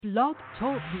Blog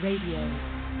Talk Radio.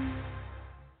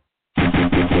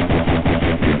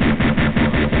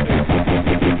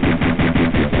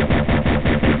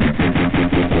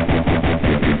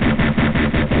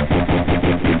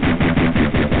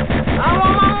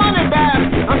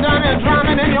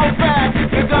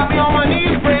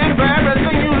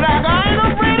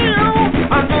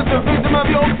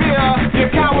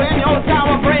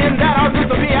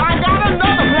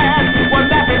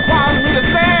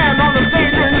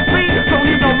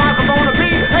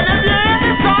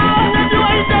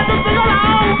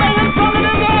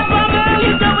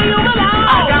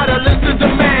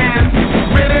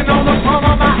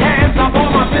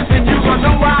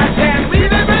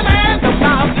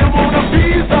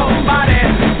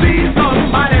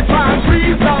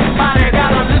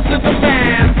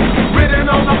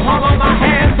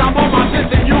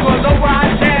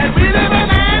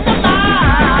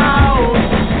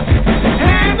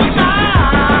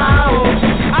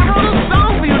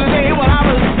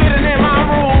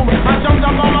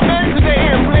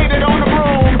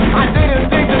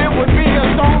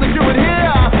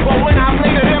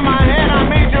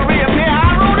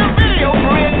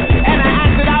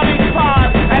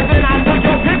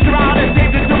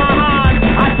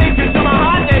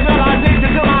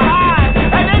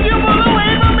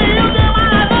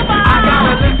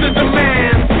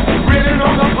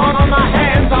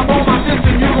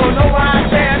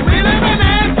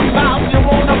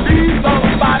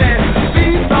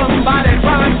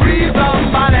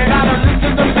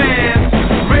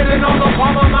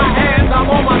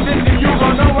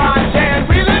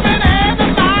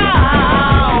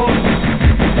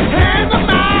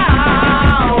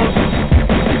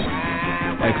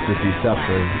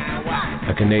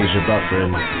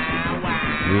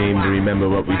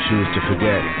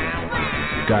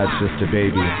 God's sister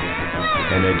baby,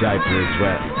 and her diaper is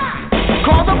wet.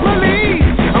 Call the police,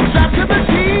 I'm strapped to the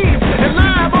teeth, and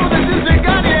liable this isn't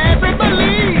got every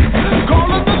belief.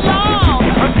 Calling the law,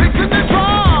 I'm fixing the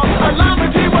draw.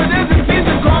 Alarmity where there's a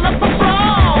season, call up a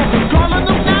brawl. Calling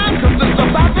them down, cause it's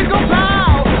about to go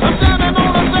pow. I'm standing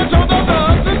on the center of the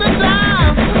ups and the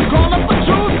downs. Call up a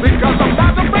truth, because I'm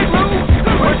about to break loose.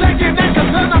 We're taking that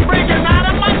cause I'm breaking out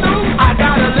of my noose. I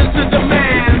got a list of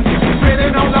demands,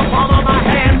 written on the palm of my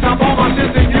hand. I'm on my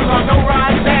system, you gon' know where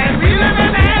I stand. We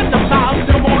living in the mouth,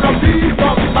 you wanna be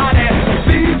somebody.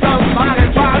 See somebody,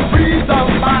 try and free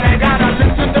somebody. Got a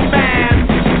list of demands,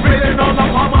 written on the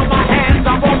palm of my hands.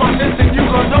 I'm on my system, you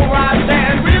gon' know where I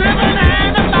stand. We living in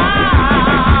the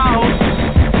mouth,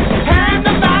 hand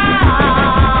to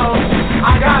mouth.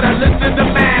 I got a list of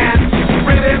demands,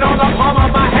 written on the palm of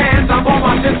my hands. I'm on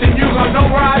my system, you gon' know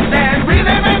where I stand. We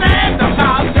living in the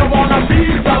mouth, you wanna be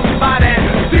somebody.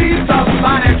 See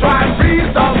somebody, try and free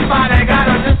somebody. Got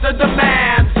a list of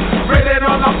demands, written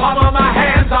on the palm of my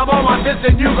hands. I'm on my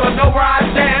distance, you gon' know where I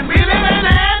stand. We living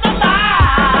in the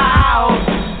mouth,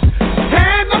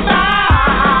 in the mouth.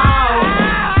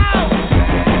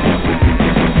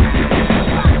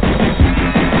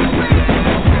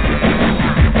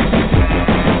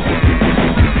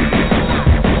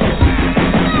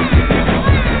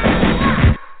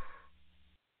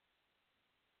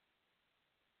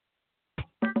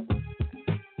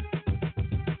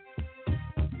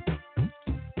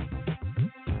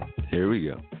 Here we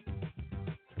go.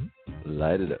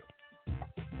 Light it up.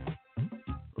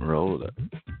 Roll it up.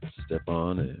 Step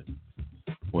on in.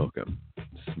 Welcome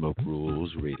to Smoke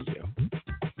Rules Radio.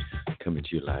 Coming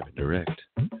to you live and direct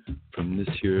from this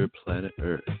here planet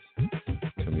Earth.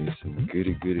 Coming with some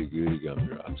goody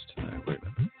gumdrops tonight. We're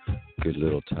gonna have a good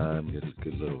little time, get a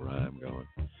good little rhyme going.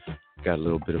 Got a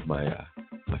little bit of my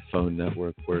phone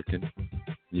network working.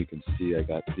 You can see I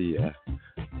got the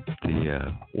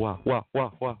wah.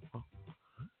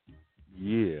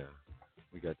 Yeah,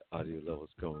 we got the audio levels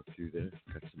going through there.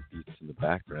 Got some beats in the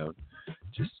background,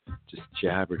 just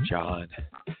jabber jawing,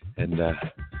 and we're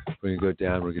gonna go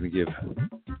down. We're gonna give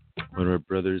one of our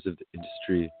brothers of the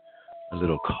industry a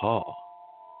little call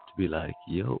to be like,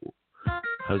 "Yo,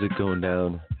 how's it going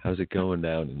down? How's it going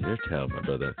down in your town, my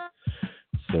brother?"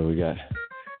 So we got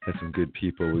some good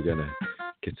people. We're gonna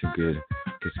get some good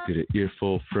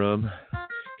earful from,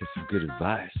 get some good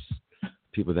advice.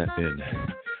 People that been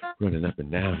running up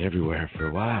and down everywhere for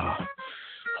a while.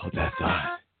 Hold that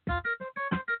thought.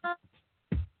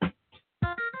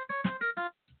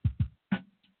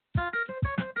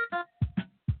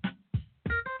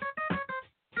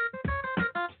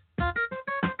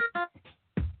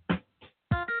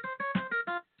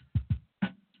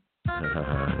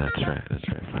 That's right.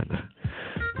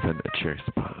 Find that chair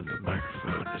spot on the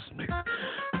microphone. Just make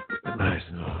a nice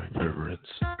reverberance.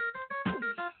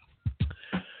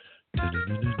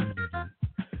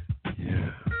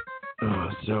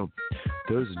 So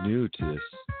those new to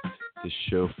this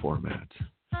show format,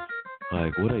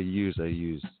 like what I use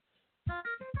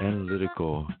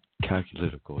analytical,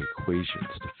 calculatical equations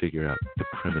to figure out the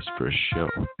premise for a show.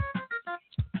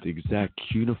 The exact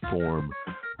cuneiform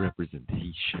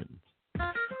representation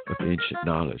of ancient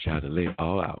knowledge, how to lay it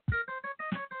all out.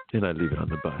 Then I leave it on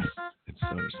the bus. And so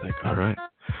I'm just like, all right,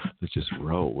 let's just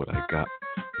roll what I got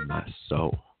in my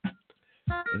soul.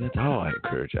 And that's all I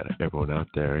encourage everyone out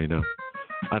there, you know.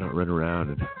 I don't run around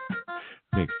and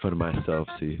make fun of myself,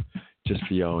 see, just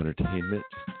for y'all entertainment.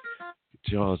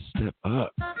 Just y'all step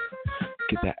up.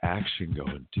 Get that action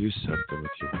going. Do something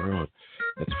with your world.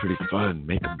 That's pretty fun.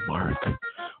 Make a mark.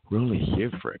 We're only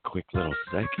here for a quick little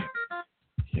second.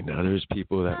 You know, there's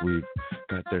people that we've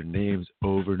got their names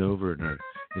over and over in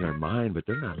our mind, but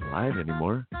they're not alive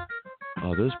anymore.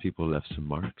 All those people left some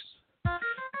marks.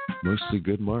 Mostly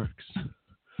good marks.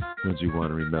 Ones you want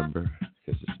to remember,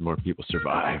 because it's more people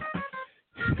survive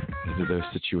into those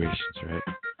situations, right?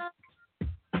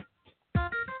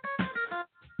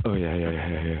 Oh,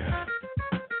 yeah.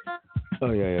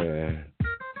 Oh, yeah.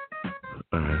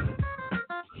 All right.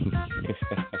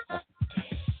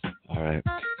 All right.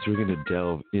 So we're going to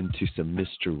delve into some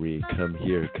mystery. Come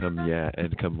here,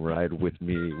 and come ride with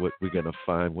me. What we're going to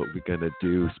find, what we're going to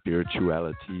do.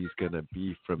 Spirituality is going to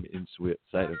be from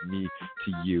inside of me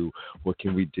to you. What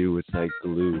can we do? It's like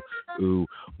glue. Ooh,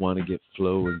 want to get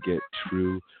flow and get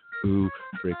true. Ooh,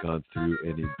 break on through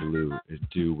any glue and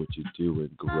do what you do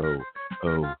and grow.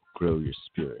 Oh, grow your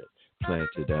spirit. Plant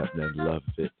it up and then love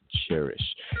it and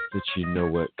cherish. Let you know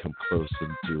what, come close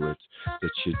and do it.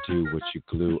 Let you do what you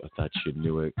glue. I thought you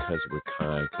knew it, cause we're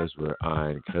kind, cause we're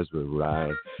iron, cause we're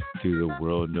riding through the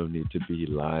world. No need to be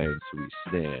lying, so we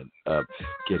stand up,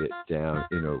 get it down,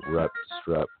 interrupt,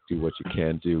 disrupt, do what you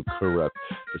can do, corrupt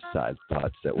the side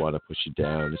thoughts that want to push you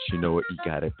down. Let you know what, you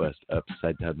got it, bust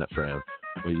upside down that frown.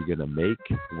 What you gonna make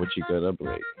and what you gonna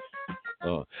break.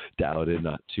 Dial it in,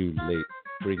 not too late.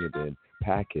 Bring it in,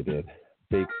 pack it in,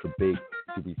 bake for bake,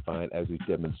 to be fine as we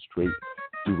demonstrate.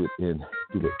 Do it in,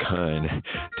 do it kind,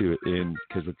 do it in,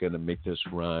 because we're going to make this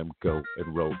rhyme go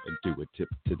and roll and do it tip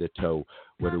to the toe.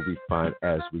 What do we find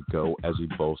as we go, as we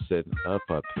both setting up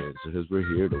here? Because we're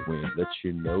here to win. Let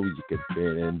you know you can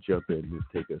fit in, jump in, and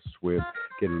take a swim,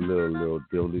 get a little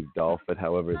dilly dolphin,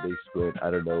 however they swim, I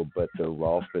don't know, but they're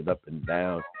rolling up and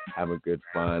down, have a good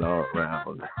fun all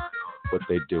around. What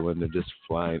they doing, they're just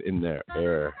flying in their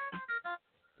air.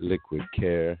 Liquid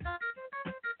care.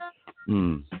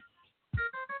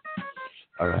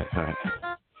 All right.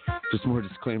 Just more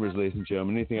disclaimers, ladies and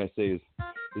gentlemen. Anything I say is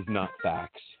not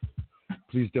facts.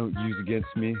 Please don't use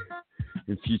against me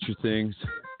in future things.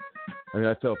 I mean,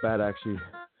 I felt bad actually.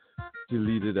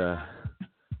 Deleted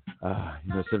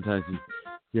sometimes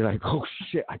you're like, oh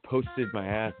shit, I posted my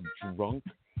ass drunk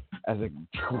as a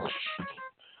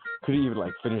couldn't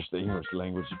even finish the English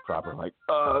language proper.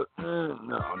 No,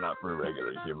 not for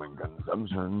regular human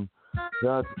consumption.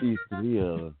 That is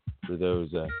real for those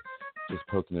just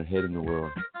poking their head in the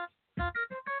world.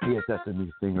 Yes, that's a new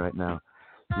thing right now.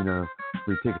 You know,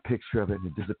 we take a picture of it and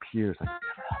it disappears.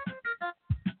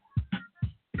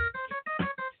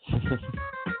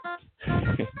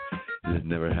 It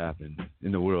never happened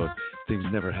in the world. Things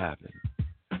never happen.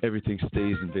 Everything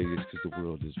stays in Vegas because the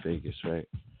world is Vegas, right?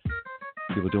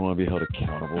 People don't want to be held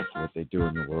accountable for what they do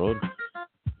in the world,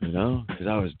 you know? Because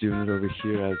I was doing it over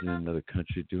here. I was in another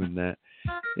country doing that.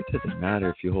 It doesn't matter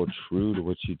if you hold true to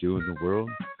what you do in the world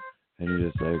and you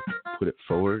just put it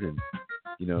forward and,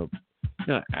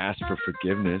 not ask for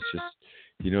forgiveness. Just,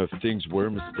 if things were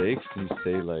mistakes, you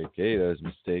say hey, that was a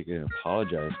mistake and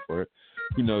apologize for it.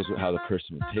 Who knows how the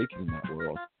person would take it in that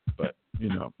world? But, you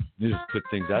just put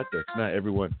things out there because not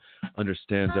everyone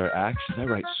understands our actions. I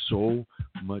write so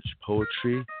much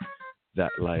poetry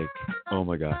that oh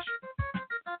my gosh,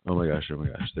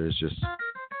 there's just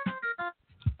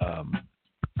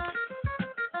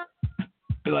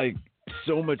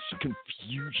so much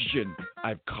confusion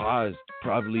I've caused,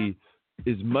 probably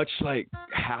as much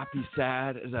happy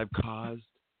sad as I've caused.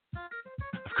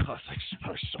 I've caused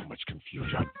probably so much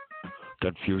confusion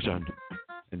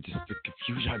and just the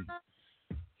confusion.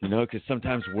 Because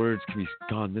sometimes words can be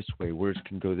gone this way, words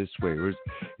can go this way, and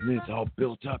then it's all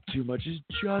built up too much. It's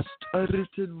just a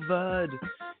written word.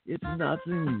 It's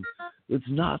nothing. It's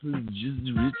just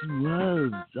written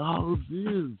words. All it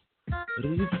is.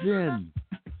 Written.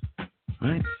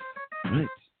 Right?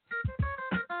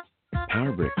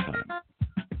 Power break time.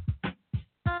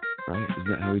 Right? Isn't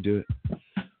that how we do it?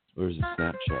 Or is it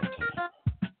Snapchat time?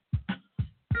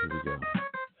 Here we go.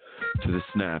 To the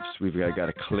snaps. We've got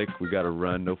to click. We got to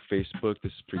run. No Facebook.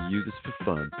 This is for you. This is for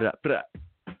fun.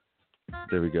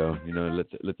 There we go. You know,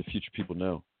 let the future people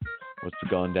know what's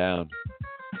gone down,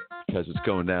 because what's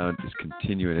going down is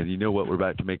continuing. And you know what? We're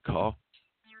about to make call.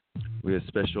 We have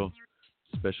special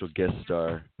guest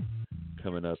star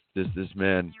coming up. This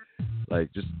man,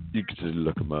 like, just you can just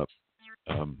look him up.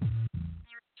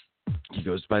 He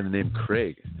goes by the name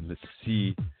Craig, and let's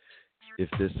see if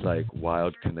this like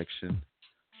wild connection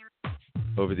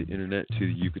over the internet to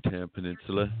the Yucatan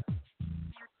Peninsula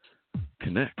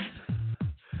connects.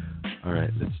 All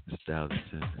right, let's just dial this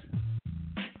in.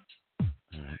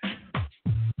 All right.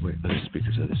 Wait, other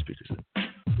speakers.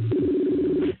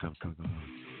 Come.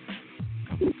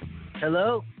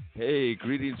 Hello? Hey,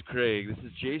 greetings, Craig. This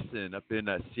is Jason up in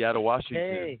Seattle, Washington.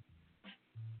 Hey.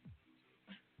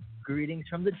 Greetings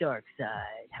from the dark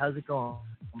side. How's it going,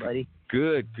 buddy?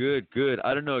 Good.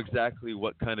 I don't know exactly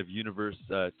what kind of universe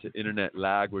to internet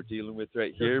lag we're dealing with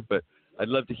right here, but I'd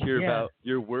love to hear about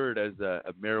your word as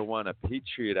a marijuana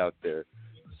patriot out there,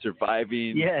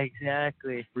 surviving. Yeah,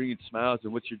 exactly. Bringing smiles,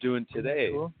 and what you're doing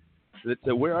today. Cool.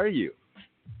 So where are you?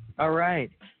 All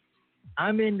right.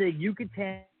 I'm in the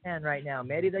Yucatan right now,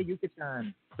 Mérida,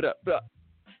 Yucatan.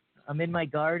 I'm in my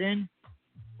garden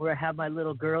where I have my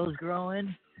little girls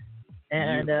growing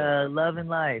and loving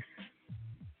life.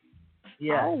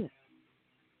 Yeah. Oh.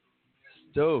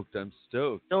 I'm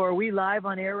stoked. So are we live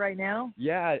on air right now?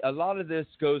 Yeah, a lot of this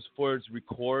goes towards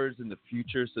records in the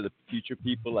future, so the future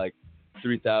people, like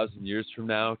 3,000 years from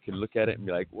now, can look at it and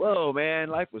be like, whoa, man,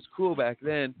 life was cool back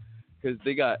then. Because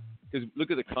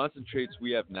look at the concentrates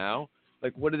we have now.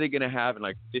 Like, what are they going to have in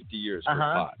like 50 years for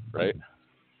pot, right?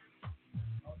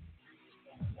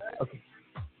 Okay.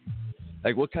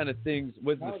 Like, what kind of things,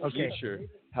 what's the future?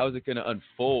 How is it going to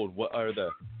unfold? What are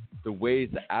the ways,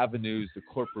 the avenues, the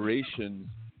corporations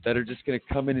that are just going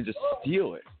to come in and just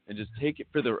steal it and just take it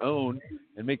for their own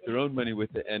and make their own money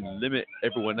with it and limit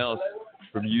everyone else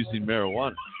from using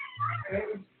marijuana?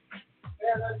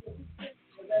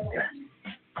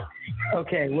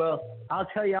 Okay, well, I'll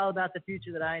tell you all about the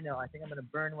future that I know. I think I'm going to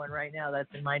burn one right now.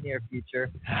 That's in my near future.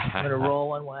 I'm going to roll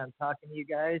one while I'm talking to you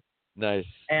guys. Nice.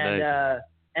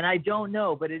 And I don't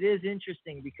know, but it is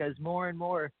interesting because more and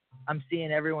more I'm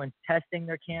seeing everyone testing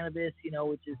their cannabis,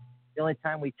 which is the only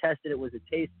time we tested it was a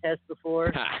taste test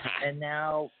before. And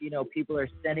now, people are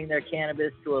sending their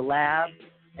cannabis to a lab,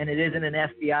 and it isn't an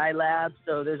FBI lab.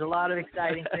 So there's a lot of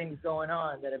exciting things going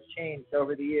on that have changed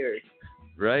over the years.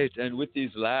 Right. And with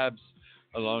these labs,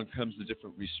 along comes the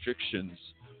different restrictions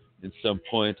in some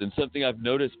point. And something I've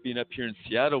noticed being up here in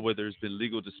Seattle, where there's been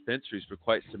legal dispensaries for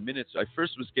quite some minutes, I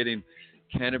first was getting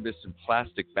cannabis in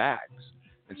plastic bags.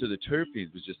 And so the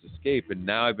terpenes was just escape. And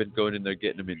now I've been going in there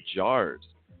getting them in jars.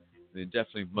 I mean,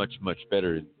 definitely much, much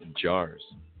better in jars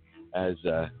as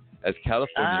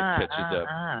California catches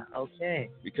up. Okay.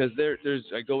 Because there's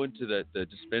I go into the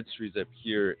dispensaries up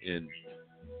here in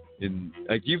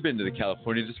like, you've been to the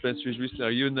California dispensaries recently. Are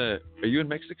you in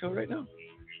Mexico right now?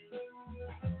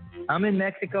 I'm in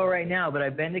Mexico right now, but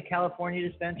I've been to California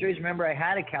dispensaries. Remember, I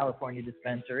had a California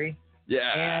dispensary.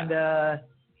 Yeah.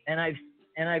 And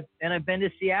I've been to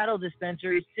Seattle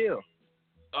dispensaries too.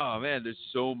 Oh man, there's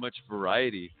so much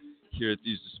variety here at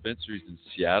these dispensaries in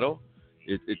Seattle.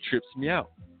 It trips me out.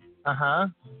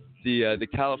 Some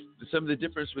of the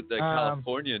difference with the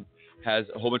Californian has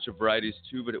a whole bunch of varieties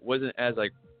too, but it wasn't as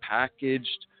like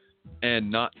packaged and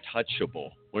not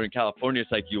touchable. Where in California,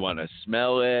 it's like you want to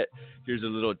smell it. Here's a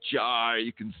little jar.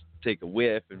 You can take a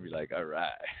whiff and be like, all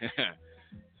right.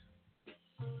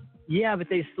 Yeah, but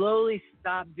they slowly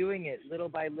stopped doing it little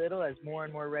by little as more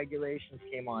and more regulations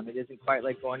came on. It isn't quite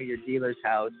like going to your dealer's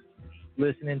house,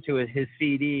 listening to his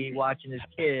CD, watching his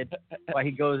kid while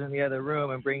he goes in the other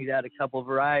room and brings out a couple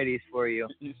varieties for you.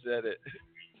 You said it.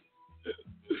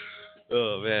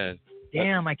 Oh, man.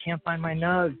 Damn, I can't find my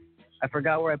nugs. I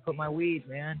forgot where I put my weed,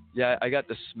 man. Yeah, I got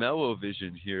the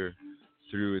Smell-O-Vision here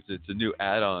through. It's a new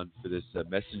add-on for this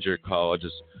messenger call. I'll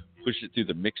just push it through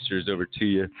the mixers over to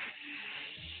you.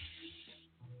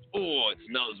 Oh, it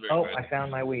smells very good. I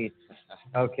found my weed.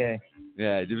 Okay.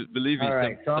 Yeah, believe me. All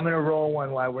right, so I'm going to roll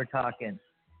one while we're talking.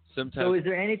 Sometimes. So is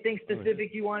there anything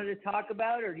specific you wanted to talk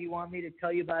about, or do you want me to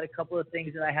tell you about a couple of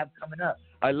things that I have coming up?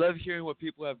 I love hearing what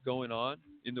people have going on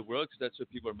in the world, because that's what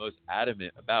people are most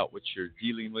adamant about, what you're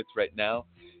dealing with right now,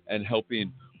 and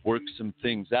helping work some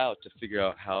things out to figure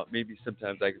out how maybe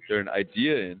sometimes I could throw an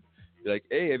idea in. Be like,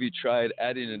 hey, have you tried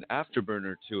adding an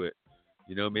afterburner to it?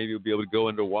 Maybe you'll be able to go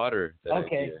underwater. That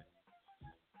idea.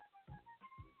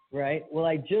 Right. Well,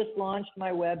 I just launched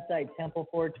my website, Temple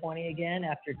 420, again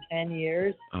after 10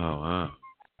 years. Oh, wow.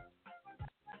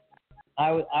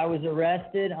 I was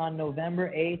arrested on November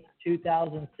 8th,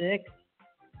 2006,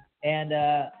 and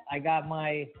I got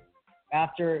my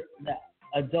after the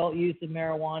Adult Use of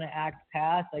Marijuana Act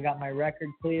passed, I got my record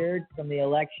cleared from the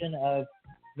election of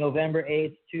November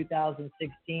 8th,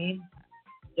 2016.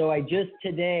 So I just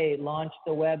today launched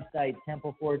the website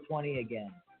Temple 420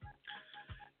 again.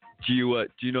 Do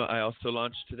you know I also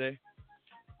launched today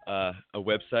a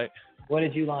website? What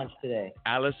did you launch today?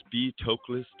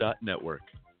 AliceBTokless.network.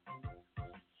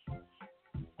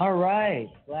 All right,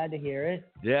 glad to hear it.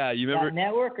 Yeah, you remember?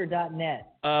 .network or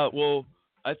 .net? Well,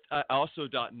 I also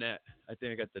 .net. I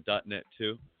think I got the .net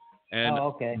too, and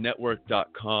okay.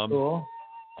 network.com. Cool.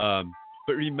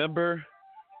 But remember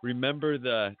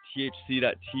the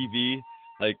THC.TV?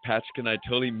 Like Patrick and I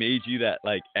totally made you that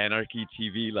like Anarchy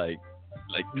TV like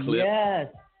clip. Yes.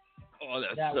 Oh,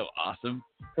 that's so awesome.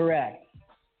 Correct.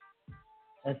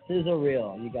 A sizzle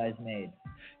reel you guys made.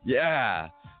 Yeah,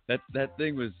 that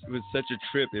thing was such a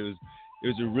trip. It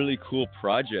was a really cool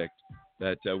project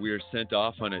that we were sent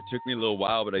off on. It took me a little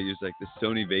while, but I used like the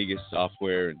Sony Vegas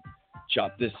software and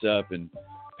chopped this up, and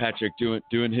Patrick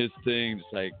doing his thing,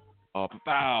 just like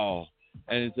pow.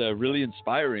 And it's really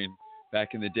inspiring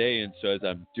back in the day. And so as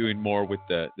I'm doing more with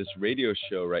this radio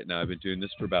show right now, I've been doing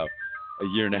this for about a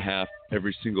year and a half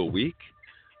every single week,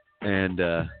 and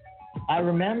I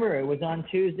remember it was on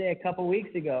Tuesday a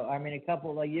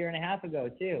year and a half ago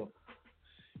too.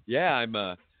 Yeah, I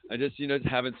just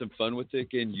having some fun with it,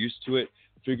 getting used to it,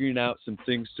 figuring out some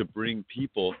things to bring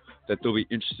people that they'll be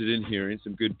interested in hearing,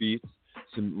 some good beats,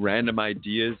 some random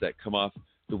ideas that come off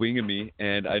the wing of me.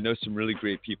 And I know some really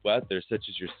great people out there, such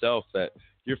as yourself, that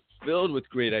you're filled with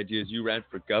great ideas. You ran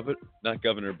for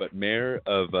mayor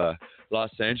of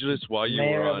Los Angeles while you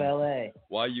mayor were of LA.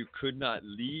 While you could not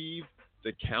leave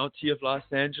the county of Los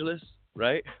Angeles,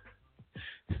 right?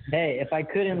 Hey, if I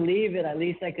couldn't leave it, at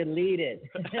least I could lead it.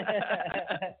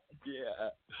 Yeah.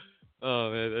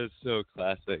 Oh man, that's so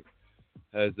classic.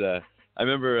 As I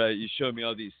remember, you showed me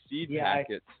all these seed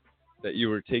packets that you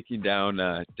were taking down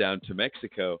to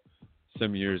Mexico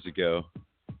some years ago.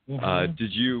 Mm-hmm.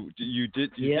 You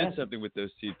did something with those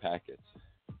seed packets?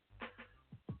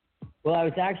 Well, I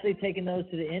was actually taking those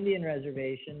to the Indian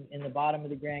reservation in the bottom of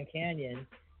the Grand Canyon,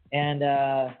 and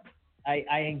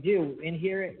I do. In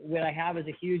here, what I have is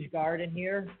a huge garden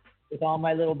here with all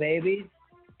my little babies,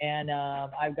 and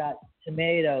I've got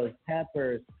tomatoes,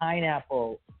 peppers,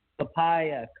 pineapple,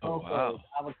 papaya, cocoa,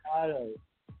 avocados.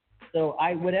 So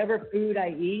whatever food I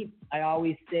eat, I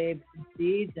always save some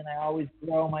seeds, and I always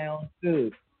grow my own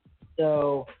food.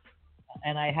 So,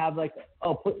 and I have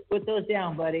put those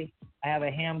down, buddy. I have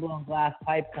a hand-blown glass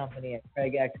pipe company at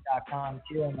CraigX.com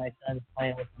too, and my son's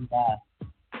playing with some glass.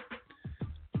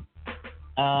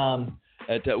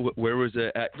 Where was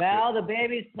it at? Val, the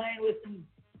baby's playing with some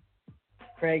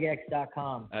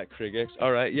CraigX.com. At CraigX.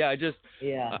 All right. Yeah,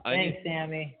 thanks,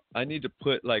 Sammy. I need to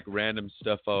put like random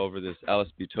stuff all over this Alice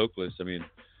B. Tokless. I mean,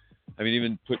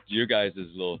 even put your guys'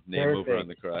 little name over on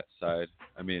the side.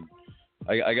 I mean,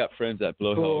 I got friends that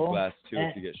blow hell glass too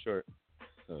if you get short.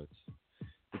 So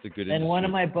it's a good industry. And one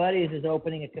of my buddies is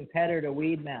opening a competitor to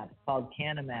Weed Maps called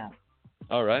Cannabis.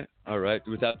 All right.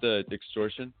 Without the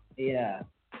extortion? Yeah.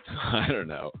 I don't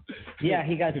know. Yeah,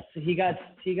 he got sued. He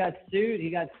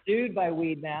got sued by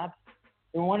Weed Maps.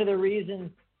 And one of the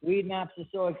reasons Weed Maps is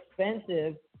so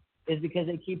expensive is because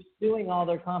they keep suing all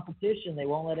their competition. They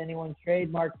won't let anyone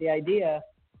trademark the idea.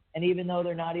 And even though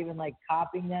they're not even like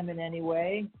copying them in any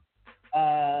way,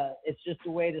 it's just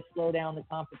a way to slow down the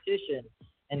competition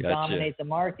and dominate the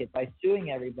market by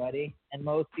suing everybody. And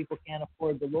most people can't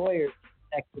afford the lawyers to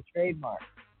protect the trademark.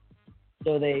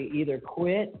 So they either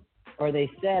quit or they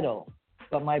settle.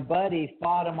 But my buddy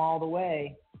fought him all the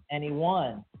way, and he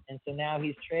won. And so now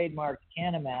he's trademarked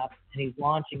Cannabis, and he's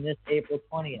launching this April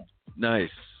 20th. Nice.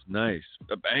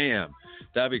 Bam.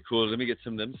 That'd be cool. Let me get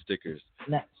some of them stickers.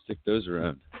 Stick those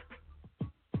around.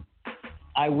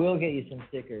 I will get you some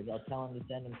stickers. I'll tell him to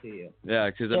send them to you. Yeah,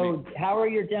 because how are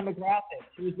your demographics?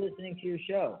 Who's listening to your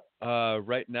show?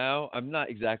 Right now, I'm not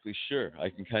exactly sure. I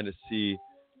can kind of see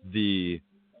the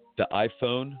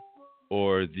iPhone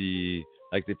or the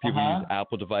people use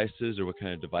Apple devices or what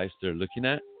kind of device they're looking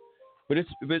at. But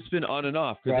it's been on and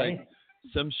off because like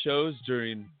some shows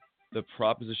during the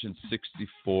Proposition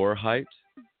 64 hype,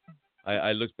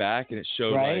 I look back and it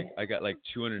showed like I got like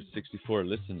 264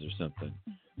 listens or something.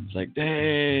 It's like,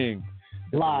 dang,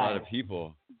 that's a lot of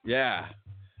people. Yeah.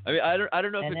 I mean, I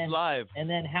don't know if it's live. And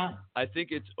then how? I think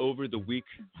it's over the week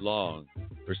long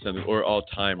or something, or all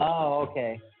time. Oh,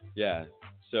 okay. Yeah.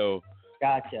 So.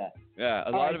 Gotcha. Yeah,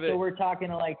 a lot of it. So we're talking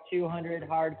to like 200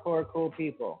 hardcore cool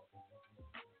people.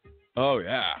 Oh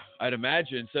yeah, I'd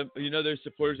imagine there's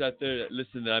supporters out there that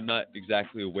listen that I'm not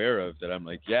exactly aware of. That I'm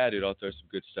like, yeah, dude, I'll throw some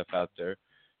good stuff out there.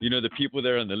 the people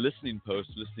there on the listening post,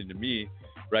 listening to me,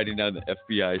 writing down the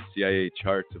FBI, CIA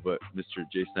charts of what Mr.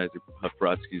 Jason Isaac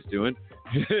Paparazzi is doing.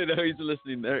 He's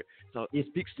listening there. So he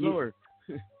speaks slower.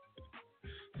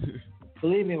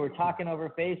 Believe me, we're talking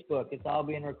over Facebook. It's all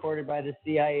being recorded by the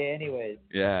CIA anyways.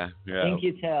 Yeah.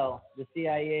 Incutel, the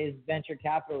CIA's venture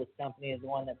capitalist company, is the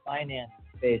one that financed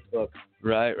Facebook.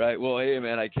 Right. Well, hey,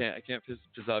 man, I can't piss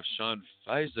off Sean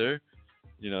Pfizer,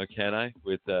 can I?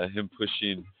 With him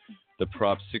pushing the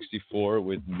Prop 64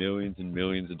 with millions and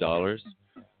millions of dollars.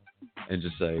 And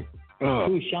just like, oh.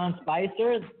 Who, Sean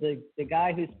Spicer, the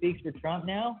guy who speaks for Trump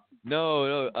now?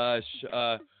 No.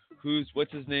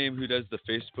 What's his name? Who does the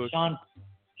Facebook?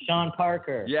 Sean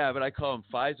Parker. Yeah, but I call him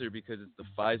Pfizer because it's the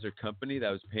Pfizer company that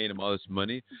was paying him all this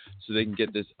money so they can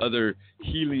get this other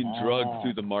healing drug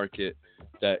through the market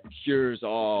that cures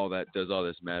all, that does all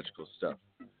this magical stuff.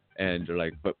 And they're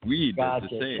like, but weed does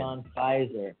the same. Sean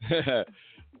Pfizer.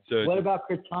 So what about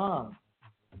Kratom?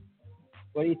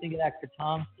 What do you think of that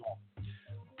Kratom stuff?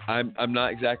 I'm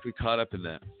not exactly caught up in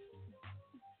that.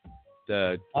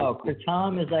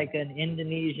 Kratom is like an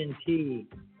Indonesian tea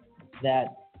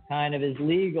that kind of is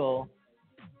legal,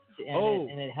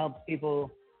 and it helps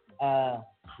people. Kratom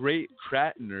or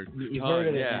Kratom. You've heard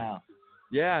of it now.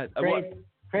 Yeah.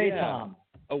 Kratom.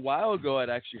 A while ago, I'd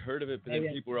actually heard of it, but then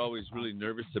people were always really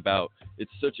nervous about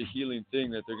it's such a healing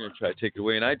thing that they're going to try to take it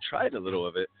away. And I tried a little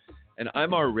of it, and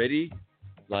I'm already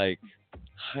like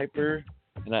hyper,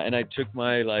 and I took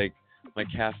my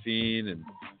caffeine and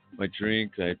my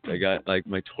drink. I got like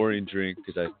my taurine drink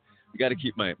because I got to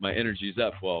keep my energies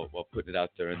up while putting it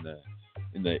out there in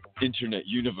the internet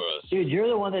universe. Dude, you're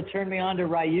the one that turned me on to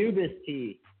Ryubis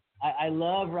tea. I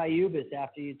love Ryubis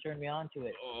after you turned me on to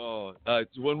it. Oh,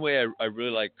 it's one way I really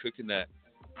like cooking that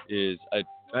is I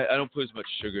don't put as much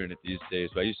sugar in it these days,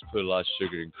 but I used to put a lot of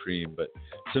sugar and cream. But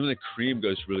some of the cream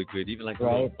goes really good, even like a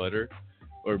little butter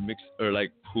or mix or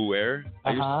like pu'er.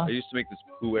 I used to make this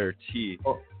pu'er tea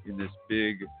in this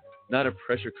big, not a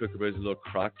pressure cooker, but it's a little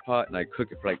crock pot, and I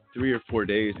cook it for like 3 or 4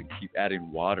 days and keep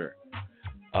adding water.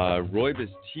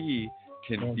 Rooibos tea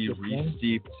can be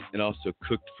re-steeped and also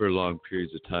cooked for long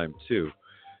periods of time too.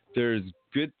 There's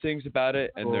good things about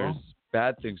it, and there's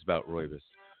bad things about Rooibos.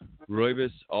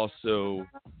 Rooibos also,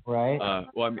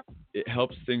 it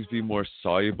helps things be more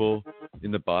soluble in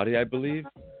the body, I believe,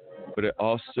 but it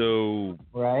also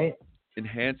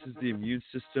enhances the immune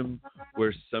system,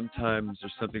 where sometimes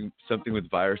there's something with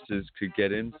viruses could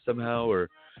get in somehow, or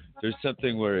there's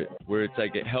something where it's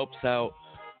like it helps out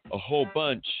a whole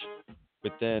bunch,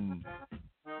 but then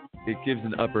it gives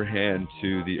an upper hand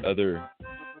to the other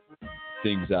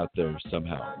things out there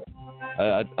somehow.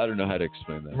 I don't know how to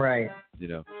explain that. Right.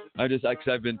 Because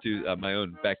I've been through my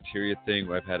own bacteria thing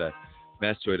where I've had a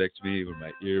mastoidectomy where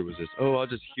my ear was just, I'll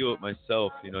just heal it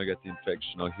myself. I got the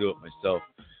infection, I'll heal it myself.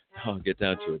 I'll get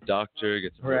down to a doctor,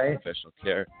 get some professional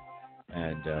care.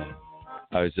 And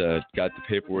I got the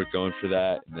paperwork going for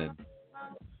that, and then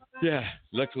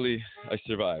luckily I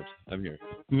survived. I'm here.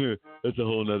 That's a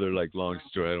whole nother long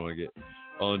story. I don't want to get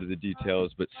all into the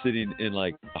details, but sitting in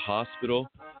a hospital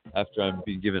after I'm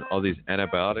being given all these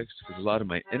antibiotics, because a lot of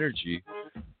my energy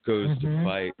goes to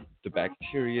fight the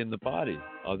bacteria in the body,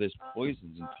 all these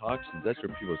poisons and toxins. That's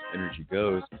where people's energy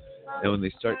goes. And when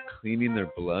they start cleaning their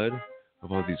blood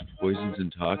of all these poisons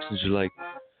and toxins, you're like,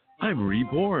 I'm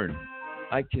reborn.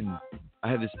 I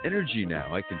have this energy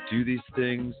now. I can do these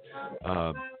things.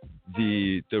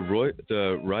 The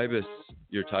rooibos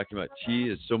you're talking about tea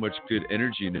is so much good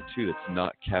energy in it too. That's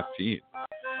not caffeine.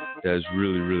 That is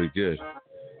really, really good.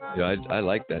 I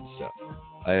like that stuff.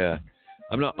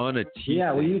 I'm not on a tea.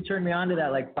 Yeah, well, you turned me on to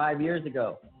that 5 years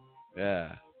ago.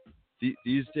 Yeah.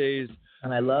 These days.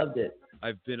 And I loved it.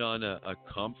 I've been on a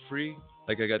comfrey.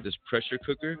 I got this pressure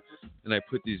cooker, and I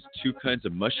put these 2 kinds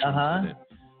of mushrooms in it.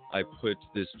 I put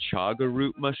this chaga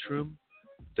root mushroom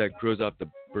that grows off the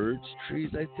birch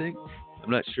trees, I think. I'm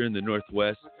not sure, in the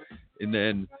Northwest. And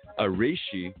then a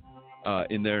reishi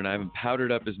in there, and I haven't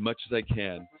powdered up as much as I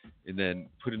can. And then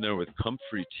put in there with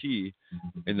comfrey tea,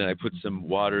 and then I put some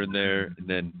water in there, and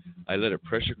then I let it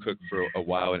pressure cook for a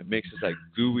while, and it makes this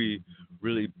gooey,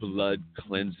 really blood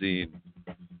cleansing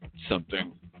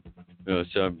something.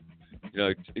 So I'm,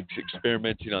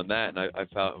 experimenting on that, and I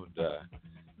found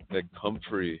that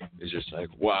comfrey is just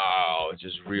wow, it's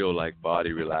just real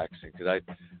body relaxing, because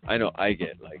I know I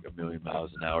get 1,000,000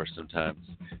 miles an hour sometimes,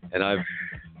 and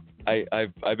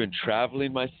I've been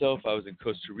traveling myself. I was in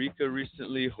Costa Rica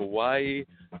recently, Hawaii,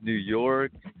 New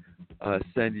York,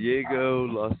 San Diego,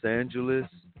 Los Angeles,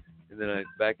 and then I'm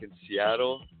back in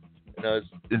Seattle, and I was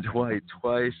in Hawaii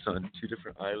twice on 2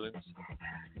 different islands.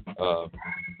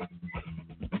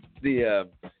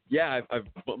 yeah, I've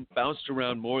bounced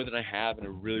around more than I have in a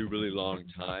really, really long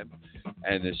time,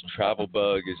 and this travel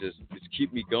bug is it's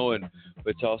keep me going.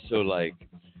 But it's also like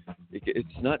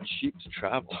it's not cheap to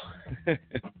travel.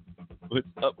 What's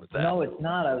up with that? No, it's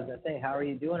not. I was gonna say, how are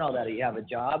you doing all that? Do you have a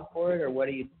job for it, or what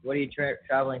are you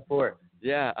traveling for?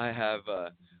 Yeah, I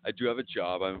do have a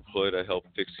job. I'm employed. I help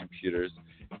fix computers,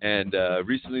 and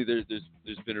recently there's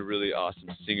been a really awesome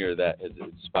singer that has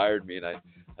inspired me, and I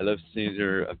love seeing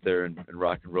her up there in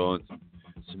rock and roll, and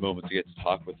some moments I get to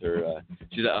talk with her.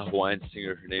 She's a Hawaiian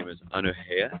singer. Her name is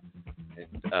Anuhea,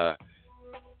 and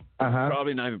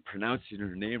probably not even pronouncing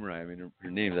her name right. I mean,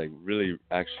 her name is like really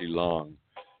actually long.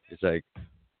 It's like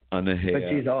Anuhea. But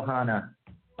she's Ohana.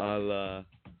 Ala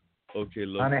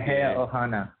Okeloke. Anuhea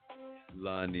Ohana.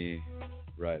 Lani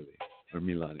Riley or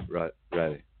Milani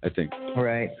Riley, I think.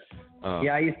 Right.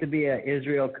 Yeah, I used to be a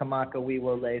Israel Kamaka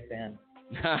Wiwole fan.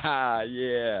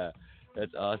 Yeah,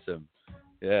 that's awesome.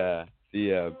 Yeah,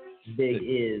 the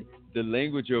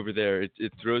language over there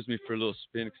it throws me for a little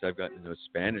spin because I've gotten to know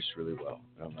Spanish really well,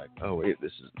 and I'm like, oh wait,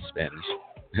 this isn't Spanish.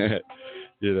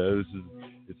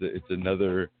 It's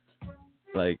another,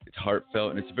 like, it's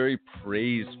heartfelt and it's a very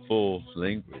praiseful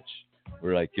language.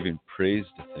 We're like giving praise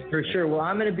to things. For sure. Well,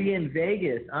 I'm going to be in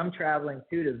Vegas. I'm traveling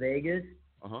too to Vegas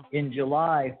in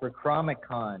July for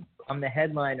Comic-Con. I'm the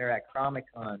headliner at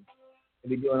Comic-Con. We'll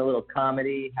be doing a little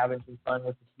comedy, having some fun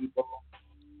with the people,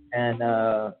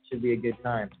 and should be a good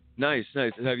time. Nice.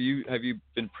 Have you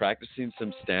been practicing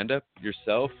some stand-up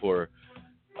yourself, or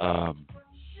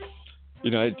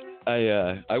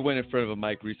I went in front of a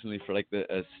mic recently for like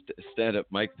a stand-up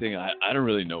mic thing. I don't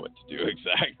really know what to do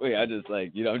exactly. I just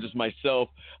I'm just myself.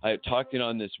 Talking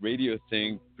on this radio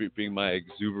thing, being my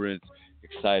exuberant,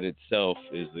 excited self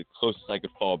is the closest I could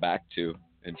fall back to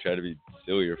and try to be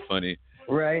silly or funny.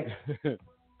 Right.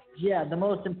 Yeah, the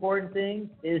most important thing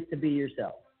is to be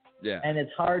yourself. Yeah. And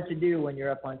it's hard to do when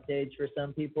you're up on stage for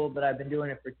some people, but I've been doing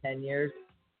it for 10 years.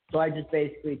 So I just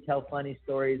basically tell funny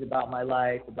stories about my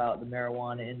life, about the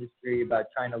marijuana industry, about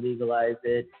trying to legalize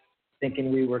it,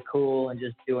 thinking we were cool and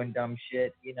just doing dumb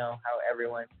shit. You know how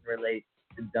everyone can relate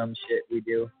to dumb shit we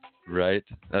do. Right.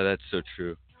 That's so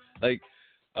true. Like,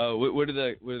 what are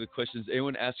the questions?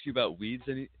 Anyone ask you about weeds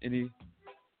any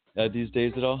these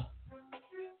days at all?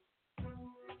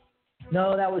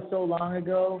 No, that was so long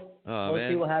ago. Oh, Most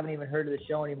people haven't even heard of the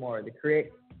show anymore.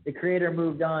 The creator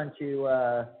moved on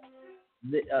to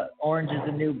Orange is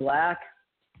the New Black.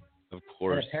 Of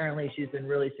course. And apparently she's been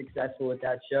really successful with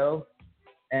that show.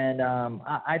 And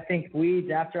I think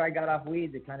weeds, after I got off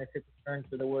weeds, it kind of took a turn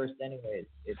for the worst anyways.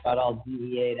 It got all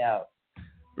DEA'd out.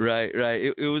 Right.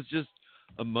 It was just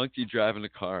a monkey driving a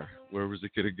car. Where was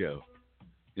it going to go?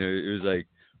 You know, it was like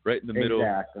right in the middle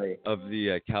of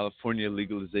the California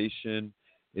legalization,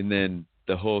 and then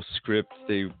the whole script,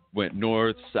 they went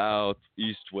north, south,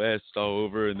 east, west, all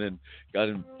over, and then got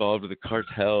involved with the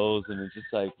cartels, and it's just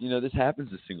like, this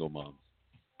happens to single moms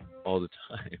all the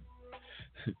time.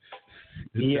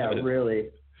 Really.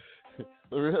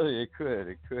 Really, it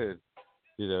could.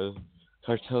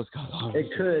 Cartels got on.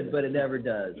 It could, but it never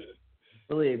does.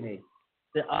 Believe me.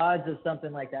 The odds of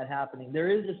something like that happening. There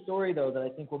is a story, though, that I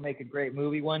think will make a great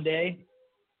movie one day.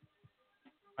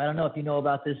 I don't know if you know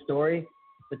about this story,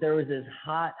 but there was this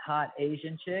hot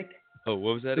Asian chick. Oh,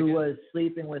 what was that who again? was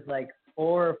sleeping with like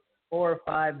four or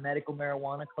five medical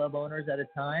marijuana club owners at a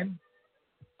time.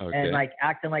 Okay. And like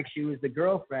acting like she was the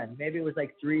girlfriend. Maybe it was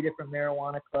like 3 different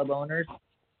marijuana club owners.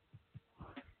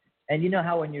 And you know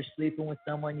how when you're sleeping with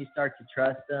someone, you start to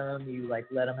trust them. You like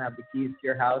let them have the keys to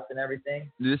your house and everything.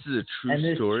 This is a true and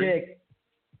this story? Chick,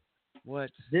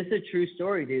 what? This is a true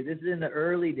story, dude. This is in the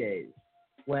early days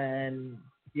when,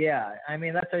 I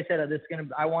mean, that's what I said.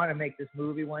 I want to make this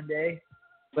movie one day,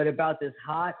 but about this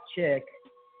hot chick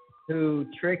who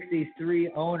tricks these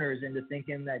 3 owners into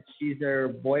thinking that she's their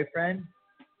boyfriend,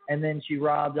 and then she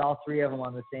robbed all 3 of them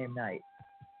on the same night.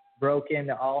 Broke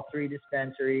into all 3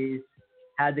 dispensaries.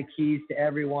 Had the keys to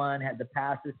everyone, had the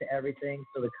passes to everything,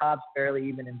 so the cops barely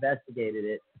even investigated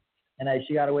it. And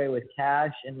she got away with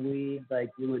cash and weed like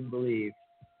you wouldn't believe.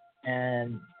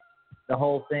 And the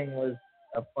whole thing was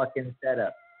a fucking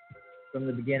setup from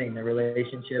the beginning, the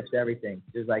relationships, everything.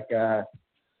 There's like a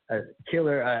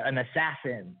killer, an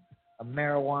assassin, a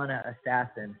marijuana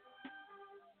assassin.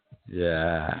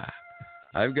 Yeah.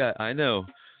 I know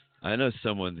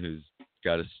someone who's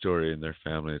got a story in their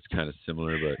family that's kind of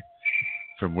similar, but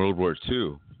from World War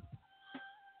II,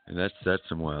 and that's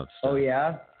some wild stuff. Oh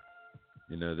yeah.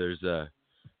 There's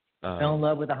fell in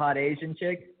love with a hot Asian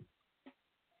chick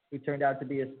who turned out to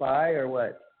be a spy, or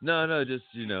what? No, just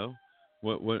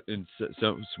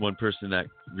one person in that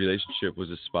relationship was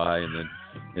a spy and then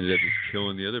ended up just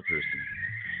killing the other person.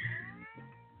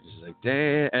 It's like,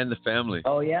 damn, and the family.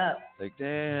 Oh yeah. Like,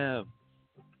 damn.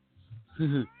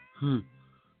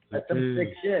 That's some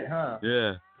sick shit, huh?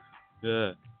 Yeah.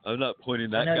 Yeah. I'm not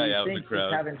pointing that guy out in the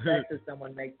crowd. Having sex with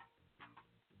someone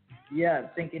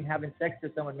thinking having sex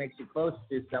with someone makes you close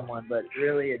to someone, but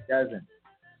really it doesn't.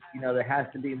 You know, there has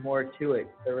to be more to it,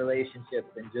 the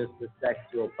relationship, than just the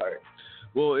sexual part.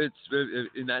 Well, it's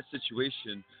in that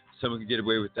situation, someone can get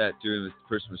away with that doing. This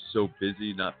person was so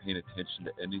busy, not paying attention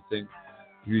to anything.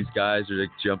 These guys are like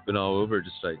jumping all over,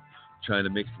 just like trying to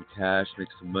make some cash, make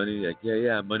some money. Like,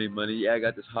 yeah, money. Yeah, I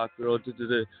got this hot girl.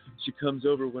 She comes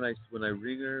over when I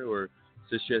ring her, or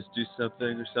says she has to do something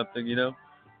or something, you know,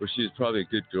 or she's probably a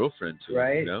good girlfriend to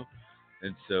her, you know.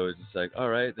 And so it's just like, all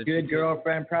right. Then good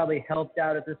girlfriend, probably helped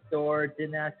out at the store,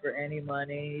 didn't ask for any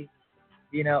money.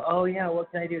 You know, oh yeah,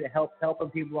 what can I do to help the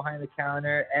people behind the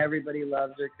counter? Everybody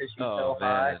loves her because she's so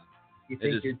hot. You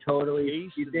think you're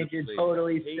totally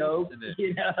stoked,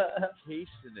 you know?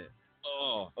 Tasting it.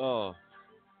 Oh,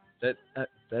 that's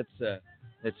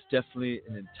definitely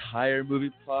an entire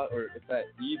movie plot, or if that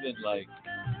even like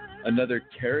another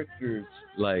character's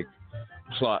like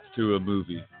plot through a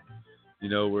movie. You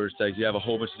know, where it's like you have a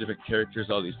whole bunch of different characters,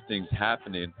 all these things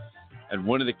happening, and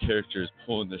one of the characters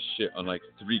pulling the shit on like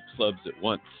 3 clubs at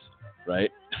once, right?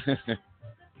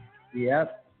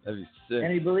 Yep. That'd be sick.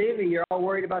 And you believe me, you're all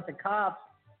worried about the cops.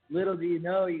 Little do you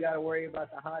know, you got to worry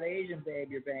about the hot Asian babe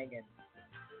you're banging.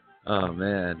 Oh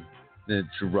man, then it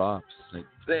drops like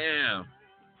bam.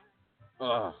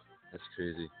 Oh, that's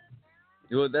crazy.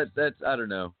 Well, that's I don't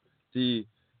know.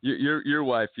 Your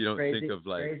wife, you don't crazy, think of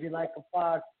like crazy like a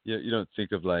fox. Yeah, you don't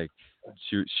think of like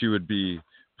she would be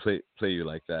play you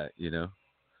like that, you know?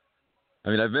 I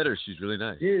mean, I've met her. She's really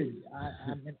nice. Dude,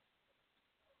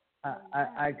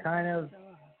 I kind of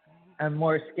am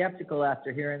more skeptical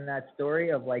after hearing that story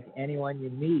of like anyone you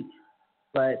meet,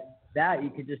 but that you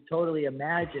could just totally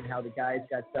imagine how the guys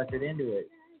got suckered into it.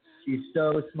 She's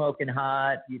so smoking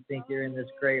hot. You think you're in this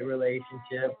great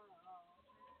relationship.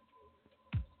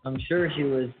 I'm sure she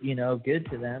was, you know, good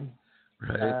to them.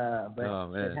 Right.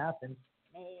 But it happens.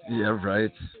 Yeah,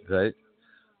 right.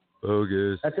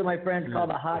 Bogus. That's what my friends call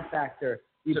the hot factor.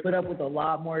 You put up with a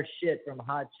lot more shit from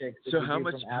hot chicks. So how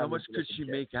much could she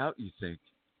make out, you think,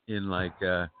 in like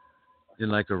a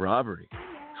robbery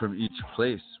from each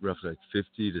place? Roughly like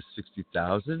 50 to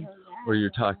 60,000, or you're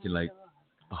talking like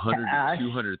 100 to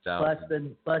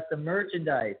 200,000 plus the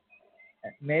merchandise.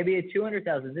 Maybe at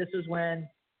 200,000. This was when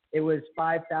it was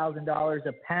 $5,000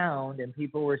 a pound, and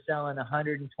people were selling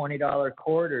 $120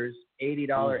 quarters,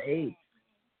 $80 eighths.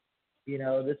 You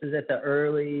know, this is at the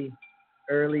early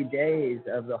days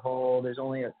of the whole. There's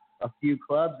only a few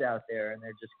clubs out there, and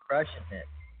they're just crushing it.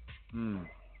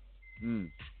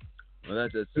 Well,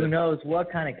 that's who knows what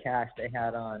kind of cash they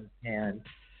had on hand.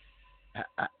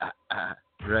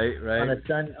 Right. On a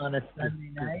Sunday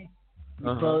night.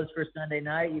 You close for Sunday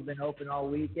night. You've been open all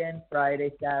weekend,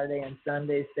 Friday, Saturday, and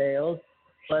Sunday sales,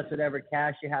 plus whatever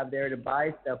cash you have there to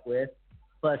buy stuff with,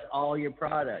 plus all your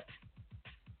products.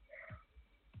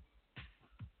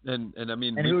 And I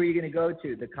mean. And who are you going to go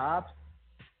to? The cops?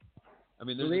 I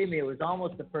mean, believe me, it was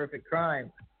almost a perfect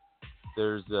crime.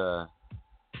 There's you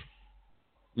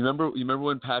remember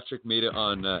when Patrick made it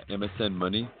on MSN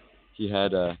Money? He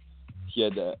had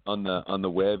on the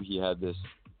web. He had this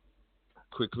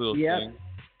quick little thing,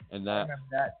 and that.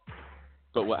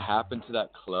 But what happened to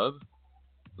that club?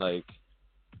 Like,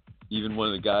 even one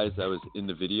of the guys that was in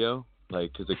the video,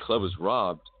 like, because the club was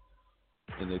robbed,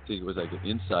 and they think it was like an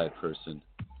inside person.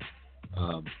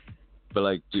 But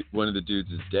like, one of the dudes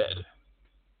is dead.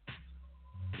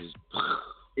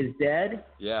 Is dead?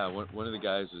 Yeah, one of the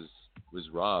guys was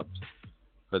robbed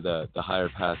for the Higher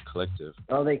Path Collective.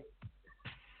 Oh,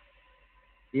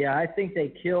 Yeah, I think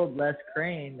they killed Les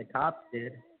Crane. The cops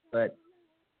did, but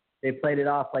they played it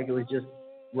off like it was just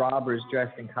robbers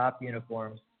dressed in cop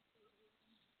uniforms.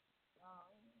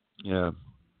 Yeah,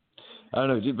 I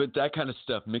don't know, but that kind of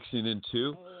stuff mixing in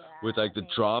too, with like the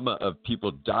drama of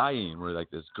people dying, where like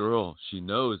this girl, she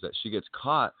knows that she gets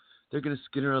caught, they're gonna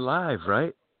skin her alive,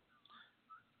 right?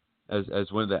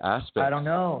 As one of the aspects. I don't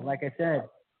know. Like I said,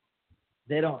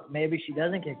 they don't. Maybe she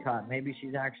doesn't get caught. Maybe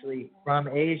she's actually from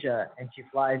Asia and she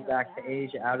flies back to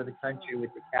Asia out of the country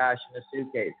with the cash in a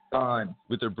suitcase, gone.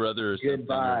 With her brother or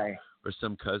Goodbye. something, or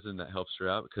some cousin that helps her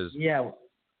out, because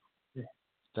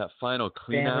that final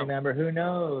clean family out. member, who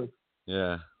knows?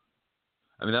 Yeah,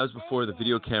 I mean that was before the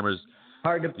video cameras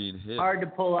being hit. Hard to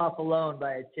pull off alone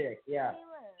by a chick. Yeah,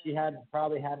 she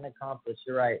probably had an accomplice.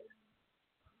 You're right.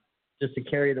 just to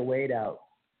carry the weight out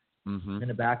Mm-hmm. in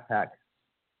a backpack.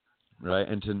 Right,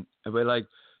 but like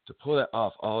to pull that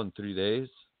off all in 3 days,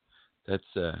 that's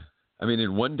I mean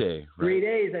in one day, right? 3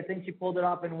 days. I think she pulled it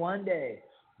off in 1 day.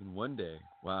 In 1 day,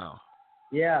 wow.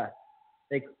 Yeah.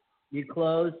 You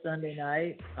close Sunday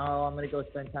night. Oh, I'm going to go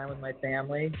spend time with my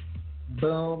family.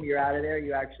 Boom, you're out of there.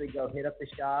 You actually go hit up the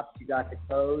shops. You got the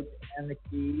codes and the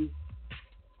keys.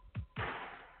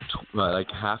 Like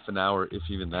half an hour, if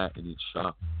even that, in each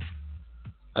shop.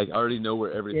 Like I already know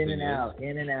where everything is. In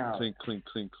and out. Clink, clink,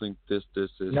 clink, clink. This.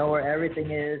 Know where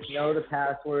everything is. Know the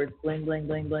passwords. Bling, bling,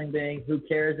 bling, bling, bling. Who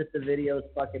cares if the video's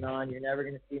fucking on? You're never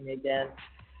going to see me again.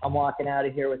 I'm walking out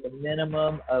of here with a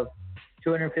minimum of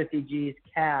 250 G's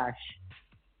cash,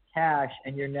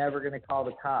 and you're never going to call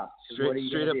the cops. What are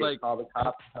you going to do? Call the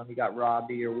cops and tell them you got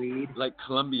robbed of your weed? Like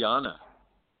Columbiana.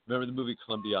 Remember the movie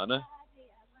Columbiana?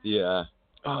 Yeah.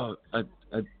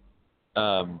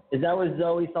 Is that with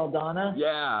Zoe Saldana?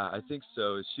 Yeah, I think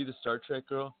so. Is she the Star Trek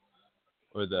girl?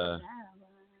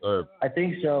 Or I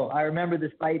think so. I remember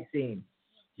this fight scene.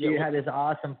 She Yeah, had this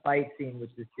awesome fight scene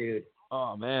with this dude.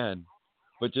 oh man.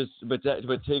 But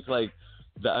take like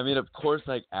I mean, of course,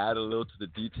 like add a little to the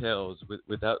details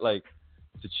without like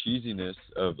the cheesiness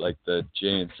of like the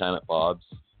Jay and Silent Bob's,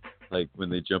 like when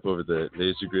they jump over the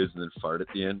laser grids and then fart at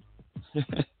the end.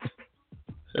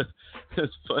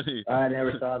 That's funny. I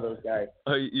never saw those guys.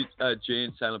 Oh, Jay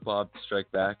and Silent Bob Strike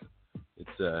Back.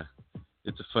 It's a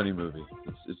funny movie.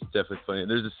 It's definitely funny. And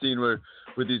there's a scene where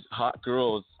these hot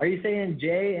girls. Are you saying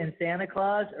Jay and Santa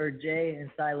Claus or Jay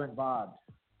and Silent Bob?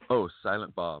 Oh,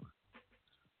 Silent Bob.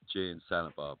 Jay and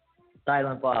Silent Bob.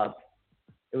 Silent Bob.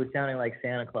 It was sounding like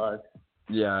Santa Claus.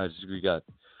 Yeah, we got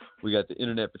the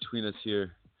internet between us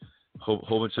here.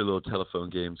 Whole bunch of little telephone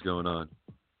games going on.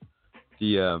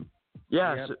 Yep.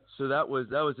 So that was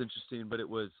interesting, but it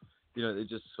was, it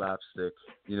just slapstick.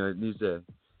 It needs to,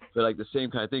 but like the same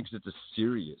kind of thing, 'cause it's a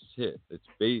serious hit. It's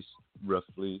based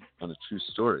roughly on a true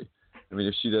story. I mean,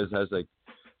 if she has like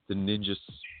the ninja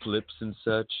flips and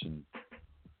such, and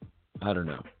I don't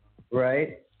know.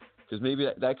 Right. Because maybe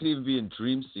that could even be in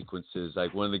dream sequences.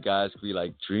 Like one of the guys could be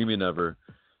like dreaming of her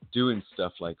doing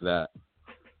stuff like that.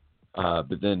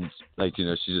 But then, like,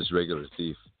 she's just a regular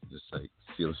thief, just like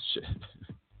steals shit.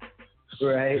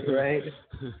 Right.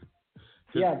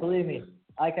 Yeah, believe me.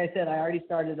 Like I said, I already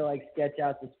started to like sketch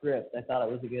out the script. I thought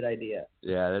it was a good idea.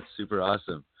 Yeah, that's super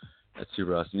awesome.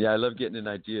 Yeah, I love getting in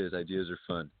ideas. Ideas are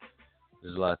fun.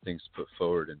 There's a lot of things to put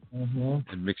forward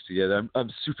and mix together.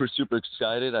 I'm super, super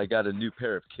excited. I got a new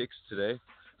pair of kicks today,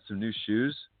 some new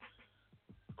shoes.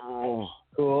 Oh,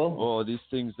 cool. Oh, these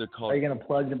things, they're called. Are you gonna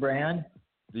plug the brand?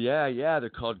 Yeah,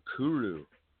 they're called Kuru.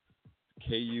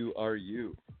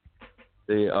 Kuru.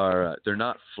 They're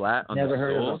not flat on Never the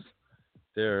heard soles. of them.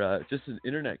 They're just an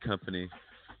internet company,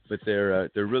 but they're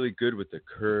really good with the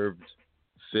curved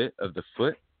fit of the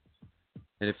foot,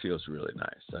 and it feels really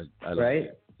nice. I like Right.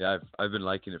 it. Yeah, I've been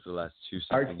liking it for the last 2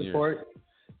 Art years. support.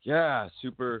 Yeah,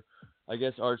 super. I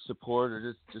guess art support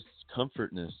or just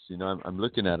comfortness. I'm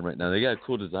looking at them right now. They got a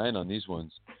cool design on these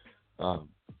ones.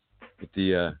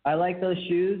 I like those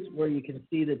shoes where you can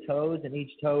see the toes, and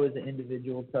each toe is an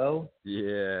individual toe.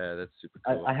 Yeah, that's super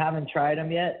cool. I haven't tried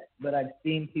them yet, but I've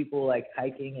seen people like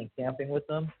hiking and camping with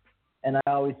them, and I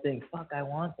always think, fuck, I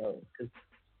want those, because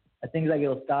I think like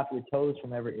it'll stop your toes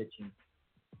from ever itching.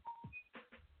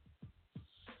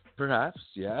 Perhaps,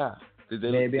 yeah.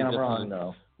 Maybe I'm wrong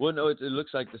though. Well, no, it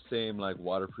looks like the same, like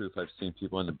waterproof. I've seen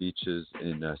people on the beaches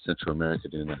in Central America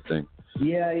doing that thing.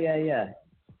 Yeah.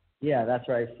 Yeah, that's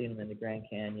where I've seen them in the Grand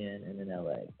Canyon and in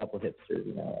LA. A couple of hipsters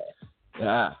in LA.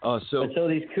 Yeah. Oh, so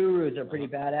these Kurus are pretty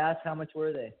badass. How much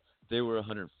were they? They were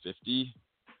 $150,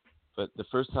 but the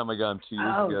first time I got them 2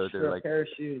 years ago, they were like a pair of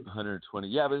shoes. $120.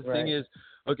 Yeah, but the Right. thing is,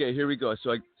 okay, here we go.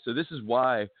 So this is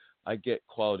why I get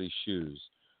quality shoes.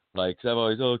 Like, 'cause I've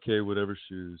always whatever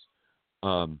shoes.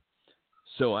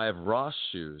 So I have Ross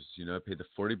shoes. I paid the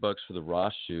 $40 for the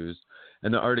Ross shoes,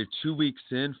 and they're already 2 weeks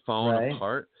in, falling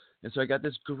apart. And so I got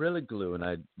this Gorilla Glue,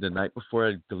 and the night before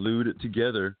I glued it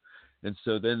together. And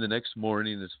so then the next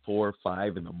morning, it's 4 or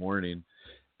 5 in the morning,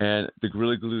 and the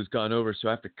Gorilla Glue's gone over, so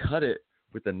I have to cut it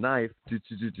with a knife, and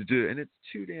it's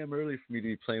too damn early for me to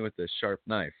be playing with a sharp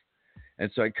knife.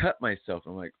 And so I cut myself.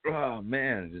 I'm like, oh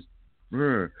man,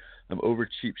 I'm over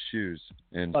cheap shoes.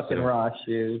 And fucking Ross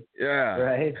shoes. Yeah.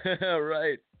 Right.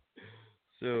 Right.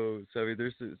 So I mean,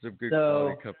 there's some good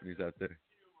quality companies out there.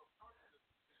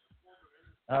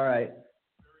 All right.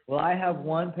 Well, I have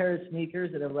one pair of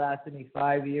sneakers that have lasted me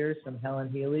 5 years, some Helen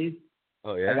Heelys.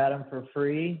 Oh, yeah? I got them for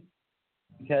free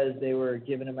because they were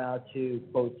giving them out to,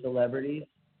 quote, celebrities.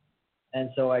 And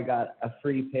so I got a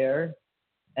free pair.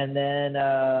 And then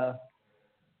I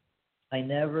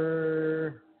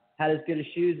never had as good of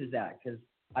shoes as that because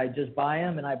I just buy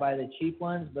them and I buy the cheap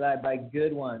ones, but I buy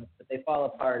good ones, but they fall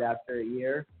apart after a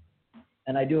year.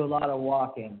 And I do a lot of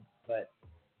walking, but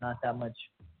not that much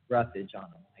roughage on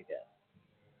them, I guess.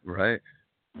 Right.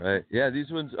 Yeah,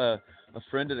 these ones, a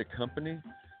friend at a company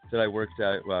that I worked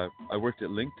at, I worked at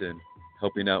LinkedIn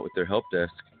helping out with their help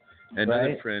desk. And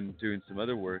another friend doing some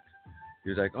other work, he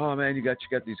was like, oh, man, you got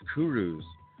these Kurus.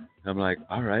 I'm like,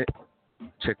 all right,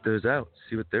 check those out,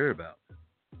 see what they're about.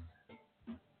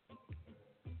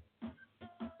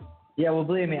 Yeah, well,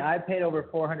 believe me, I paid over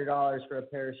 $400 for a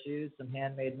pair of shoes, some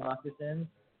handmade moccasins,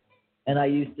 and I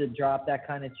used to drop that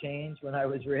kind of change when I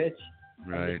was rich.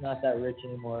 Right. I'm just not that rich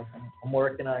anymore. I'm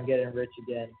working on getting rich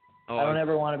again. Oh, I don't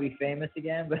ever want to be famous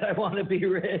again, but I want to be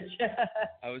rich.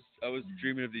 I was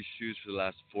dreaming of these shoes for the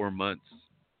last 4 months.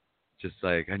 Just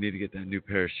like, I need to get that new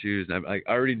pair of shoes. And I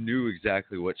already knew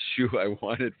exactly what shoe I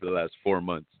wanted for the last 4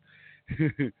 months.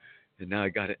 And now I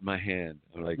got it in my hand.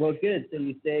 I'm like, well, good. So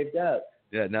you saved up.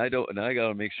 Yeah, now I got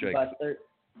to make sure I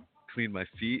clean my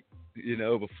feet,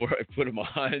 before I put them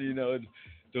on, and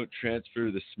don't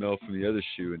transfer the smell from the other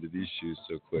shoe into these shoes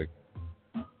so quick.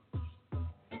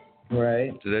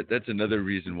 Right. So that's another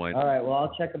reason why. All right, well,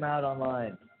 I'll check them out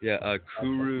online. Yeah,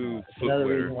 Kuru footwear.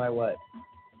 Another reason why what?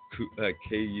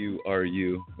 Kuru, or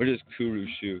just Kuru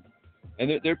shoe.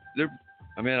 And they're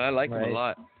I mean, I like them a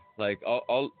lot. Like,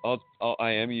 I'll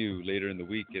IM you later in the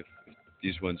week if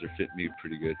these ones are fitting me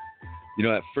pretty good.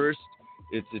 At first,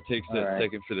 it takes a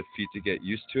second for the feet to get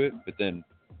used to it, but then,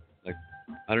 like,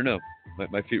 I don't know,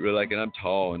 my feet really like it. I'm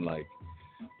tall and like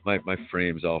my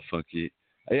frame's all funky.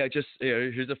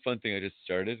 Here's a fun thing I just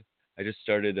started. I just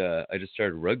started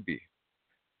rugby,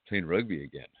 playing rugby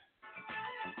again.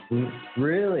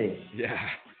 Really? Yeah.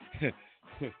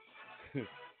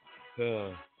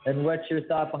 And what's your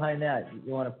thought behind that?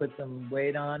 You want to put some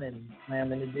weight on and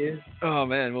slam into dudes? Oh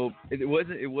man, well it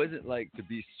wasn't like to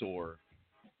be sore,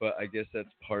 but I guess that's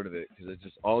part of it because it's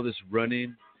just all this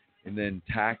running and then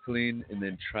tackling and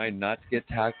then trying not to get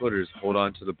tackled or just hold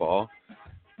on to the ball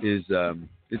is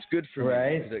it's good for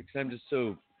me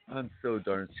because I'm so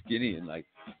darn skinny and like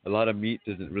a lot of meat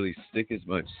doesn't really stick as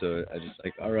much, so I just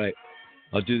like, all right,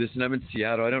 I'll do this. And I'm in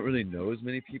Seattle. I don't really know as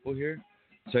many people here,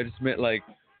 so I just met like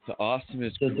the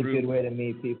awesomest so it's group. A good way to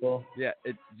meet people. Yeah,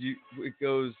 it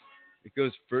goes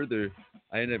further.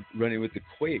 I ended up running with the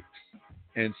Quakes,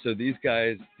 and so these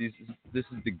guys, this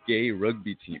is the gay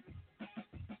rugby team,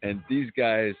 and these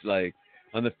guys like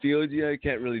on the field, you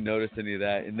can't really notice any of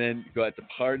that, and then go out to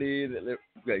party, they look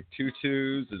like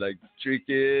tutus and like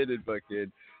drinking and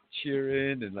fucking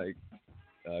cheering and like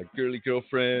girly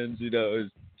girlfriends, it was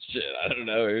shit. I don't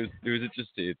know. It was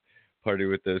interesting party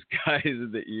with those guys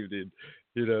in the evening.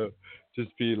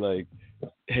 Just be like,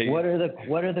 hey. What are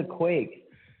the Quakes?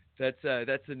 That's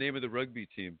the name of the rugby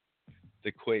team,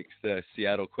 the Quakes, the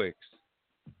Seattle Quakes.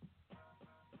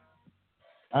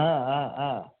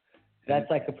 That's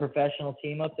like a professional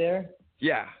team up there.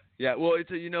 Yeah. Well,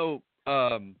 it's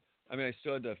I mean, I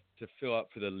still had to fill out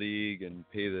for the league and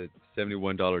pay the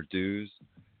 $71 dues,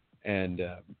 and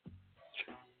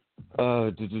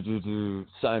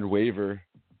sign waiver,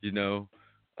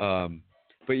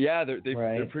 But yeah,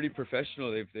 they're pretty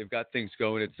professional. They've got things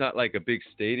going. It's not like a big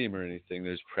stadium or anything.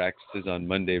 There's practices on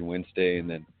Monday and Wednesday, and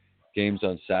then games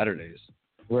on Saturdays.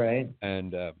 Right.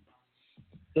 And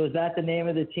so is that the name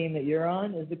of the team that you're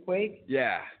on? Is the Quake?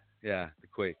 Yeah, the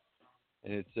Quake.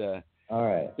 And it's all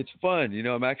right. It's fun.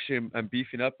 I'm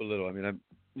beefing up a little. I mean,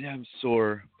 I'm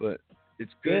sore, but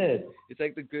it's good. It's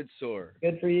like the good sore.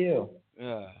 Good for you.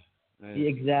 Yeah.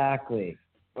 Exactly.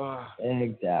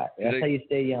 Exactly. That's how you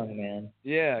stay young, man.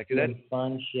 Yeah, because that's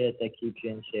fun shit that keeps you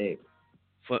in shape.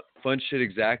 Fun shit,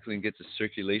 exactly, and gets the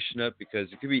circulation up,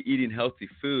 because you could be eating healthy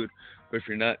food, but if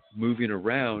you're not moving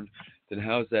around, then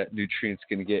how's that nutrients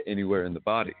going to get anywhere in the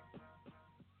body?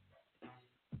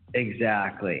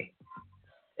 Exactly.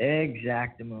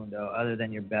 Exactamundo, other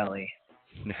than your belly.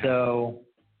 So,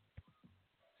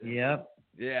 yep.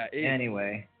 Yeah.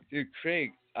 Anyway. Dude,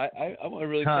 Craig, I want to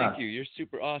really thank you. You're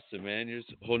super awesome, man. You're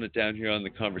just holding it down here on the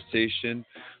conversation.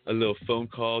 A little phone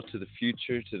call to the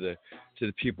future, to the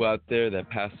people out there that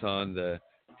pass on the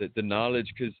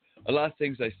knowledge. Because a lot of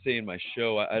things I say in my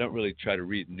show, I don't really try to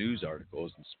read news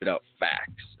articles and spit out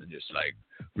facts and just like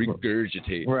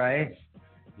regurgitate. Right.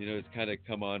 It's kind of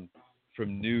come on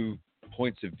from new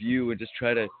points of view and just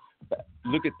try to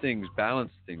look at things,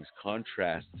 balance things,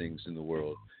 contrast things in the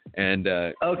world. And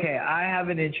okay, I have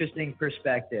an interesting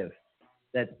perspective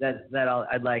that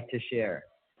I'd like to share.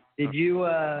 Did you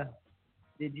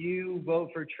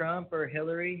vote for Trump or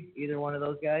Hillary? Either one of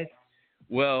those guys?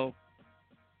 Well,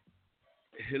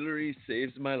 Hillary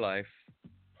saves my life,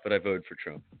 but I voted for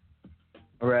Trump.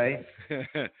 Right?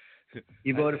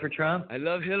 You voted for Trump? I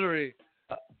love Hillary.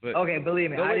 But Okay,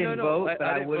 believe me, I didn't vote, but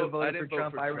I didn't would have vote- I voted for didn't vote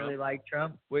Trump. for I Trump. really like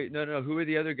Trump. Wait, no. Who are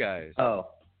the other guys? Oh,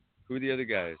 Who are the other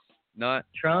guys? Not.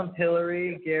 Trump,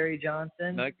 Hillary, Gary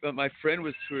Johnson. But my friend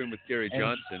was touring with Gary And-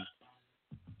 Johnson.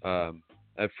 I have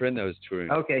a friend that was touring.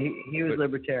 Okay, he was But-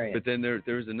 libertarian. But then there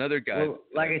was another guy. Well,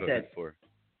 like that I voted said- for.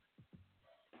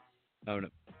 I don't know.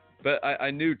 But I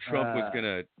knew Trump was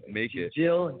gonna make it.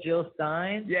 Jill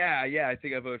Stein. Yeah. I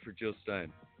think I voted for Jill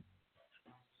Stein.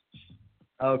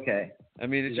 Okay, I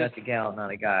mean, it's that's just a gal,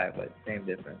 not a guy, but same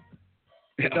difference.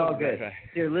 It's all good. Right.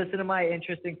 Here, listen to my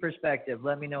interesting perspective.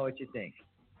 Let me know what you think.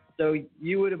 So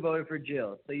you would have voted for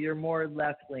Jill. So you're more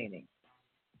left-leaning.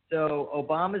 So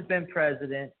Obama's been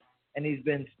president, and he's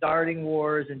been starting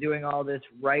wars and doing all this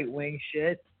right-wing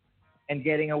shit and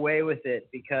getting away with it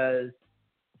because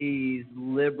he's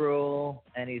liberal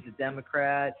and he's a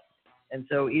Democrat. And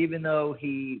so even though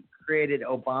he created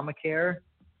Obamacare,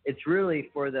 it's really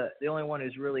for the only one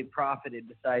who's really profited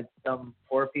besides some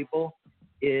poor people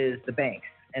is the banks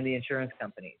and the insurance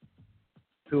companies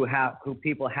who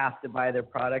people have to buy their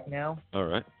product now. All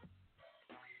right.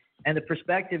 And the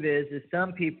perspective is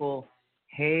some people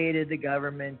hated the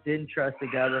government, didn't trust the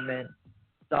government,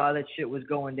 saw that shit was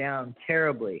going down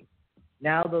terribly.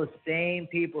 Now those same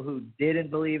people who didn't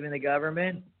believe in the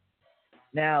government,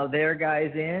 now their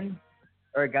guy's in,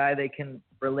 or a guy they can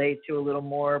relate to a little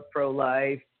more,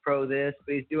 pro-life, pro-this,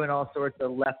 but he's doing all sorts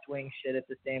of left-wing shit at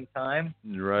the same time.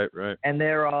 Right. And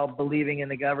they're all believing in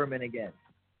the government again.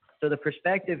 So the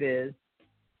perspective is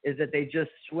that they just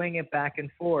swing it back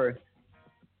and forth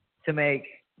to make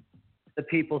the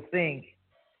people think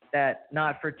that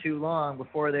not for too long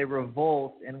before they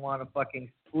revolt and want to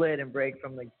fucking split and break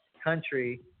from the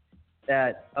country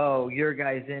that, oh, your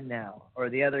guy's in now or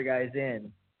the other guy's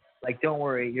in. Like, don't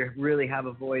worry, you really have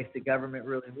a voice. The government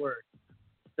really works.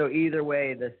 So either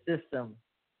way, the system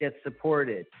gets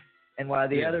supported. And while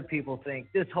the other people think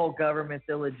this whole government's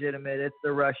illegitimate, it's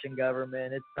the Russian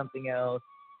government, it's something else.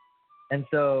 And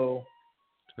so,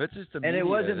 That's just the and media. it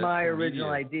wasn't That's my the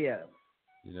original media. idea.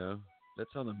 You know, that's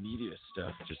all the media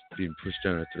stuff just being pushed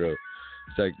down our throat.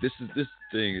 It's like this is this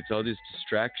thing. It's all this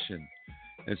distraction,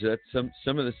 and so that's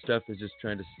some of the stuff is just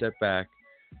trying to step back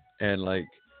and like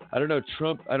I don't know,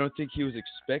 Trump. I don't think he was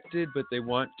expected, but they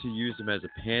want to use him as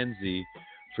a pansy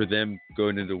for them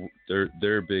going into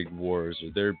their big wars or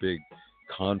their big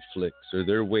conflicts or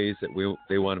their ways that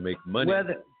they want to make money.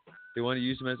 They want to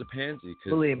use him as a pansy because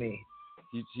Believe me,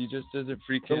 he just doesn't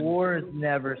freaking. the wars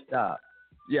never stop.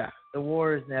 Yeah. The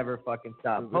wars never fucking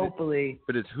stop. Hopefully,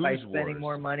 but it's whose by spending wars?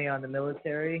 more money on the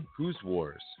military. Whose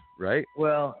wars, right?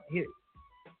 Well,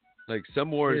 Like some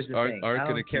wars here's the aren't thing. going I to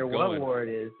don't keep care going. what war it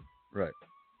is. Right.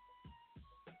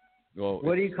 Well,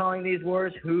 What are you calling these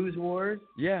wars? Whose wars?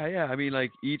 Yeah. I mean,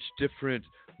 like each different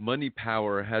money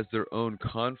power has their own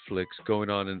conflicts going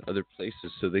on in other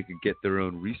places, so they could get their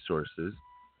own resources.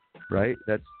 Right.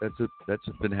 That's what's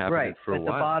been happening Right. for a but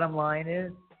while. the bottom line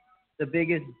is, the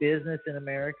biggest business in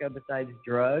America besides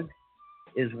drugs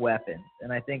is weapons,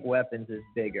 and I think weapons is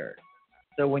bigger.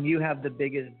 So when you have the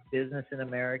biggest business in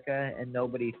America and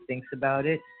nobody thinks about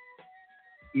it,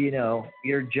 you know,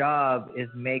 your job is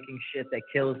making shit that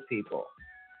kills people.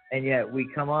 And yet we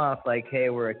come off like, hey,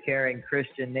 we're a caring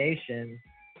Christian nation,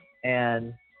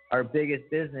 and our biggest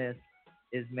business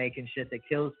is making shit that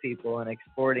kills people and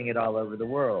exporting it all over the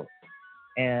world.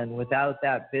 And without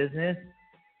that business,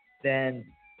 then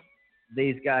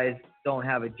these guys don't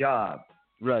have a job.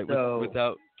 Right. So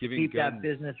without giving keep guns. that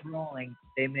business rolling,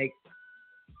 they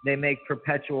make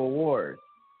perpetual wars.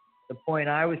 The point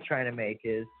I was trying to make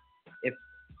is, if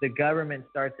the government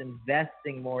starts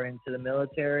investing more into the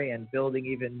military and building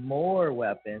even more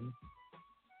weapons,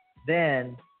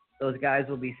 then those guys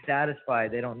will be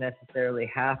satisfied. They don't necessarily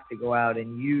have to go out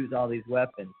and use all these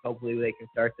weapons. Hopefully they can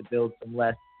start to build some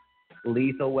less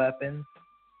lethal weapons,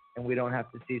 and we don't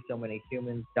have to see so many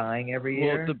humans dying every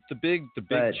year. Well, the big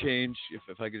change,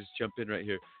 if I could just jump in right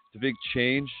here, the big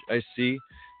change I see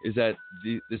is that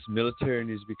this military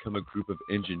needs to become a group of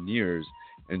engineers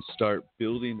and start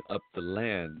building up the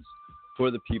lands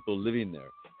for the people living there,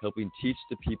 helping teach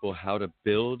the people how to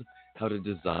build, how to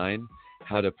design,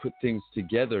 how to put things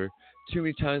together. Too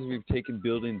many times we've taken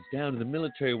buildings down, and the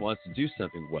military wants to do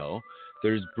something. Well,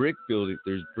 there's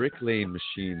bricklaying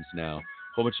machines now. A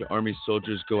whole bunch of army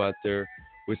soldiers go out there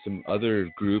with some other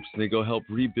groups, and they go help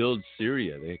rebuild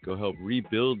Syria. They go help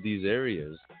rebuild these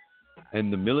areas.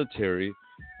 And the military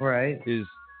right. is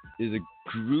a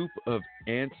group of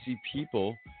antsy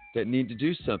people that need to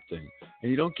do something.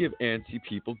 And you don't give antsy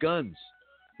people guns,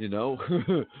 you know?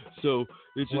 So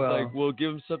it's just like, well,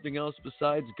 give them something else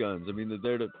besides guns. I mean, they're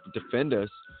there to defend us,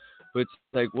 but it's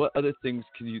like, what other things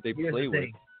can they play with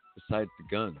besides the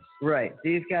guns? Right.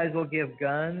 These guys will give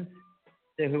guns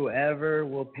to whoever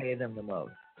will pay them the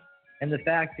most. And the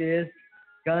fact is,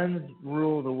 guns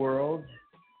rule the world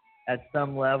at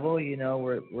some level. You know,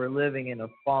 we're living in a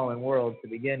fallen world to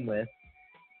begin with.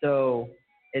 So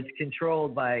it's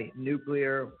controlled by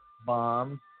nuclear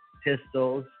bombs,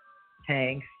 pistols,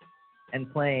 tanks,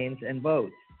 and planes and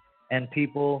boats. And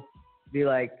people be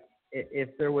like, if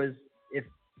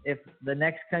the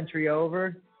next country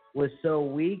over was so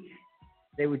weak,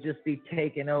 they would just be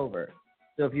taken over.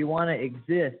 So if you want to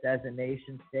exist as a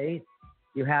nation state,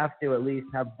 you have to at least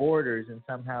have borders and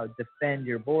somehow defend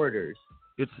your borders.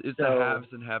 It's so the haves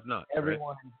and have-nots.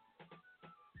 Everyone, right?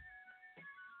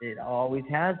 It always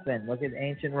has been. Look at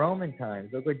ancient Roman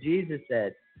times. Look what Jesus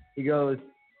said. He goes,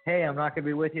 hey, I'm not going to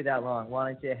be with you that long.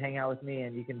 Why don't you hang out with me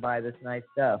and you can buy this nice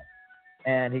stuff?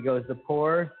 And he goes, the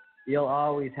poor, you'll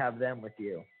always have them with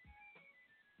you.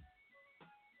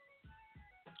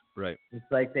 Right. It's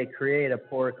like they create a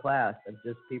poor class of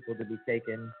just people to be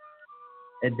taken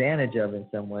advantage of in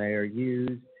some way or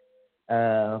used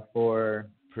for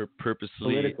purposely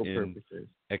political in purposes.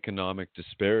 Economic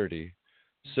disparity,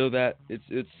 so that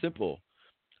it's simple,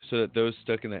 so that those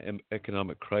stuck in that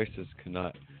economic crisis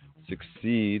cannot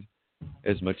succeed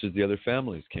as much as the other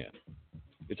families can.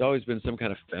 It's always been some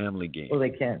kind of family game. Well, they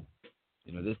can.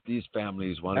 You know, these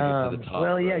families want to get to the top.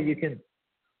 Well, yeah, right?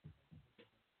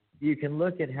 you can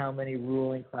look at how many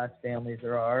ruling class families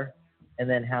there are, and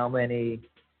then how many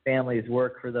families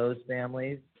work for those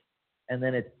families, and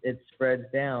then it spreads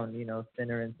down, you know,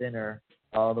 thinner and thinner,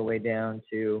 all the way down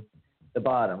to the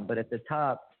bottom. But at the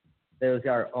top, those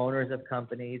are owners of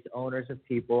companies, owners of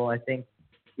people. I think,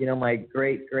 you know, my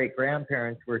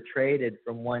great-great-grandparents were traded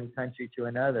from one country to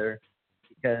another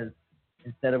because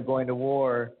instead of going to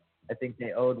war, I think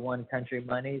they owed one country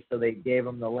money, so they gave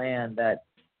them the land that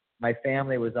my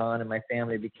family was on, and my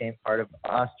family became part of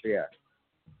Austria.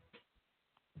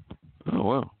 Oh,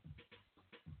 wow.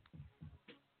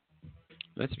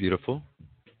 That's beautiful.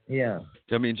 Yeah.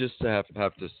 I mean, just to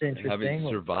having to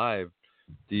survive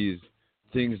these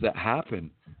things that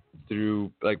happen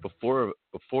through, like, before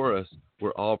us,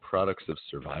 we're all products of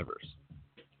survivors,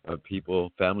 of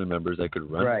people, family members that could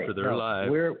run for their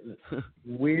lives.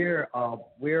 We're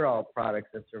all products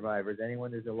of survivors.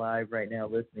 Anyone who's alive right now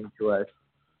listening to us,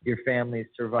 your families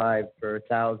survived for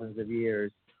thousands of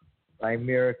years by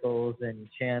miracles and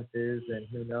chances and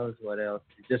who knows what else,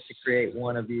 just to create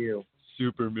one of you.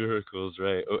 Super miracles,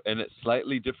 right? Oh, and it's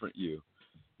slightly different you.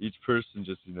 Each person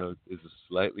just, you know, is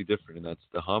slightly different, and that's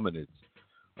the hominids.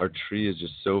 Our tree is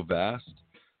just so vast.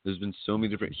 There's been so many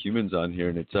different humans on here,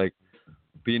 and it's like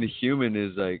being a human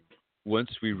is like, once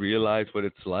we realize what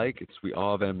it's like, we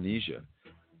all have amnesia.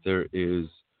 There is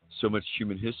so much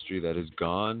human history that is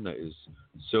gone, that is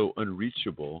so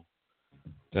unreachable,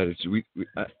 that it's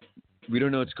we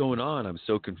don't know what's going on. I'm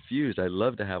so confused. I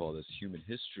love to have all this human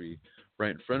history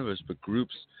right in front of us, but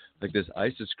groups like this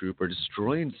ISIS group are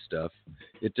destroying stuff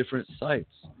at different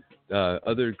sites.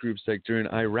 Other groups like during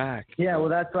Iraq. Yeah, well,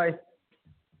 that's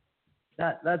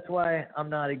why I'm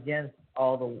not against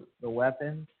all the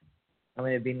weapons. I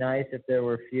mean, it'd be nice if there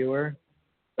were fewer,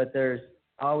 but there's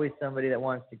always somebody that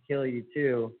wants to kill you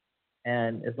too.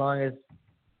 And as long as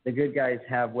the good guys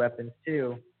have weapons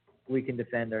too, we can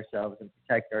defend ourselves and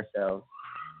protect ourselves.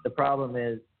 The problem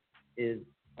is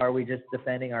are we just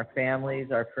defending our families,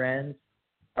 our friends?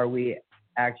 Are we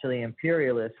actually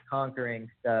imperialists conquering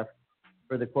stuff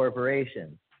for the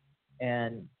corporations?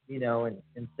 And, you know,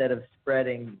 instead of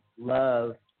spreading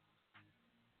love,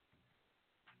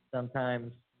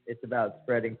 sometimes it's about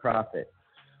spreading profit.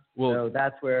 Well, so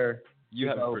that's where you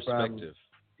have a perspective.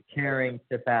 From caring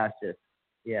to fascist.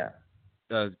 Yeah.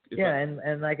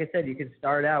 And like I said, you can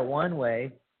start out one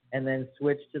way and then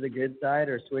switch to the good side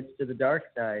or switch to the dark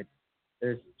side.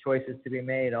 There's choices to be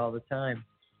made all the time.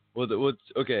 Well,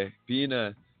 okay, being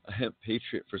a hemp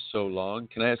patriot for so long,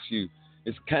 can I ask you,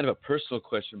 it's kind of a personal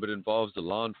question, but it involves the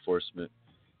law enforcement,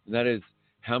 and that is,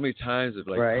 how many times have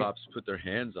cops put their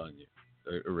hands on you,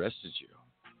 or arrested you,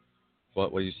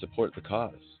 while you support the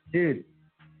cause? Dude,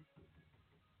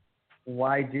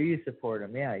 why do you support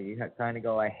them? Yeah, you kind of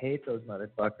go, I hate those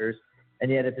motherfuckers. And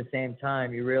yet at the same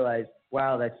time, you realize,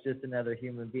 wow, that's just another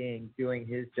human being doing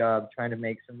his job, trying to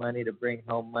make some money to bring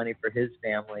home money for his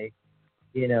family,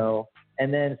 you know.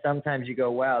 And then sometimes you go,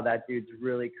 wow, that dude's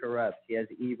really corrupt. He has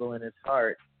evil in his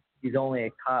heart. He's only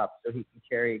a cop, so he can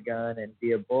carry a gun and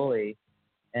be a bully.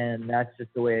 And that's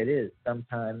just the way it is.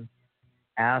 Sometimes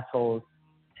assholes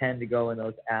tend to go in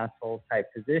those asshole type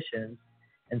positions,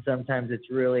 and sometimes it's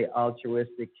really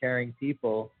altruistic, caring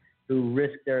people who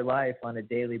risk their life on a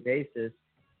daily basis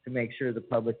to make sure the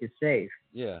public is safe.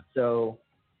 Yeah. So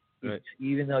Right.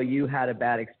 even though you had a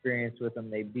bad experience with them,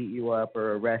 they beat you up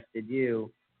or arrested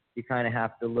you, you kind of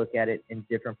have to look at it in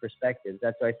different perspectives.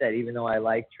 That's why I said, even though I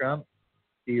like Trump,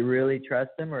 do you really trust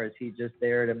him, or is he just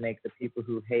there to make the people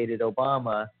who hated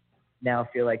Obama now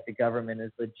feel like the government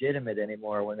is legitimate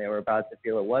anymore when they were about to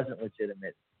feel it wasn't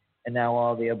legitimate? And now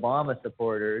all the Obama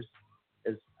supporters,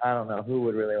 because I don't know who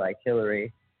would really like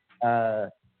Hillary, the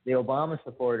Obama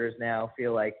supporters now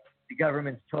feel like the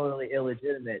government's totally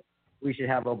illegitimate. We should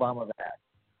have Obama back.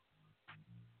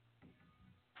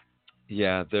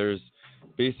 Yeah, there's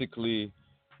basically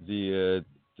the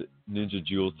ninja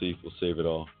jewel thief will save it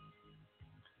all.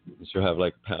 She'll have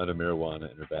like a pound of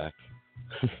marijuana in her back.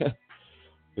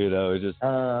 It just.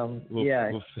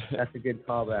 That's a good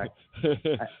callback.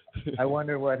 I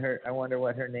wonder what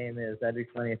her name is. That'd be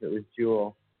funny if it was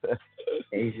Jewel,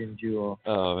 Asian Jewel.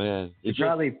 Oh man, She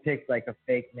probably picked like a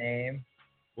fake name,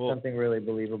 something really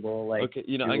believable, like okay,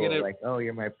 Jewel, I'm gonna like, oh,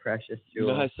 you're my precious Jewel.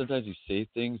 You know how sometimes you say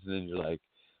things and then you're like,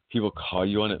 people call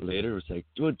you on it later. It's like,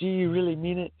 well, do you really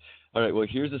mean it? All right, well,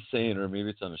 here's a saying, or maybe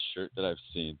it's on a shirt that I've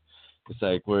seen. It's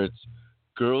like where it's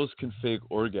girls can fake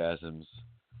orgasms,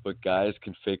 but guys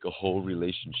can fake a whole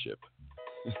relationship.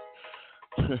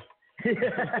 That's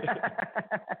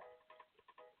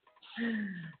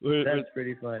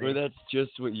pretty funny. Where that's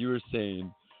just what you were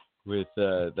saying with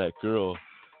that girl,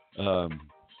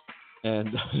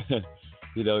 and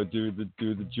do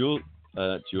the jewel,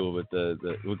 not jewel, but the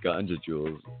ganja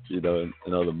jewels,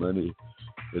 and all the money.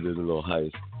 They did a little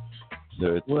heist.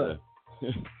 So it's,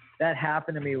 that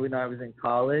happened to me when I was in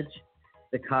college.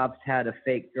 The cops had a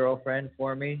fake girlfriend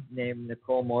for me named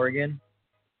Nicole Morgan.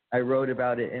 I wrote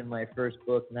about it in my first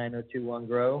book, 9021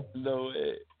 Grow. No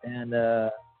way. And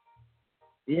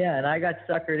and I got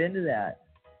suckered into that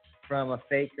from a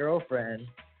fake girlfriend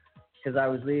because I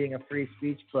was leading a free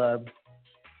speech club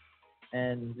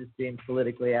and just being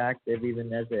politically active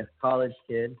even as a college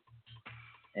kid.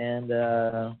 And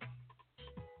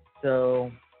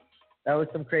so that was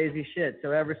some crazy shit.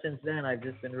 So ever since then, I've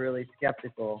just been really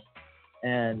skeptical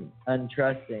and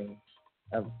untrusting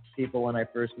of people when I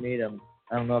first meet them.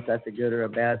 I don't know if that's a good or a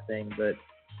bad thing, but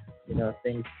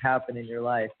things happen in your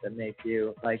life that make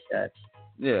you like that.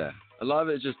 Yeah, a lot of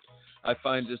it is just, I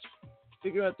find, just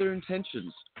figure out their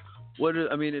intentions. Within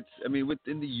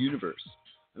the universe.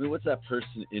 What's that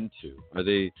person into? Are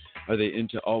they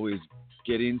into always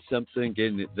getting something,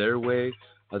 getting it their way?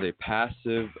 Are they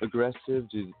passive aggressive?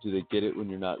 Do they get it when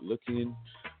you're not looking?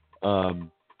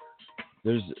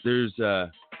 There's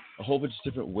a whole bunch of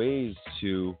different ways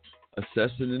to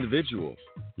assess an individual,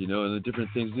 and the different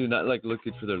things do, not like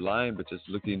looking for their line, but just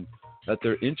looking at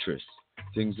their interests,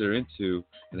 things they're into,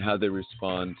 and how they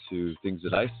respond to things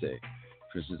that I say.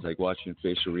 For instance, like watching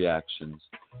facial reactions,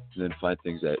 and then find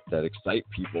things that excite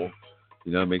people,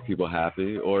 make people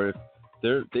happy, or if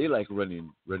they like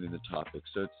running the topic.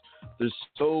 So it's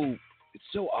so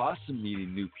awesome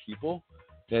meeting new people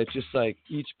that just like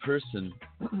each person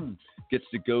gets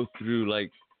to go through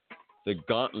like the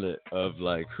gauntlet of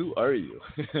like, who are you?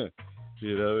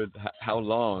 And how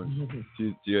long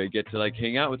do I get to like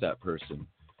hang out with that person?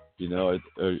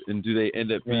 And do they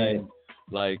end up being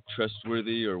like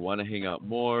trustworthy or want to hang out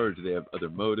more, or do they have other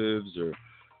motives, or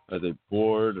are they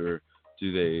bored, or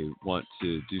do they want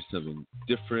to do something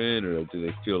different, or do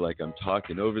they feel like I'm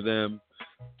talking over them?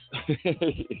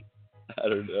 I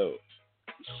don't know,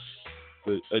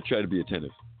 but I try to be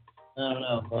attentive. I don't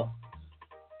know. Well,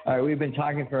 all right, we've been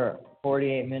talking for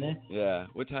 48 minutes. Yeah.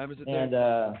 What time is it and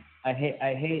there?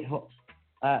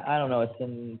 I don't know. It's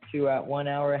in 1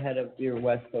 hour ahead of your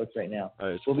West Coast right now. All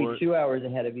right, we'll be 2 hours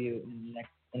ahead of you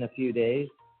in a few days.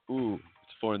 Ooh,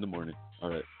 it's 4 a.m. All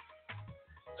right.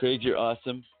 Craig, you're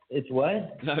awesome. It's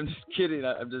what? I'm just kidding.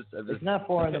 I'm just. It's not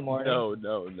 4 a.m. No.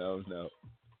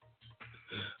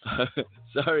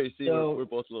 Sorry, see, we're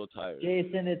both a little tired.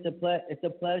 Jason, it's a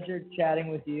pleasure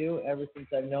chatting with you. Ever since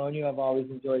I've known you, I've always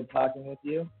enjoyed talking with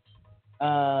you.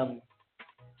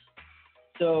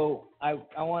 So I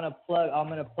want to plug. I'm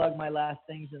going to plug my last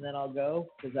things and then I'll go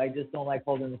because I just don't like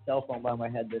holding the cell phone by my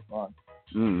head this long.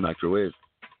 Microwave.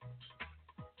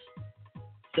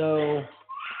 So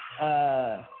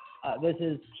this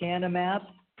is Cannamaps,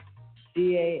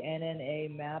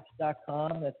 CANNA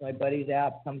That's my buddy's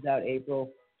app. Comes out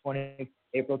April 20th.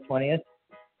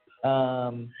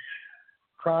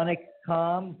 Chronic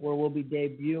Com, where we'll be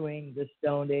debuting the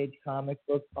Stoned Age comic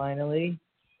book finally.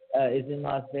 is in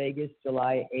Las Vegas,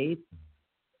 July 8th,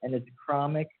 and it's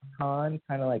Comic Con,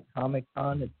 kind of like Comic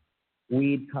Con. It's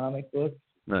weed comic books.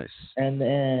 Nice. And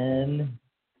then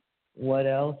what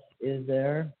else is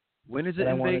there? When is it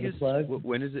in Vegas?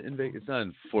 When is it in Vegas? It's not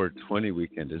on 420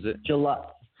 weekend, is it? July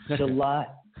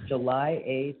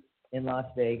 8th in Las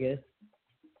Vegas.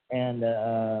 And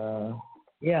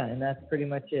yeah, and that's pretty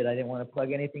much it. I didn't want to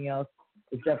plug anything else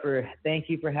except for thank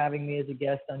you for having me as a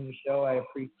guest on your show. I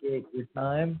appreciate your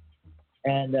time.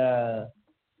 And to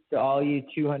all you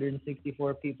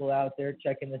 264 people out there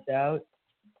checking this out,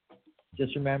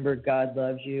 just remember God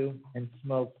loves you and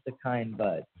smoke the kind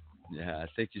bud. Yeah,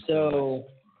 thank you so much.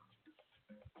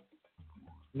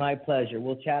 My pleasure.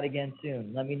 We'll chat again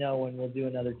soon. Let me know when we'll do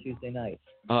another Tuesday night.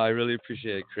 Oh, I really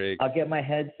appreciate it, Craig. I'll get my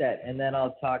headset, and then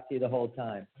I'll talk to you the whole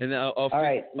time. And I'll all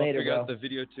right, later, figure bro. out the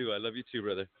video, too. I love you, too,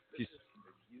 brother. Peace.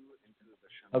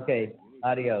 Okay,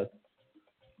 adios.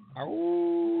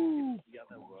 Ow.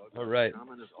 All right.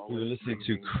 We were listening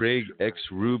to Craig X.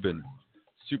 Rubin,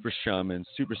 super shaman,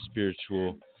 super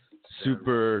spiritual,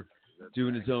 super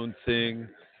doing his own thing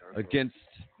against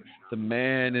the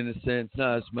man, in a sense,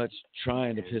 not as much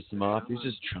trying to piss him off. He's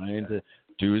just trying to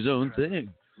do his own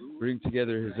thing, bring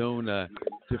together his own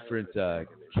different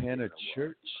kind of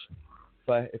church, if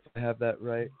I have that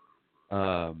right.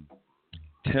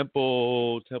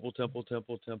 Temple.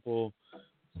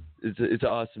 It's an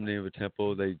awesome name of a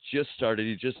temple. They just started.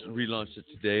 He just relaunched it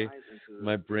today.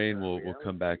 My brain will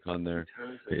come back on there.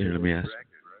 Here, let me ask.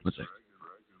 One second.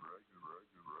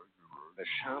 The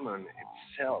shaman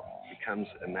itself becomes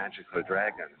a magical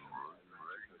dragon.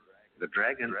 The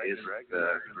dragon is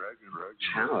the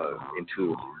channel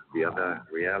into the other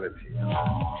reality.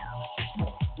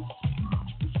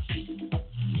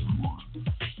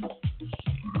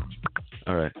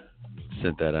 All right,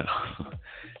 sent that out.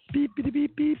 Beep, beep,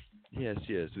 beep, beep. Yes,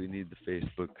 we need the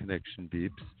Facebook connection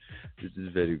beeps. This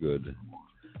is very good.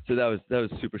 So that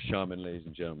was Super Shaman, ladies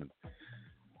and gentlemen.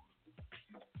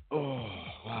 Oh,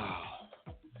 wow.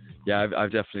 Yeah,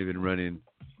 I've definitely been running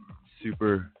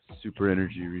super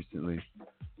energy recently,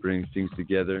 bringing things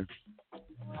together,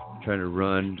 trying to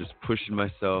run, just pushing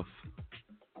myself,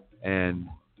 and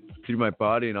through my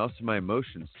body and also my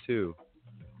emotions too,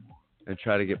 and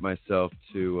try to get myself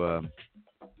to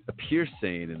appear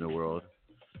sane in the world.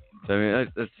 So I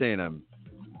mean, that's saying I'm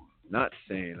not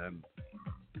sane.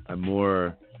 I'm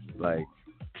more like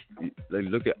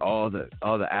look at all the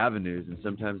avenues, and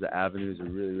sometimes the avenues are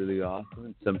really awesome,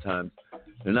 and sometimes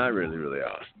they're not really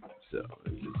awesome. So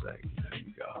it's just like, there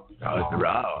you go,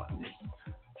 raw.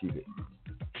 Keep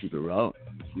it rolling.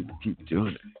 Keep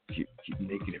doing it. Keep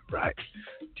making it right.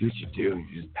 Do what you do.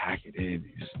 You just pack it in.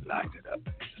 You just light it up.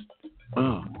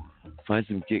 Find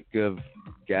some get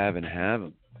gab and have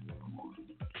them.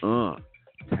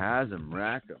 Taz them,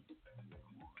 rack them,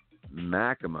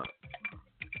 mac them up.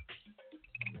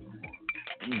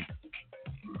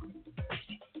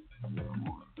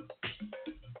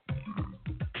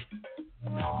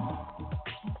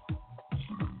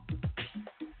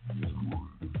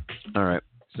 All right.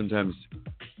 Sometimes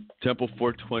Temple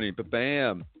 420, but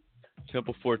bam,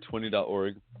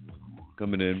 temple420.org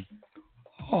coming in.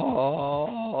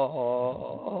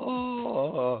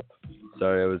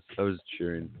 Sorry, I was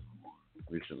cheering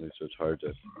recently, so it's hard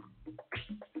to.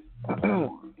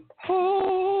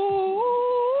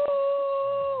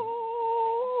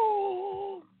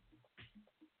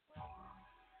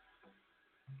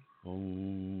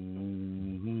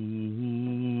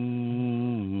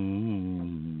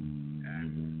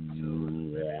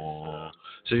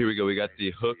 So here we go. We got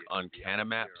the hook on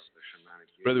Cannabis.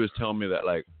 Brother was telling me that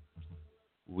like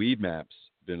Weed Map's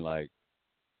been like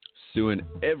suing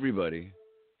everybody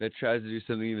that tries to do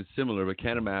something even similar, but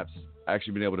Cannabis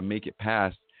actually been able to make it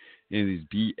past any of these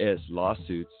BS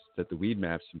lawsuits that the Weed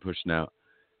Map's been pushing out.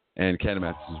 And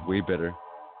Cannabis is way better.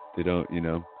 They don't,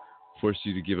 force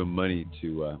you to give them money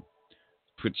to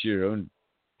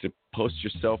to post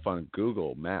yourself on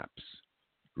Google Maps.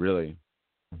 Really.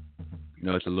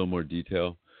 It's a little more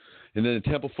detail. And then the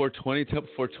Temple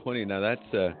 420. Now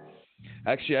that's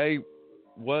actually I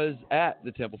was at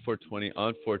the Temple 420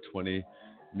 on 420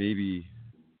 maybe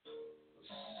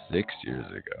 6 years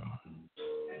ago.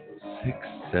 6,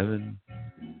 7,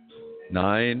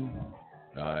 9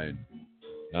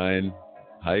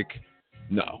 hike.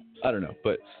 No, I don't know,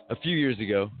 but a few years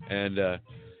ago, and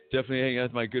definitely hanging out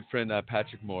with my good friend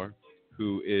Patrick Moore,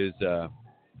 who is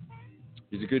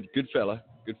he's a good fella,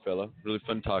 really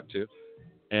fun to talk to,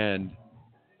 and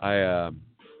I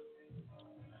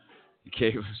he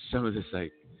gave some of this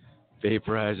like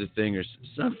vaporizer thing or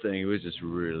something. It was just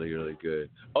really good.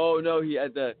 Oh no, he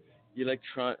had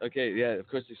electron. Okay, yeah, of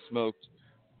course they smoked,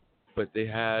 but they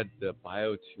had the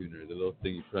biotuner, the little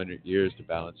thing you put on your ears to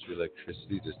balance your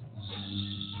electricity. Just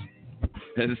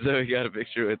and so we got a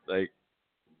picture with like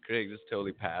Craig just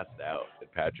totally passed out,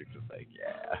 and Patrick just like,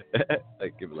 yeah,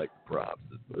 like give it like props.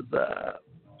 What's up?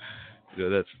 You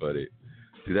know, that's funny.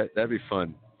 Dude, that'd be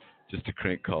fun, just to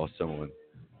crank call someone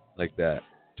like that.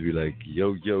 To be like,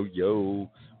 yo, yo, yo,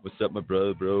 what's up, my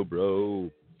bro, bro?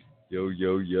 Yo,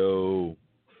 yo, yo.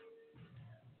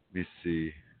 Let me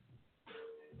see.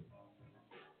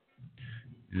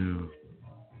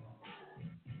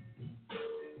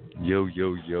 Yo,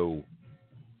 yo, yo.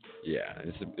 Yeah,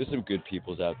 there's some good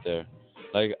peoples out there.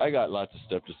 Like, I got lots of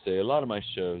stuff to say. A lot of my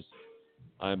shows,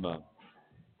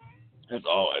 that's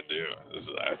all I do.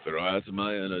 I throw out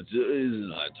my energies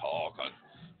and I talk.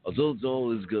 I don't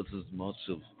always get as much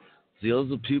of the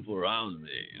other people around me.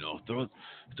 You know,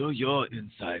 throw your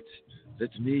insight.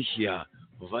 Let me hear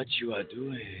what you are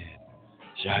doing.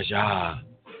 Ja.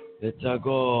 Let's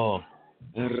go.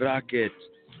 Rocket.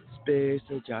 Space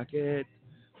jacket.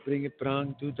 Bring it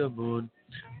prong to the moon.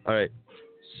 All right.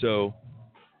 So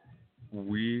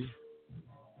we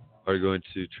are going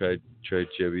to try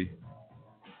Jebby.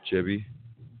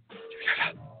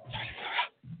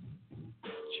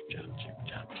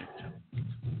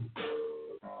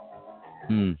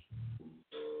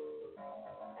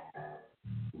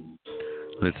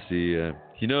 Let's see.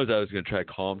 He knows I was going to try to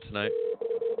call him tonight,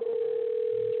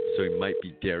 so he might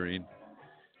be daring.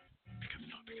 Pick up the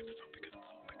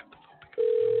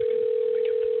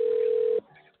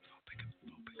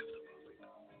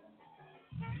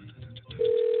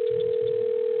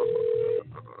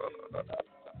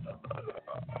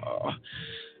phone.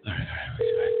 All right. We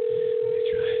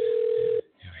try.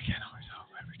 Yeah, we can't always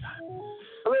hope every time.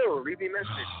 Hello, leave me a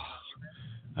message.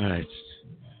 All right.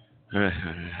 There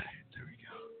we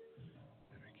go.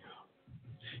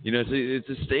 You know, it's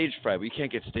a stage fright. We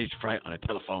can't get stage fright on a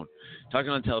telephone. Talking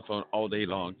on the telephone all day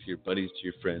long to your buddies, to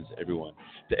your friends, everyone.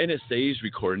 The NSA is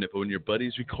recording it, but when your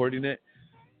buddy's recording it,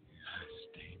 it's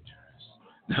dangerous.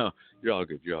 No, you're all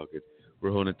good.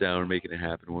 We're holding it down. We're making it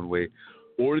happen one way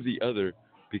or the other,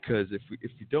 because if we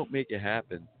don't make it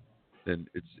happen, then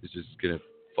it's just gonna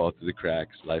fall through the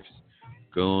cracks. Life's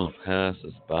gonna pass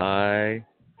us by.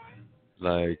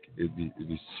 Like it'd be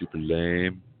super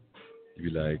lame.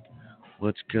 You'd be like,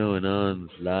 what's going on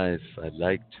with life? I'd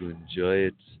like to enjoy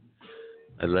it.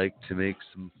 I'd like to make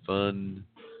some fun.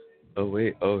 Oh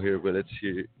wait, here. Well, let's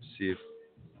see if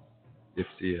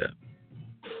the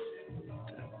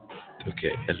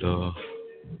okay.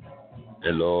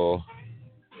 Hello.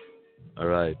 All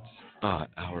right. An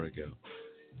hour ago.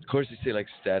 Of course, they say like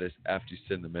status after you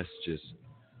send the messages.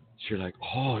 So you're like,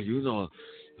 oh, you know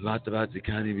a lot about the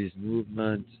cannabis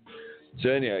movement. So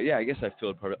anyway, yeah, I guess I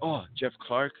feel part of it. Oh, Jeff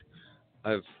Clark.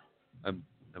 I'm a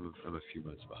few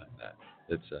months behind that.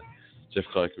 That's Jeff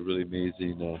Clark, a really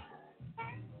amazing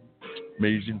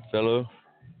fellow.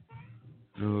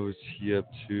 Oh, what's he up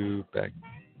to back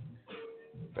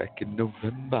in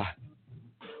November?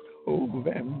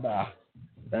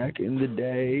 Back in the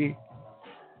day.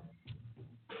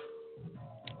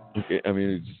 Okay, I mean,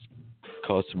 it just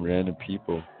call some random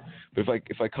people. But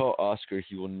if I call Oscar,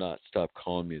 he will not stop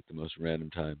calling me at the most random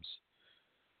times.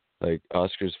 Like,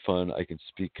 Oscar's fun. I can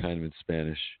speak kind of in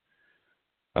Spanish.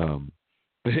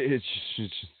 But it just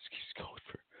keeps going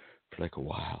for like a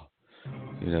while.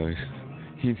 You know,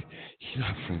 you know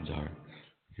how friends are.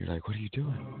 You're like, what are you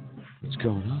doing? What's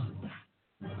going on?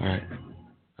 All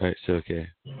right, so okay.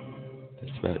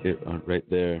 That's about it right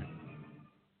there.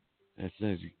 That's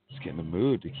nice. You just get in the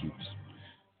mood to keep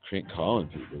crank calling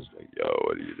people. It's like, yo,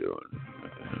 what are you doing?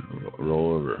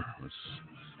 Roll over.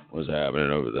 What's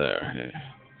happening over there?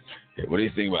 Hey, what do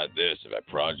you think about this? If I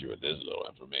prod you with this little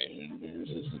information, it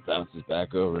just bounces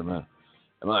back over.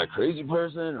 Am I a crazy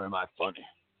person or am I funny?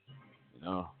 You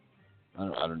know,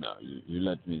 I don't know. You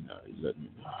let me know.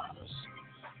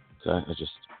 I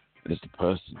just as a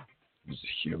person, as a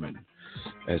human,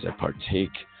 as I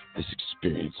partake this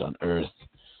experience on Earth.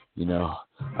 You know,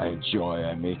 I enjoy,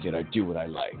 I make it, I do what I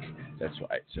like. That's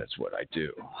what I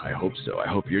do. I hope so. I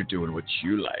hope you're doing what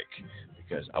you like,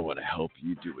 because I want to help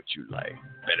you do what you like.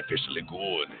 Beneficially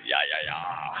good. Yeah.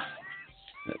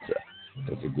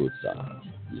 That's a good sound.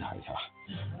 Yeah.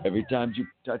 Every time you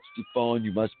touch the phone,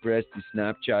 you must press the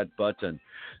Snapchat button.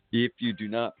 If you do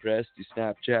not press the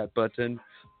Snapchat button,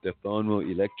 the phone will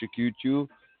electrocute you,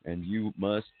 and you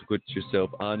must put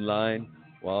yourself online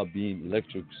while being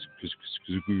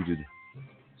electrocuted.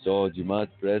 So you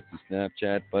must press the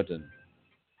Snapchat button.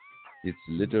 It's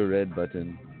a little red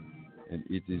button, and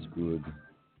it is good.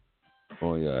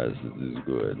 Oh yes, it is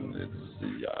good.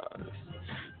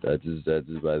 It's that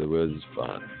is why the world is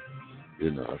fun.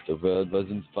 You know, if the world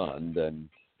wasn't fun, then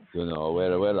you know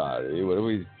where are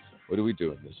we? What are we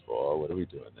doing this for? What are we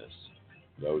doing this?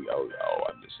 Yo.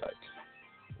 I'm just like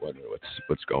wondering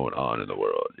what's going on in the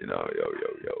world. You know,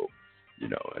 yo. You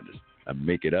know, I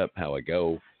make it up how I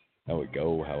go, how I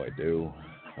do,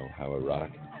 how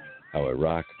I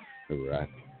rock,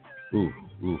 Ooh,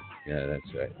 yeah,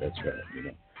 that's right. You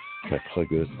know, gotta plug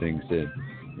those things in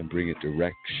and bring it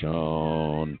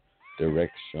direction,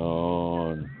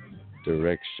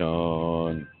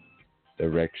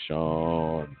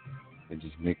 and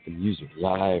just make the music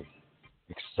live,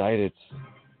 excite it,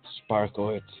 sparkle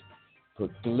it,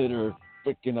 put glitter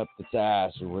freaking up its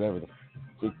ass or whatever the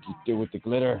frick you do with the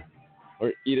glitter,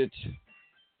 or eat it.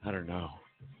 I don't know.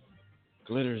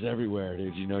 Glitter's everywhere,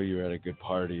 dude. You know you're at a good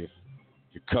party if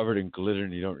you're covered in glitter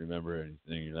and you don't remember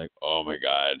anything. You're like, oh my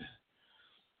God,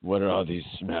 what are all these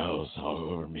smells all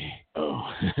over me?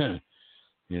 Oh,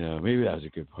 you know, maybe that was a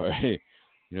good party.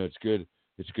 You know, it's good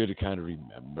to kind of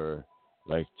remember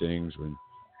like things when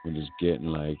just getting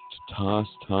like tossed.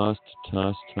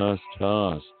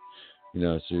 You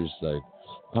know, so it's like,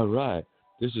 all right,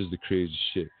 this is the crazy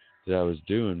shit that I was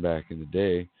doing back in the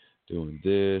day, doing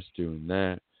this, doing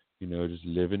that, you know, just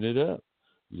living it up,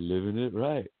 living it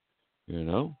right, you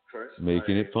know,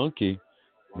 making it funky,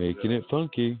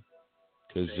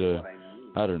 because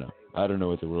I don't know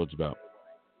what the world's about.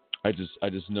 I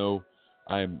just know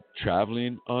I'm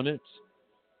traveling on it,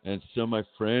 and some of my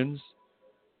friends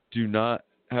do not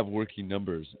have working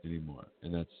numbers anymore,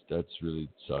 and that's really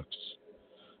sucks.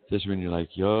 Just when you're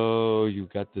like, yo, you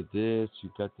got the this, you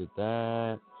got the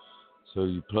that, so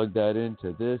you plug that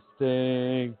into this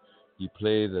thing, you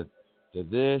play the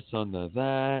this on the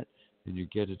that, and you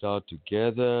get it all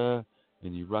together,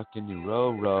 and you rockin' your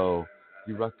row,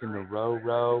 you rockin' the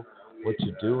row, what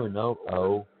you doing, oh,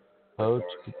 ho,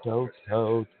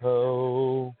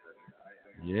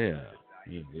 yeah,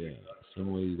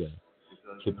 some way you gotta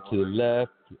flip it to the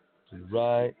left, to the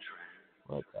right,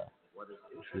 what the,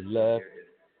 to the left,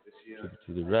 flip it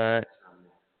to the right,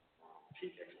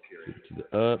 flip it to the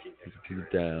up, flip it to the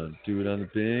down, do it on the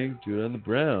bing, do it on the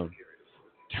brown,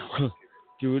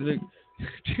 do it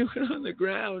on the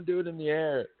ground, do it in the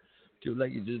air, do it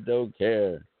like you just don't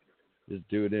care, just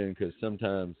do it in, because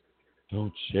sometimes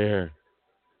don't share.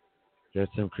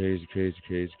 That's some crazy shit.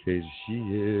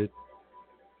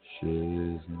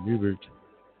 Shiz Newbert.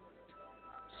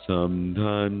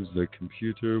 Sometimes the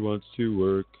computer wants to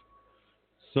work.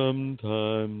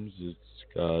 Sometimes it's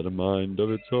got a mind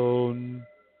of its own.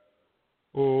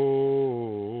 Oh.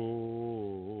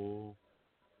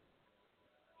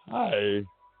 Hi.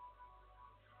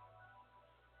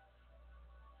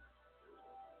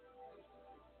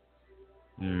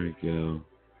 There we go.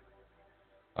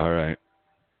 All right.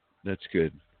 That's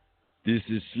good. This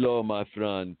is slow, my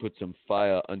friend. Put some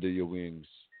fire under your wings.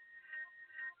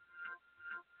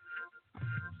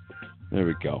 There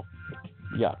we go.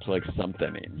 Yeah, plug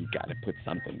something in. You gotta put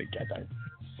something together.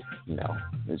 You know,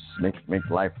 just make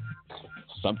life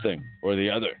something or the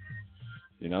other.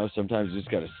 You know, sometimes you just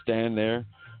gotta stand there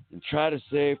and try to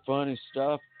say funny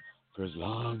stuff for as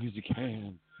long as you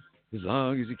can.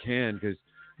 Because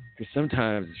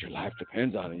sometimes your life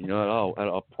depends on it. You know,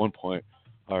 at one point,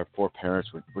 our four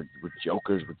parents were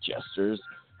jokers, were jesters,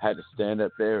 had to stand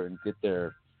up there and get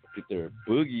their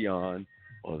boogie on,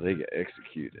 or they get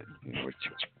executed. You know,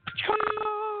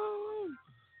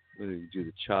 they do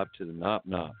the chop to the nop.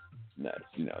 And that's,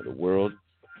 you know, the world.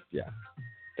 Yeah,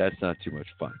 that's not too much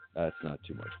fun. That's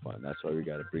why we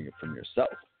got to bring it from yourself.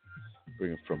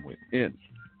 Bring it from within.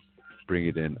 Bring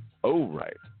it in. Oh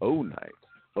right. Oh night.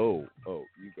 Oh.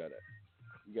 You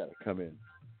gotta come in.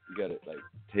 You gotta like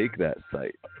take that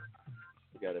sight.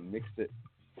 You gotta mix it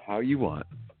how you want,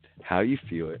 how you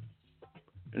feel it,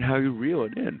 and how you reel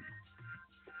it in.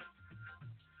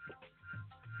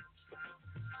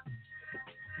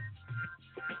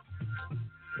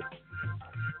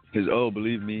 Because,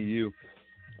 believe me,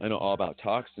 I know all about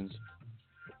toxins.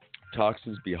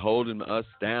 Toxins be holding us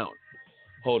down.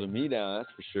 Holding me down,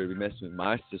 that's for sure. Be messing with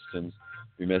my systems.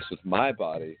 Be messing with my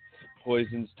body.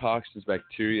 Poisons, toxins,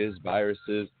 bacteria,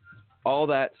 viruses, all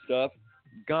that stuff.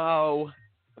 Go.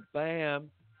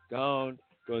 Bam. Gone.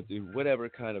 Going through whatever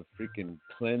kind of freaking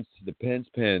cleanse to the pens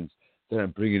that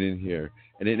I'm bringing in here.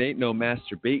 And it ain't no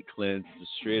masturbate cleanse.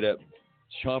 Just straight up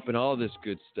chomping all this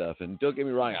good stuff. And don't get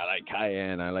me wrong, I like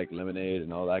cayenne, I like lemonade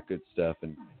and all that good stuff.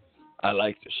 And I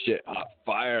like the shit hot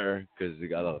fire because they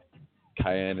got a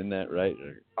cayenne in that, right?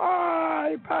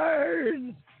 It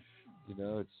burns! You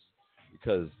know, it's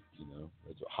because you know.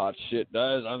 That's what hot shit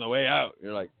does on the way out.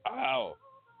 You're like, ow,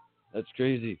 that's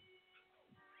crazy.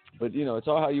 But, you know, it's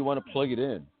all how you want to plug it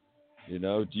in. You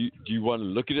know, do you want to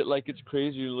look at it like it's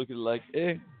crazy, or look at it like,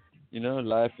 you know,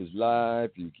 life is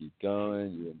life. You keep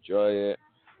going. You enjoy it.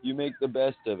 You make the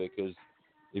best of it, because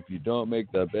if you don't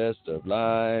make the best of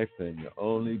life, then you'll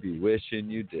only be wishing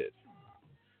you did.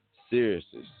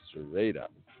 Seriously, straight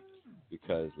up.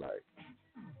 Because, like,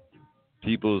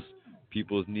 people's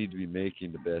need to be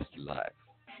making the best of life.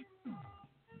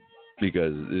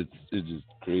 Because it's just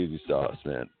crazy sauce,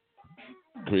 man.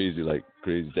 Crazy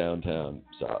downtown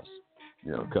sauce.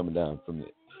 You know, coming down from the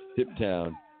hip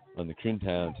town on the Crin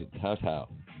town to Tao.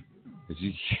 Because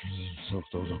you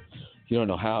don't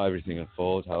know how everything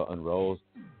unfolds, how it unrolls,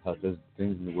 how it does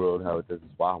things in the world, how it does this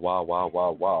wah, wah, wah, wah,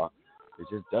 wah. It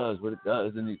just does what it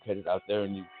does, and you cut it out there,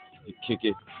 and you kick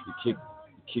it, you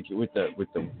kick it with the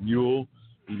mule.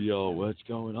 You yell, what's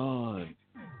going on?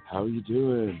 How are you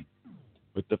doing?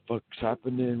 What the fuck's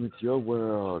happening with your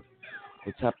world?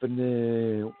 What's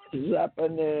happening? What is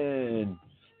happening?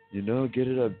 You know, get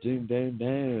it up, ding, dang,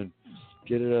 dang.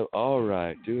 Get it up all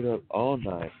right. Do it up all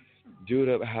night. Do it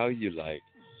up how you like.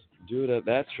 Do it up.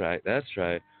 That's right. It's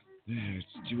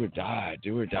do or die.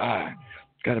 Do or die.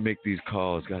 Got to make these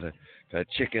calls. Got to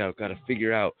check it out. Got to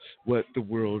figure out what the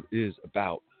world is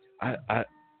about. I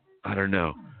don't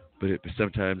know, but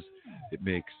sometimes it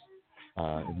makes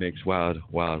wild.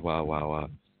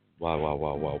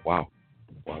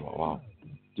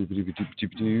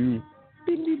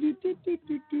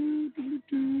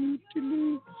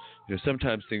 You know,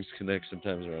 sometimes things connect,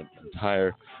 sometimes are on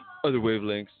entire other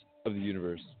wavelengths of the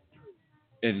universe.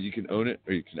 And you can own it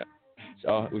or you cannot. It's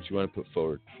all what you want to put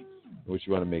forward, what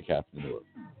you want to make happen in the world.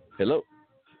 Hello?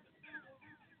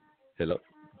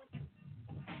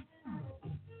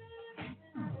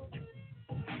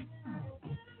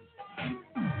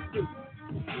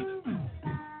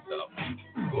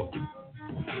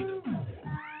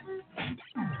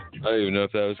 I don't even know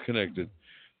if that was connected.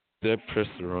 Did I press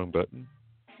the wrong button?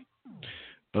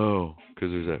 Oh,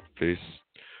 because there's that face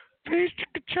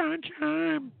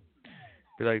chime.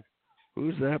 Be like,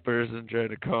 who's that person trying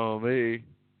to call me?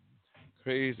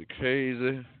 Crazy.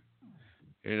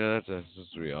 You know, that's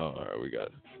just we are. We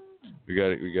got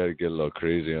to get a little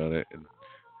crazy on it and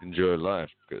enjoy life,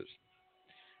 because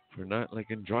if we're not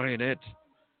like enjoying it,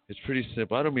 it's pretty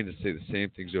simple. I don't mean to say the same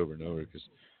things over and over, because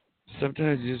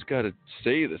sometimes you just got to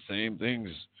say the same things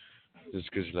just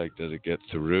because, like, does it get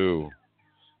through?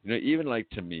 You know, even like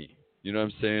to me, you know what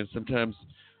I'm saying? Sometimes,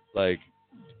 like,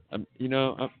 I'm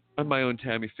my own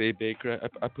Tammy Faye Baker.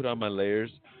 I put on my layers.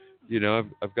 You know,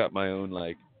 I've got my own,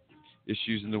 like,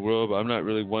 issues in the world, but I'm not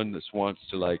really one that wants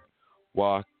to, like,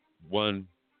 walk one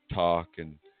talk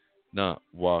and not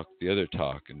walk the other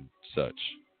talk and such.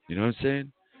 You know what I'm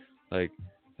saying? Like,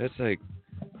 that's like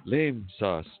lame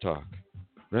sauce talk,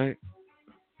 right?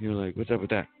 You know, like, what's up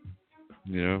with that?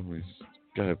 You know, we just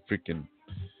gotta freaking,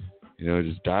 you know,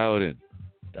 just dial it in.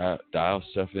 Dial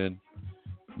stuff in.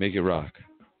 Make it rock.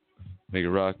 Make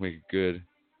it good.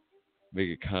 Make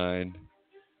it kind.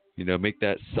 You know, make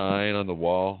that sign on the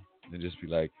wall and just be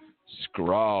like,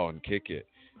 scrawl and kick it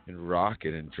and rock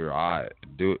it and draw it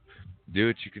and do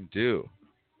what you can do.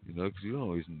 You know, because you don't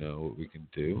always know what we can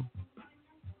do.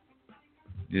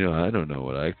 You know, I don't know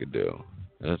what I could do.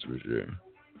 That's for sure.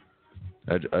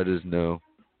 I just know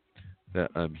that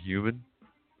I'm human,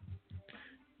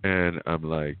 and I'm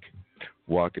like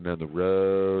walking down the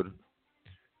road.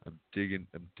 I'm digging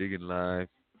life,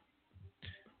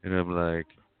 and I'm like,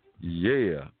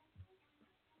 yeah,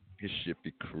 this shit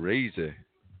be crazy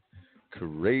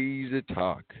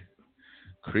talk,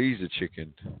 crazy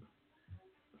chicken.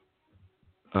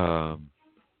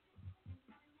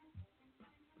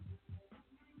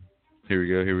 Here we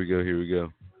go.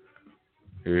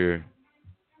 Here.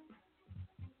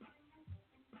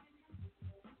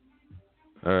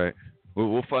 All right.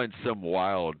 We'll find some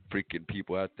wild freaking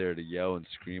people out there to yell and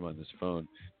scream on this phone.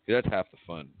 That's half the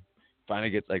fun.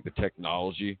 Finally get, like, the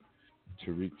technology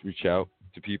to reach out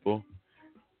to people,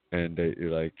 and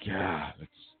you're like, yeah,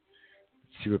 let's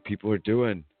see what people are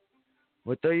doing.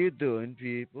 What are you doing,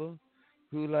 people?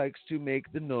 Who likes to make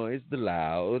the noise, the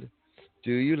loud?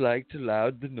 Do you like to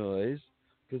loud the noise?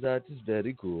 Because that is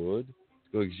very good.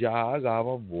 Goes, yeah,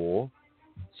 gava wo.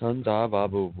 Sanda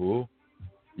babu.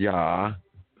 Yeah.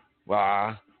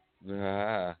 Wah.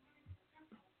 Ah.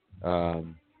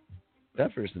 That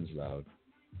person's loud.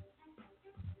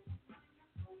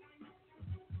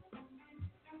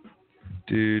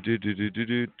 Do. Because,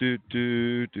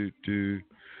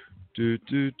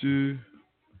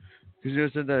 you know,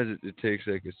 sometimes it takes,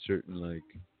 like, a certain, like,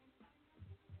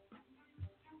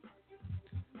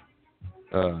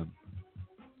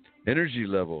 energy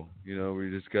level. You know, where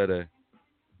you just gotta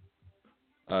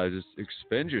just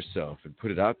expend yourself and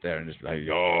put it out there and just be like,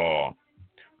 yo,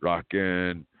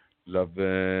 rocking,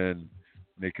 loving,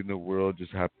 making the world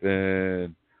just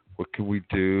happen. What can we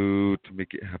do to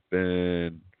make it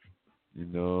happen? You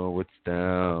know, what's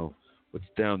down? What's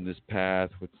down this path?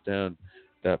 What's down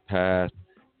that path?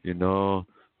 You know,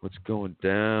 what's going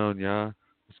down, yeah?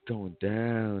 What's going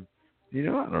down? You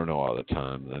know, I don't know all the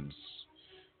time.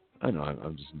 I know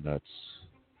I'm just nuts.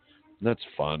 And that's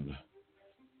fun.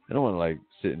 I don't want to like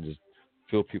sit and just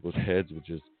fill people's heads with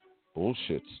just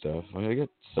bullshit stuff. I get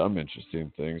some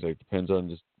interesting things. Like depends on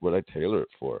just what I tailor it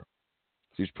for.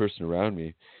 Each person around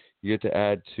me, you get to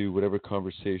add to whatever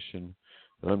conversation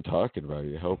that I'm talking about.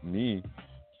 You help me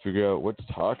figure out what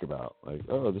to talk about. Like,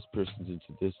 oh, this person's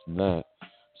into this and that.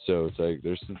 So it's like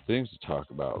there's some things to talk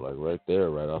about, like right there,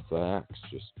 right off the axe.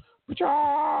 Just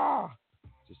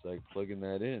like plugging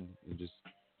that in and just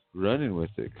running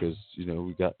with it, because you know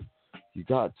you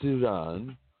got to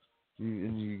run,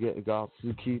 and you got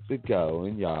to keep it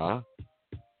going, yeah.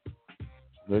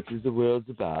 What is the world's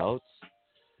about?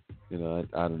 You know,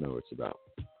 I don't know what it's about,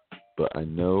 but I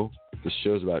know the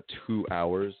show's about 2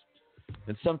 hours,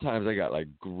 and sometimes I got like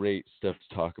great stuff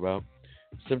to talk about.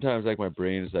 Sometimes like my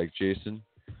brain is like, Jason,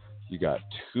 you got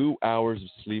 2 hours of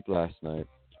sleep last night.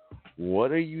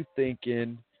 What are you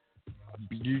thinking?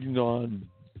 Being on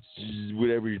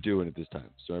whatever you're doing at this time.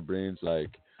 So my brain's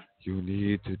like, you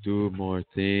need to do more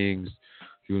things.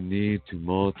 You need to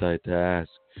multitask.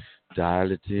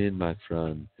 Dial it in, my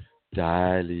friend.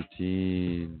 Dial it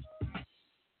in.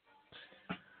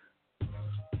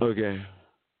 Okay.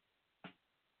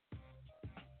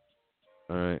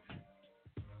 All right.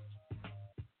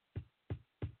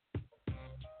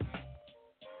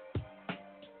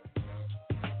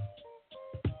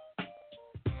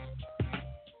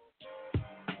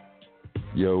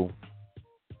 Yo.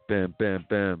 Bam, bam,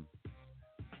 bam.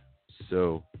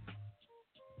 So,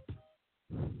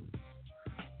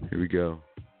 here we go.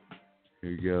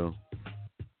 Here we go.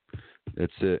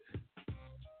 That's it.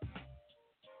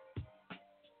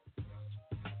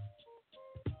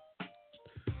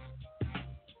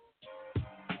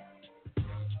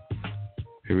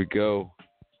 Here we go.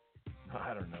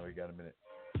 I don't know. We got a minute.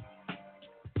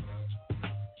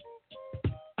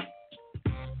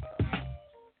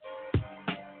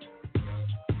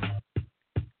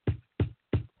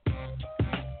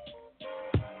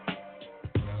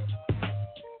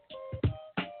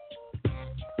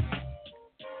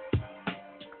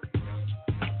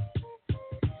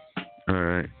 All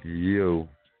right. Yo.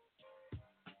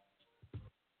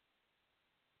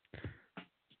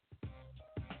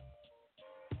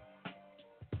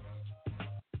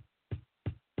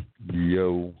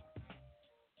 Yo.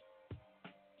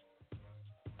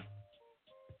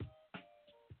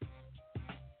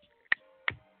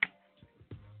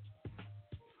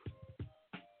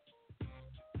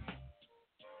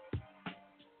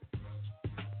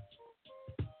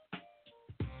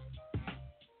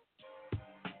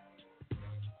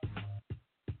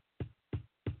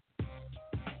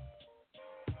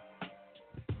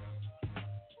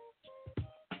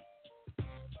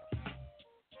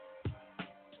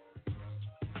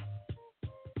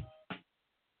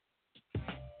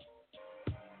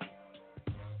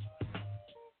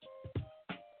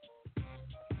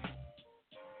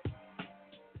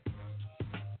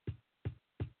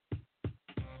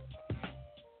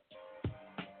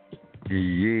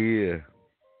 Yeah.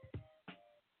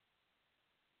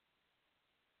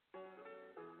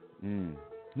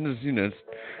 Just, you know, just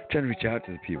trying to reach out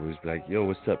to the people. Just be like, yo,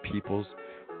 what's up, peoples?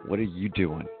 What are you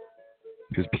doing?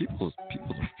 Because peoples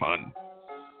are fun.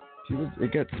 People, they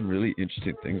got some really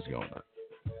interesting things going on.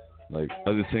 Like,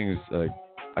 other things, like,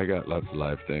 I got lots of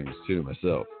live things too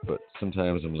myself. But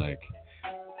sometimes I'm like,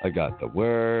 I got the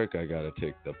work, I got to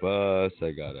take the bus,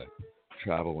 I got to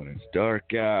travel when it's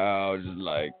dark out. Just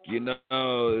like, you know,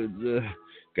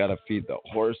 got to feed the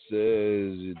horses,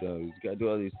 you know, you got to do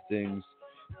all these things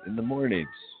in the mornings.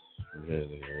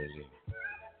 Really early.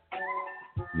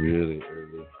 Really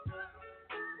early.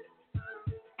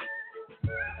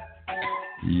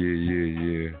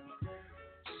 Yeah.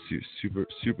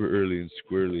 Super early and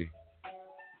squirrely.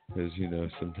 Because, you know,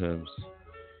 sometimes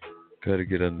gotta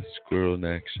get on the squirrel in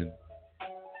action.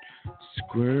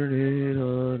 Squirting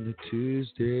on a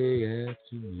Tuesday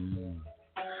afternoon.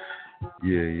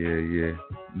 Yeah.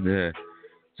 Nah.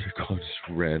 So I call just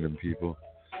random people.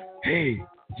 Hey,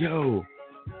 yo.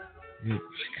 Yeah.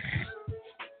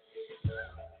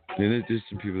 And there's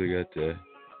some people that got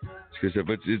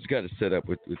but it's got to set up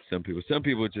with some people. Some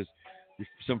people just,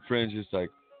 some friends just like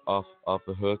off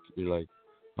the hook. You're like,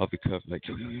 off the cuff, like,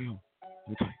 yo,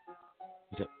 what's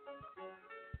up?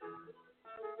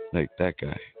 Like that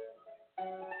guy.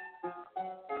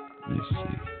 Let me see.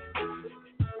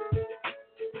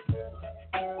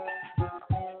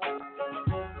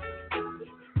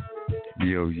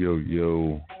 Yo.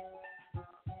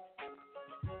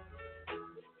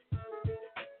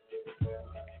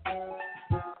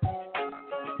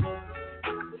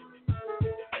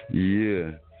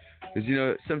 Yeah. Because, you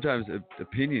know, sometimes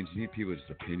opinions, you need people with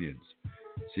just opinions.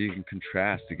 So you can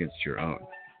contrast against your own.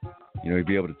 You know, you'd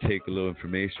be able to take a little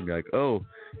information and be like, oh,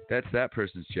 that's that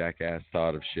person's jackass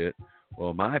thought of shit.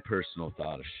 Well, my personal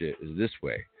thought of shit is this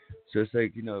way. So it's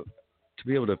like, you know, to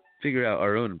be able to figure out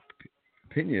our own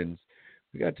opinions,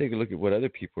 we got to take a look at what other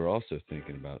people are also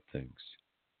thinking about things.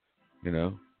 You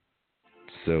know?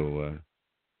 So,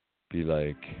 be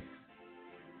like...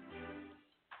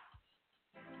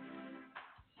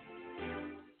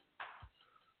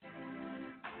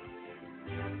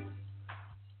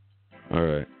 All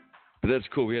right, but that's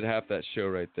cool. We had half that show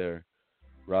right there,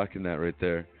 rocking that right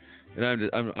there,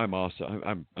 and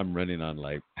I'm running on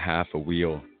like half a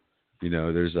wheel. You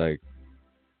know, there's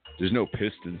no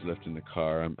pistons left in the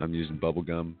car. I'm using bubble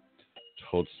gum to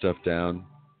hold stuff down,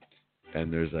 and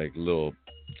there's like little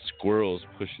squirrels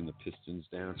pushing the pistons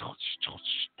down.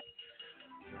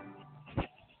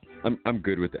 I'm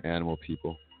good with the animal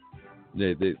people.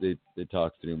 They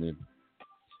talk through me.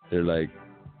 They're like,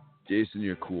 Jason,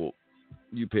 you're cool.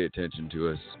 You pay attention to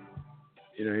us.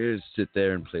 You know, you just sit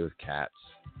there and play with cats.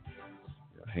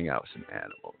 You know, hang out with some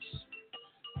animals.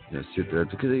 You know, sit there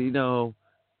because, you know,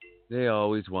 they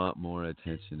always want more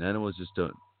attention. Animals just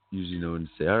don't usually know when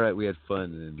to say, all right, we had fun,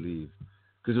 and then leave.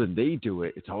 Because when they do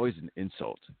it, it's always an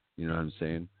insult. You know what I'm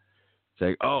saying? It's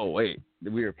like, oh, wait,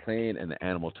 we were playing and the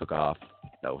animal took off.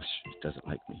 No, it doesn't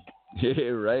like me. Yeah,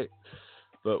 right?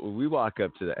 But when we walk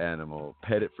up to the animal,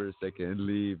 pet it for a second, and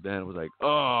leave, the animal's like,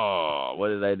 "Oh, what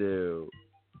did I do?"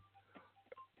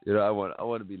 You know, I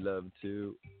want to be loved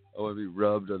too. I want to be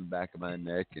rubbed on the back of my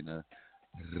neck and I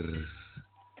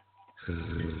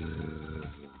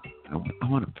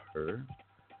want to purr.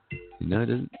 You know,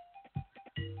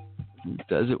 who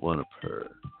doesn't want to purr?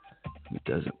 Who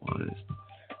doesn't want to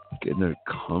get in a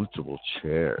comfortable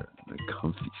chair, in a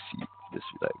comfy seat, just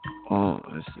be like, "Oh,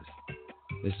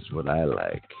 this is what I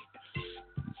like."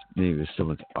 Maybe with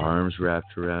someone's arms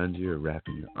wrapped around you or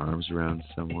wrapping your arms around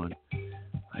someone.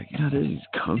 Like, you know, there's these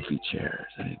comfy chairs.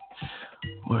 I mean,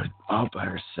 we're all by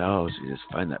ourselves. We just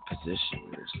find that position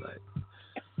where it's like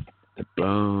the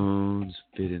bones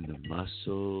fit in the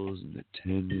muscles and the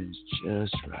tendons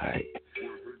just right.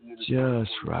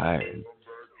 Just right.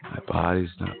 My body's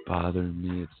not bothering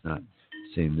me. It's not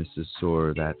saying this is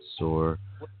sore, that's sore.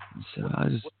 And so I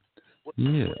just,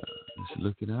 just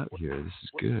looking out here. This is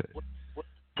good.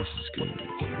 This is good.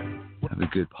 Have a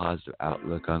good positive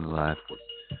outlook on life.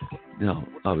 No,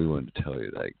 I'll be one to tell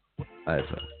you, like,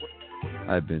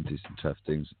 I've been through some tough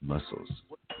things with muscles.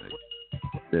 Like,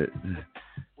 the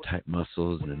tight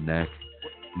muscles in the neck,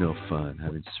 no fun.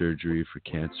 Having surgery for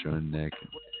cancer on the neck,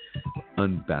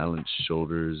 and unbalanced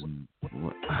shoulders, and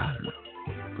I don't know.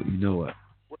 But you know what?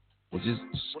 Well, just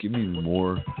give me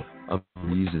more of a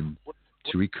reason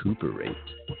to recuperate.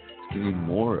 Just give me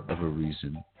more of a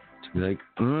reason to be like,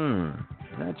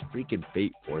 that's freaking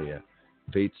fate for you.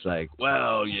 Fate's like,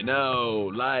 well, you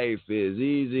know, life is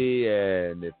easy,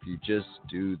 and if you just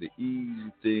do the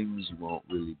easy things, you won't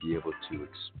really be able to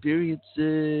experience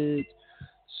it.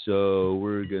 So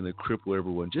we're going to cripple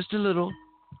everyone just a little,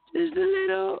 in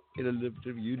a little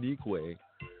bit of a unique way.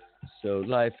 So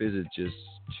life isn't just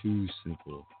too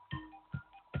simple.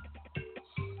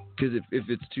 Because if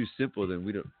it's too simple, then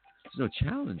there's no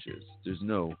challenges. There's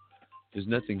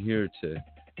nothing here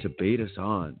to bait us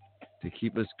on, to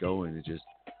keep us going. It's just,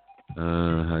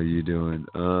 how you doing?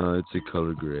 It's a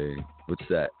color gray. What's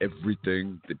that?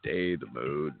 Everything, the day, the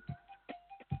mood.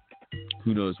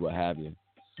 Who knows what have you.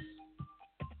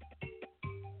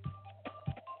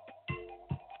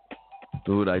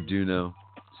 But what I do know,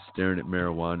 staring at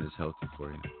marijuana is healthy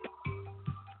for you.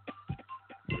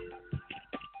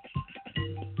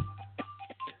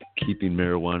 Keeping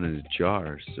marijuana in a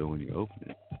jar so when you open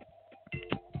it,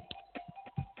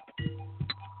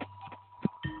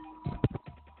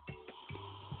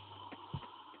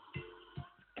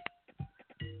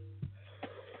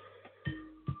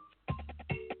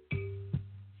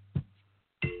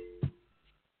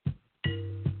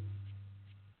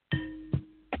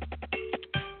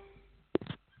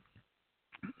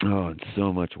 and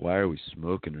so much. Why are we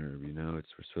smoking herb? You know, we're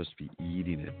supposed to be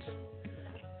eating it.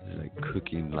 It's like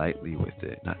cooking lightly with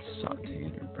it, not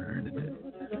sauteing or burning it,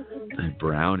 and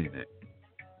browning it.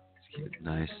 Just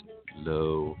nice,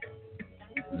 low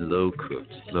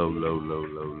cooked, low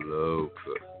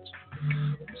cooked.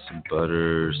 Some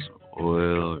butter, some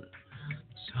oil, or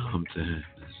something.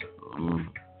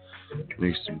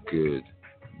 Make some good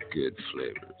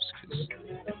flavors. 'Cause,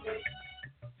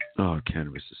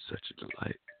 cannabis is such a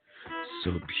delight. So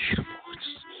beautiful.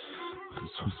 I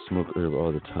just want to smoke herb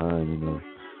all the time, you know.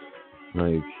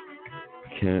 Like, I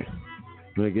can't. I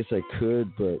mean, I guess I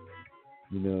could, but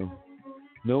you know,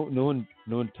 no one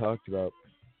talked about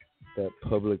that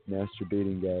public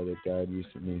masturbating guy that died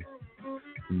recently.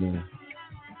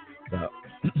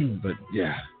 But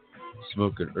yeah,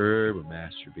 smoking herb or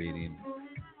masturbating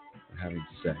or having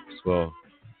sex. Well,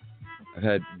 I've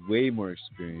had way more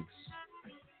experience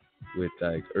with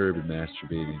like herb and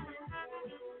masturbating.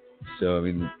 So I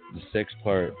mean, the sex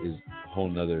part is a whole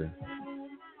nother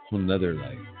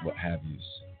like what have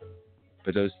yous.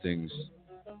 But those things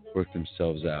work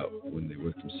themselves out when they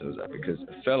work themselves out, because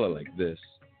a fella like this,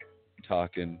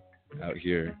 talking out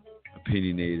here,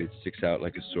 opinionated, sticks out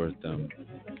like a sore thumb.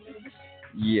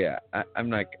 Yeah, I'm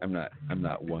not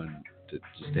one to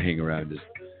just to hang around just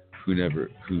who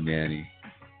nanny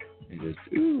and just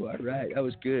ooh, all right, that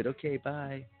was good, okay,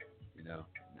 bye. You know,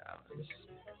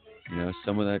 no,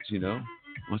 someone that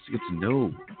wants to get to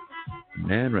know the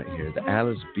man right here, the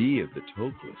Alice B of the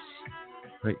Tokeless,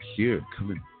 right here,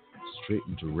 coming straight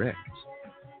and direct,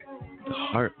 the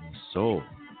heart and the soul.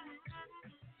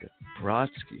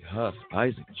 Brodsky, Huff,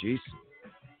 Isaac, Jason,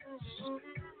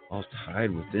 all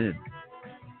tied within.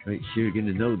 Right here,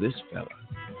 getting to know this fella.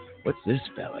 What's this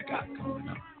fella got going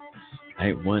on? I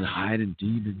ain't one hiding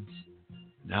demons.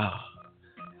 No,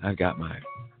 I've got my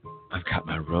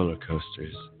roller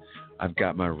coasters. I've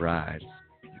got my rides.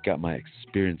 I've got my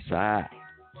experience side.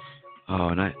 Oh,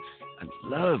 and I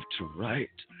love to write.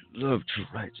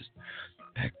 Just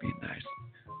pack me a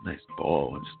nice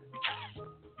ball and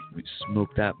just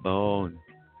smoke that ball, and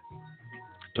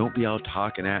don't be all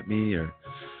talking at me or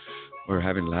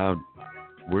having loud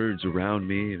words around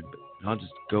me, and I'll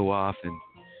just go off and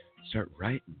start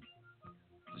writing.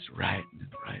 Just writing.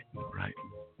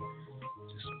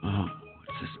 Just,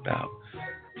 what's this about?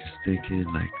 Just thinking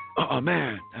like, oh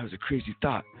man, that was a crazy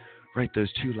thought. Write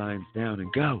those 2 lines down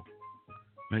and go.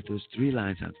 Write those 3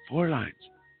 lines down, 4 lines.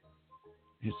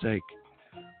 It's like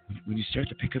when you start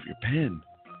to pick up your pen,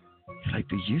 you're like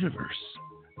the universe.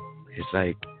 It's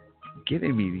like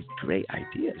giving me these great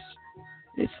ideas.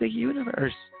 It's the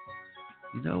universe.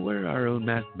 You know, we're our own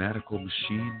mathematical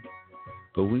machine.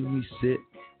 But when we sit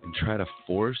and try to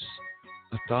force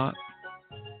a thought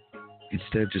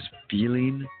instead of just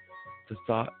feeling the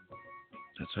thought,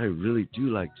 that's why I really do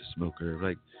like to smoke herb.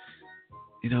 Like,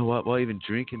 you know what? While even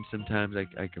drinking, sometimes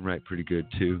I can write pretty good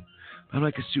too. I'm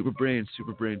like a super brain.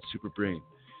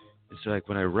 And so like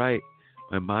when I write,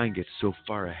 my mind gets so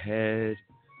far ahead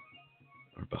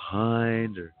or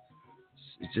behind, or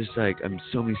it's just like I'm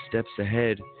so many steps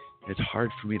ahead. And it's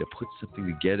hard for me to put something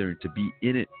together and to be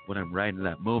in it when I'm writing in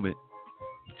that moment.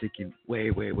 I'm thinking way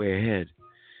ahead.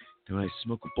 And when I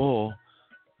smoke a bowl,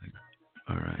 like,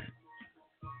 all right,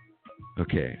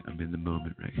 okay, I'm in the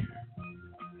moment right here.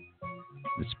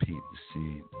 Let's paint the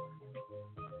scene.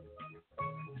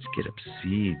 Let's get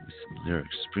obscene with some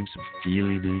lyrics. Bring some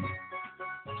feeling in,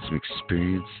 some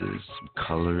experiences, some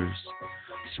colors,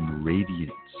 some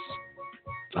radiance,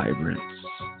 vibrance.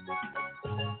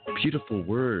 Beautiful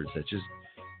words that just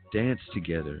dance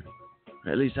together.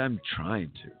 Or at least I'm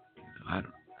trying to. I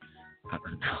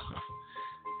don't know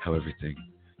how everything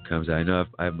comes. I know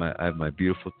I have my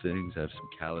beautiful things. I have some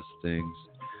callous things.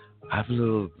 I have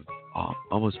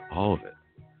almost all of it.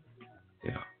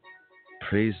 Yeah.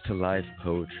 Praise to life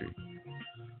poetry.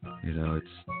 You know,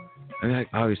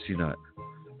 obviously not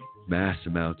mass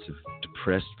amounts of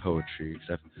depressed poetry,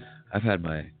 because I've had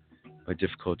my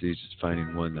difficulties just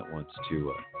finding one that wants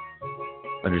to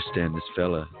understand this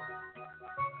fella,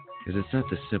 because it's not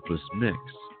the simplest mix.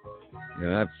 You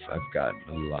know, I've gotten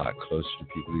a lot closer to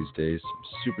people these days. I'm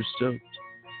super stoked.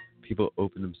 People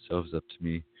open themselves up to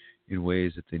me in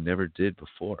ways that they never did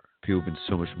before. People have been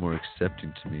so much more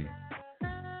accepting to me.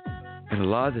 And a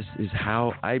lot of this is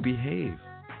how I behave,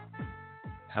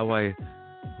 how I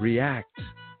react,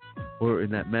 or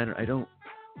in that manner, I don't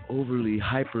overly,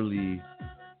 hyperly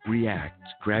react,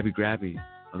 grabby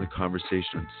on the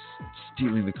conversation,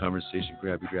 stealing the conversation,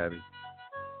 grabby.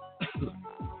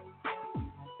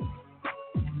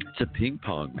 It's a ping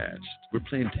pong match. We're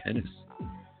playing tennis.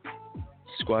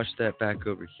 Squash that back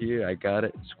over here. I got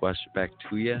it. Squash it back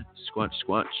to ya.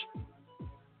 Squanch.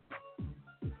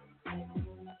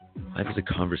 Life is a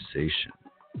conversation.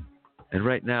 And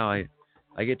right now, I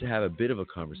get to have a bit of a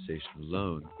conversation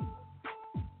alone.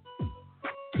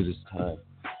 for this time.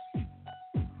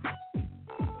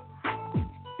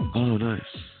 Oh, nice.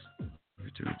 What are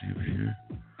we doing over here?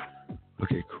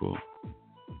 Okay, cool.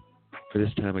 For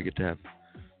this time, I get to have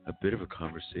a bit of a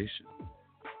conversation.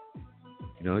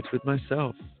 You know, it's with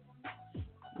myself.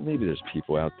 Maybe there's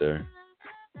people out there.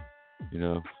 You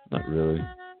know, not really.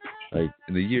 Like,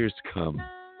 in the years to come,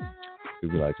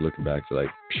 we'll be like looking back to like,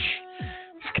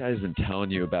 this guy's been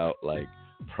telling you about like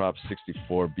Prop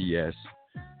 64 BS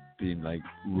being like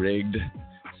rigged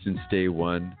since day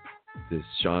one. This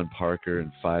Sean Parker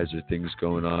and Pfizer things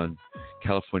going on.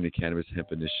 California Cannabis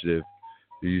Hemp Initiative.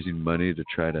 They're using money to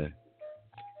try to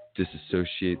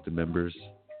disassociate the members.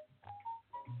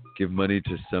 Give money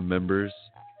to some members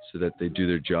so that they do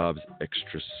their jobs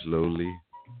extra slowly.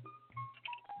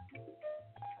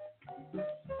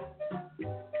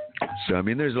 So, I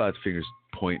mean, there's a lot of fingers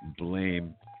point and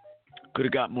blame. Could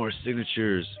have got more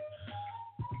signatures.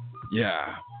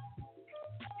 Yeah.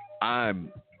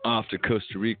 I'm off to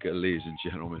Costa Rica, ladies and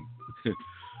gentlemen.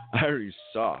 I already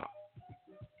saw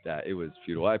that it was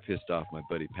futile. I pissed off my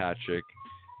buddy Patrick,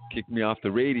 kicked me off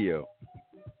the radio,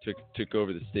 took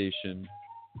over the station,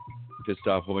 pissed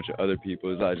off a whole bunch of other people.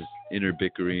 It was a lot of just inner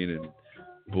bickering and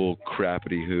bull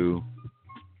crappity who.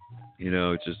 You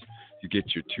know, it's just, you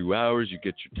get your 2 hours, you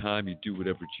get your time, you do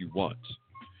whatever you want.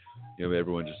 You know,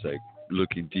 everyone just like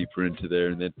looking deeper into there,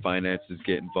 and then finances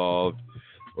get involved,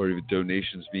 or even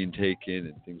donations being taken,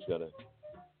 and things gotta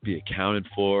be accounted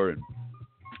for, and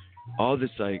all this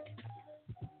like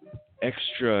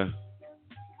extra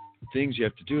things you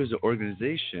have to do as an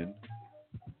organization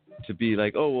to be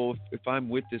like, oh, well, if I'm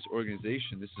with this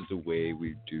organization, this is the way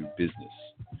we do business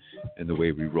and the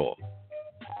way we roll.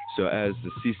 So as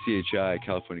the CCHI,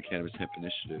 California Cannabis Hemp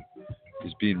Initiative,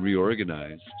 is being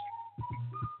reorganized,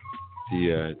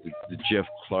 the Jeff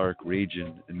Clark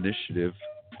Ragin Initiative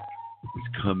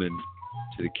is coming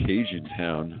to the Cajun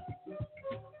town,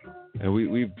 and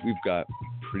we've got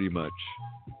pretty much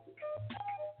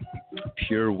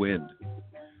pure win,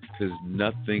 because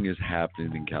nothing is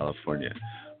happening in California.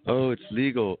 Oh, it's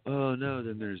legal. Oh no,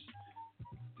 then there's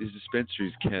these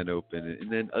dispensaries can't open,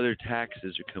 and then other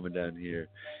taxes are coming down here,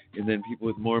 and then people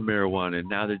with more marijuana, and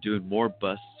now they're doing more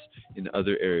busts in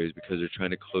other areas because they're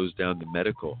trying to close down the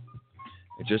medical.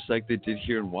 And just like they did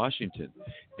here in Washington,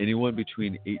 anyone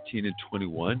between 18 and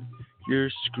 21, you're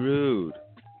screwed.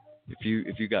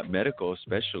 If you got medical,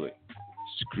 especially,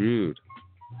 screwed.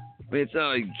 I mean, it's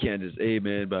not like you can't just, hey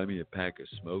man, buy me a pack of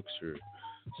smokes or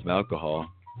some alcohol.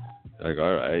 Like,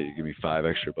 all right, you give me $5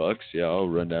 extra. Yeah, I'll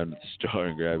run down to the store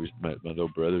and grab my little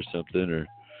brother or something, or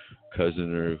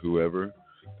cousin or whoever.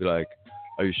 Be like,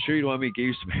 are you sure you don't want me to give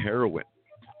you some heroin?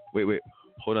 Wait,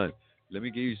 hold on. Let me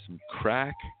give you some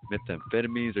crack,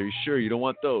 methamphetamines. Are you sure you don't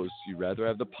want those? You'd rather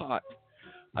have the pot.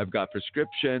 I've got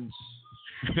prescriptions.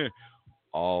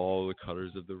 All the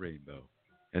colors of the rainbow.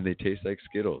 And they taste like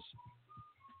Skittles.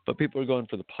 But people are going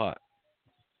for the pot.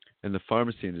 And the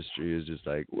pharmacy industry is just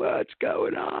like, what's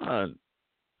going on?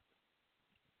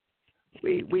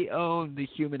 We own the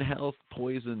human health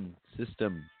poison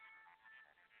system.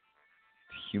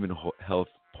 The human health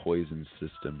poison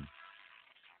system.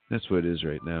 That's what it is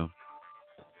right now.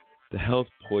 The health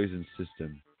poison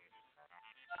system.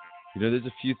 You know, there's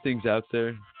a few things out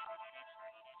there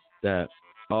that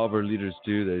all of our leaders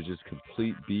do that are just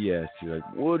complete BS. You're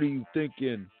like, what are you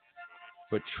thinking?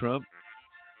 But Trump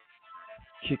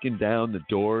kicking down the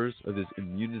doors of this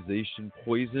immunization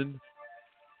poison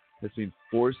that's being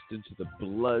forced into the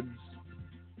bloods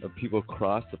of people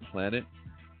across the planet,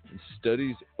 and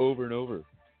studies over and over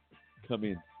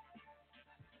coming,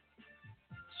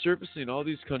 surfacing all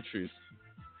these countries,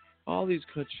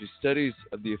 studies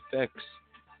of the effects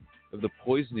of the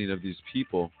poisoning of these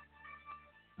people.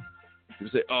 People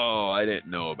say, oh, I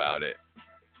didn't know about it.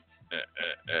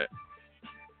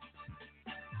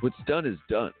 What's done is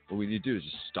done. What we need to do is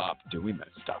just stop doing that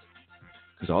stuff.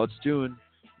 Because all it's doing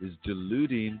is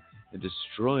diluting and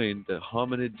destroying the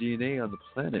hominid DNA on the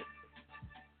planet.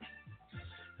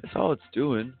 That's all it's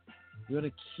doing. We want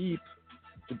to keep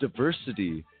the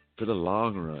diversity for the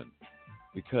long run.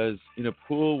 Because in a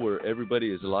pool where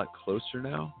everybody is a lot closer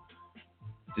now,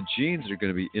 the genes are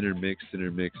going to be intermixed.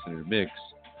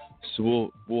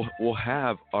 So we'll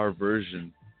have our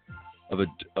version of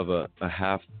a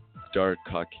half dark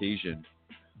Caucasian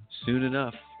soon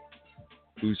enough,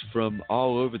 who's from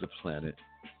all over the planet.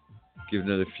 Give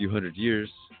another few hundred years,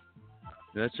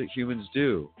 and that's what humans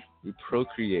do. We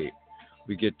procreate.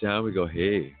 We get down. We go,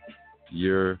 hey,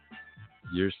 you're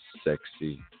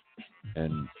sexy,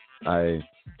 and I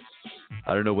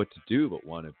don't know what to do, but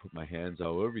want to put my hands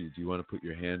all over you. Do you want to put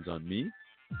your hands on me?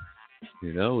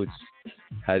 You know, it's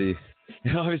how do you?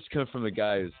 It always comes from a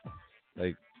guy who's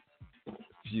like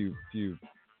few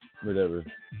whatever.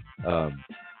 He's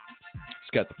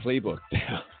got the playbook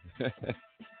down.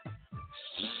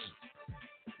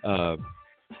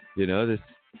 You know, this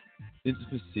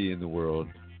intimacy in the world.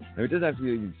 I mean, it doesn't have to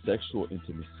be sexual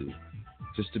intimacy.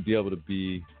 Just to be able to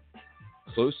be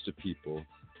close to people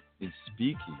in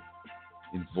speaking,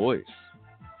 in voice,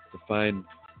 to find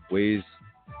ways,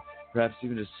 perhaps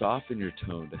even to soften your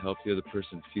tone, to help the other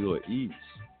person feel at ease.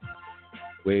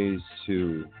 Ways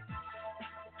to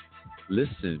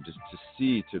listen, just to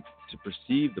see, to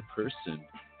perceive the person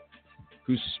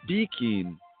who's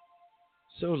speaking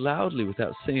so loudly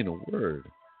without saying a word,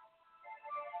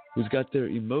 who's got their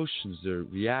emotions, their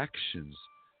reactions,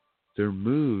 their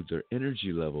mood, their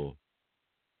energy level,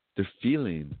 their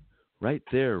feeling right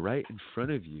there, right in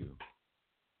front of you.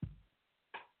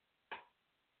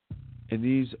 And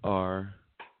these are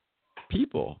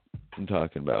people I'm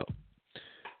talking about.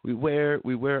 We wear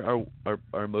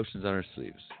our emotions on our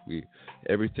sleeves.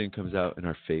 Everything comes out in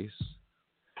our face.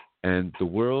 And the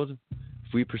world,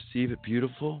 if we perceive it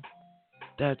beautiful,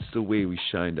 that's the way we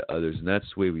shine to others, and that's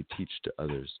the way we teach to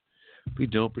others. If we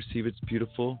don't perceive it's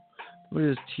beautiful,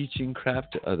 we're just teaching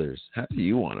crap to others. How do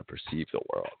you want to perceive the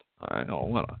world? I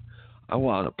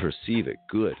want to perceive it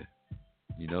good.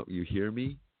 You know, you hear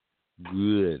me?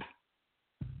 Good.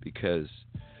 Because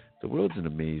the world's an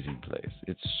amazing place.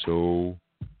 It's so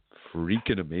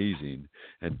freaking amazing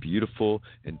and beautiful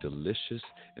and delicious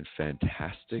and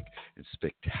fantastic and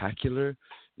spectacular.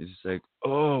 It's just like,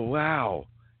 oh, wow.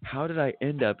 How did I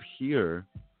end up here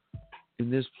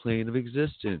in this plane of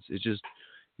existence? It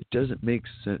doesn't make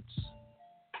sense.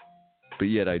 But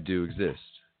yet I do exist.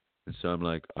 And so I'm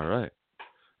like, all right,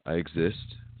 I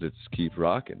exist. Let's keep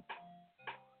rocking.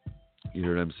 You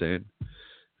hear what I'm saying?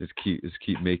 Let's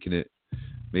keep making it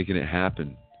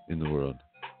happen in the world.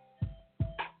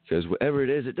 Because whatever it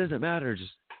is, it doesn't matter.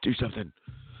 Just do something.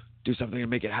 Do something and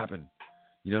make it happen.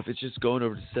 You know, if it's just going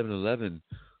over to 7-Eleven,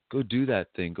 go do that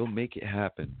thing. Go make it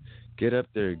happen. Get up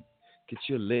there. Get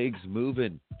your legs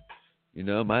moving. You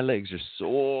know, my legs are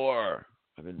sore.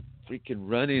 I've been freaking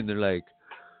running. They're like,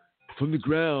 from the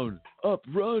ground, up,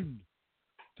 run.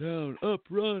 Down, up,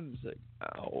 run. It's like,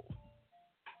 ow.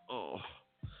 Oh.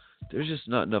 There's just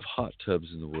not enough hot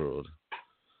tubs in the world.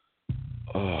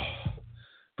 Oh.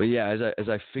 But yeah, as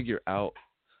I figure out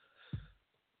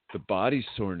the body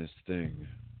soreness thing,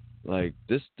 like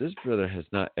this brother has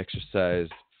not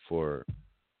exercised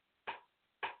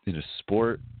in a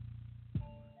sport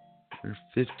for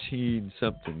 15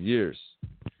 something years.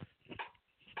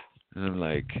 And I'm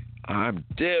like, I'm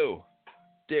due.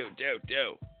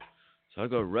 So I'll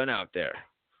go run out there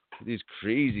with these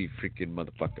crazy freaking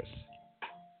motherfuckers.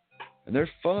 And they're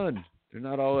fun. They're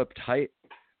not all uptight.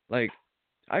 Like,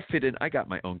 I fit in. I got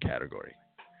my own category.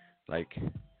 Like,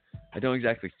 I don't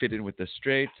exactly fit in with the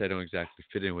straights. I don't exactly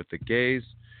fit in with the gays.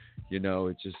 You know,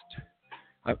 it's just,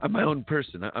 I'm my own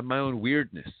person. I'm my own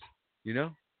weirdness, you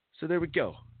know? So there we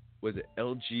go. Was it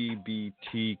LGBTQW?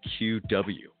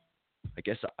 I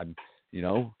guess I'm, you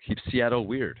know, keep Seattle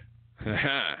weird.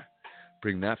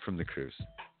 Bring that from the cruise.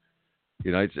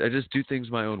 You know, I just do things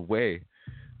my own way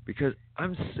because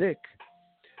I'm sick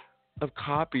of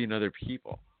copying other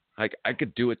people. Like, I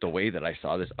could do it the way that I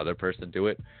saw this other person do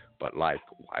it, but like,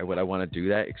 why would I want to do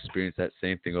that? Experience that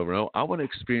same thing over and over. I want to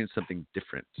experience something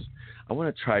different. I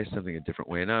want to try something a different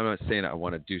way. And I'm not saying I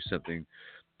want to do something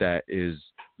that is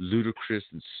ludicrous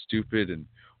and stupid and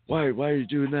why are you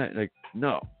doing that? Like,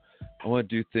 no, I want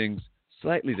to do things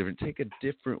slightly different. Take a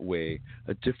different way,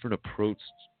 a different approach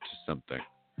to something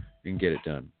and get it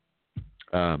done.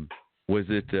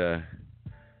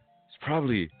 It's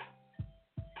probably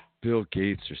Bill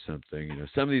Gates or something. You know,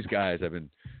 some of these guys, I've been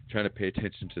trying to pay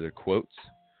attention to their quotes.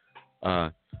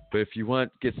 But if you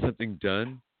want to get something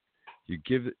done, you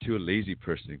give it to a lazy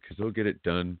person because they'll get it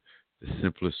done the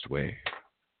simplest way.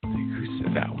 I think, who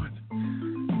said that one?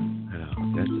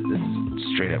 That's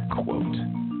a straight up quote.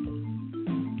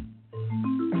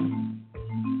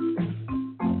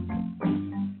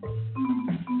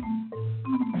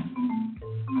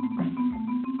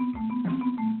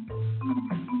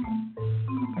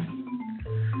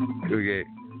 Okay.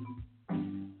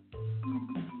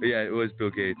 Yeah, it was Bill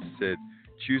Gates said,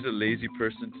 choose a lazy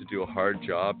person to do a hard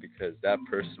job because that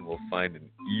person will find an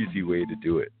easy way to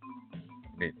do it.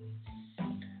 I mean,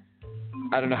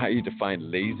 I don't know how you define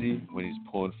lazy when he's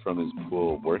pulling from his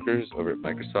pool of workers over at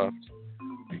Microsoft,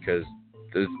 because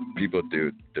those people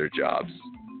do their jobs.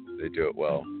 They do it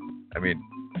well. I mean,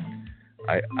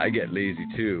 I get lazy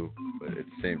too, but at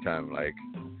the same time, like,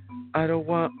 I don't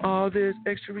want all this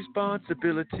extra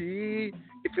responsibility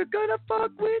if you're gonna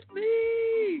fuck with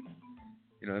me.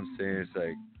 You know what I'm saying? It's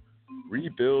like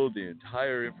rebuild the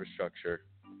entire infrastructure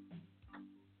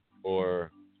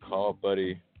or call a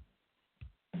buddy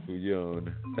who you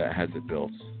own that has it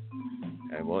built.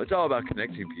 And well, it's all about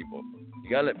connecting people. You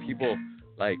gotta let people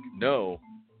like know,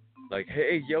 like,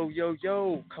 hey,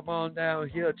 yo, come on down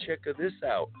here, check this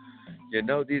out. You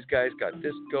know, these guys got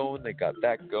this going, they got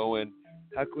that going.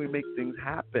 How can we make things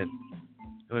happen?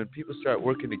 And when people start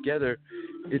working together,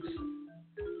 it's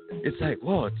like,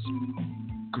 whoa, it's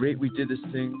great we did this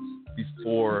thing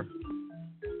before,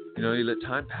 you know, you let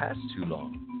time pass too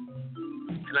long.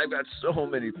 And I've got so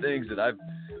many things that I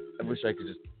wish I could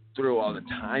just throw all the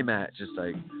time at. Just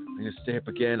like, I'm going to stay up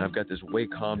again. I've got this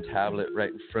Wacom tablet right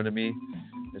in front of me.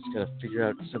 I just got to figure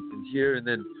out something here, and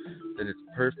then it's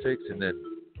perfect. And then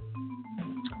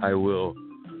I will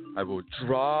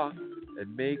draw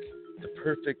and make the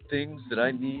perfect things that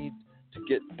I need to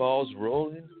get balls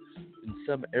rolling in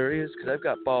some areas, because I've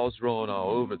got balls rolling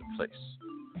all over the place.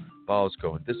 Balls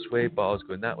going this way, balls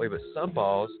going that way, but some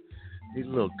balls need a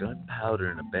little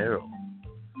gunpowder in a barrel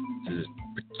to just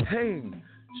bang,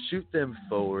 shoot them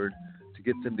forward to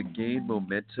get them to gain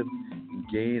momentum and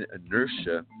gain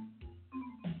inertia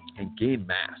and gain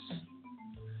mass.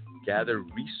 Gather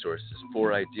resources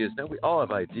for ideas. Now we all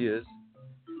have ideas.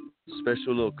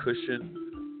 Special little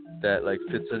cushion that like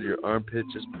fits under your armpit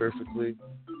just perfectly.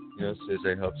 You know, so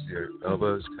it helps your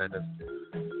elbows kind of,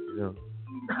 you know.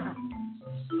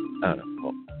 I don't know.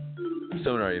 Well,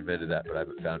 someone already invented that, but I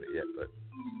haven't found it yet. But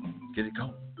get it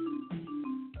going.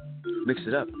 Mix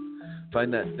it up.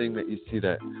 Find that thing that you see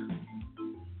that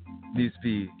needs to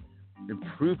be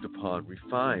improved upon,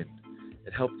 refined,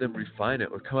 and help them refine it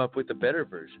or come up with a better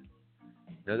version.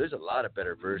 Now, there's a lot of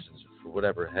better versions for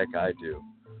whatever heck I do,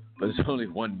 but there's only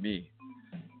one me.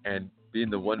 And being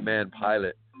the one-man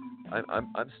pilot,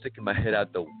 I'm sticking my head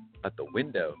out the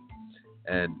window,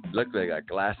 and luckily I got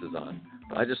glasses on.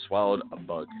 But I just swallowed a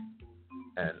bug,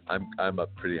 and I'm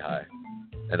up pretty high,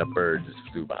 and a bird just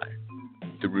flew by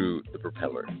through the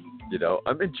propeller. You know,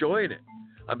 I'm enjoying it.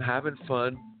 I'm having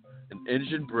fun. An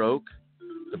engine broke.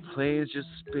 The plane's just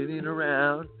spinning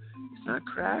around. It's not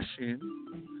crashing.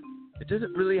 It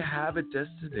doesn't really have a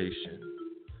destination.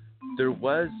 There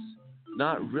was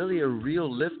not really a real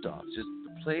liftoff. Just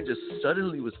the plane just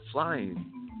suddenly was flying.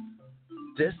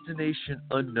 Destination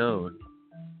unknown.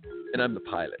 And I'm the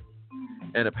pilot.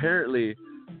 And apparently,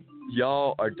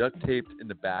 y'all are duct taped in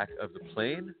the back of the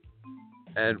plane,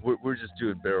 and we're just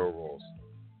doing barrel rolls.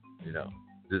 You know,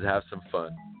 just have some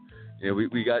fun. You know,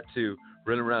 we got to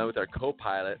run around with our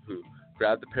co-pilot who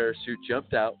grabbed the parachute,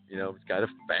 jumped out. You know, he's got a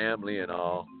family and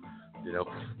all. You know,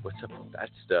 what's up with that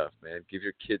stuff, man? Give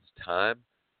your kids time.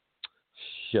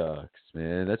 Shucks,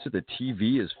 man. That's what the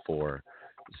TV is for.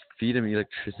 Just feed them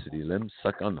electricity. Let them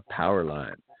suck on the power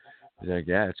line. He's like,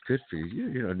 yeah, it's good for you.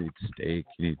 You don't need steak.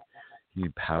 You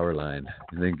need power line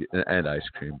and ice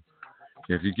cream.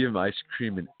 You know, if you give them ice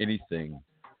cream and anything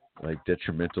like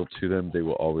detrimental to them, they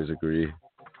will always agree.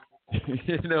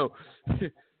 You know,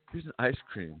 here's an ice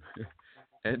cream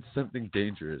and something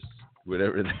dangerous,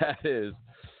 whatever that is.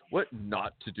 What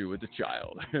not to do with a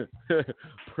child?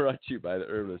 Brought to you by the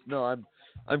herbalist. No,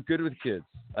 I'm good with kids.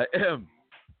 I am.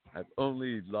 I've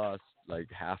only lost like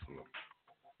half of them,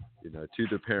 you know, to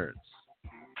their parents,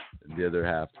 and the other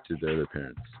half to the other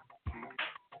parents.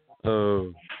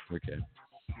 Oh, okay.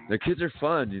 The kids are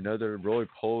fun, you know. They're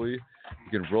roly-poly.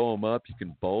 You can roll them up. You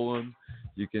can bowl them.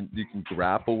 You can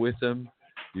grapple with them.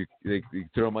 You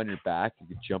throw them on your back. You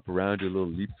can jump around, do a little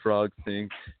leapfrog thing.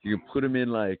 You can put them in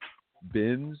like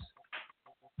bins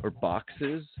or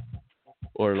boxes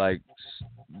or like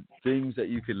things that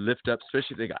you can lift up,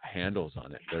 especially if they got handles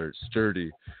on it. They're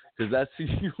sturdy, because that's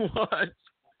what you want,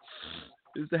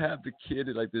 is to have the kid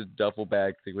in like this duffel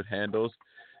bag thing with handles,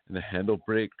 and the handle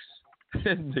breaks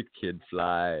and the kid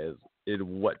flies.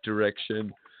 In what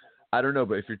direction? I don't know,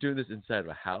 but if you're doing this inside of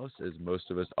a house, as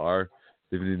most of us are,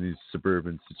 living in these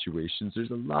suburban situations,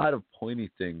 there's a lot of pointy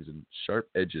things and sharp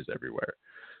edges everywhere.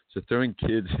 So throwing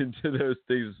kids into those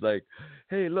things is like,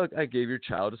 hey, look, I gave your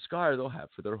child a scar they'll have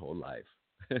for their whole life.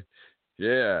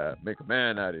 Yeah, make a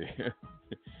man out of you.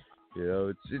 You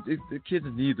know, the kids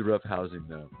need the rough housing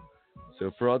now.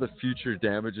 So for all the future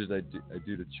damages I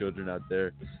do to children out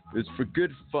there, it's for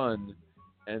good fun,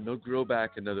 and they'll grow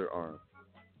back another arm,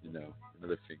 you know,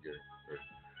 another finger, or,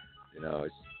 you know,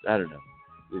 I don't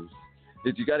know.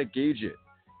 You got to gauge it.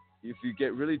 If you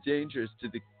get really dangerous,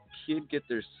 did the kid get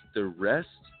their rest?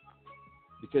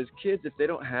 Because kids, if they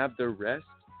don't have their rest,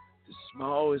 the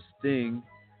smallest thing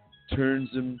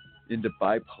turns them into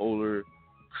bipolar,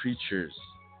 creatures.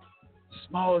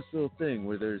 Smallest little thing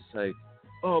where there's like,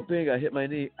 oh, bing, I hit my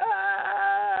knee.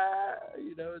 Ah!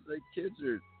 You know, it's like kids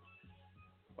are,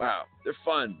 wow, they're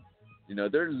fun. You know,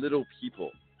 they're little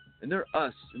people. And they're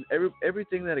us. And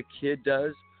everything that a kid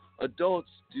does, adults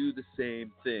do the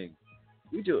same thing.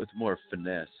 We do it with more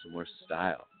finesse and more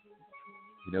style.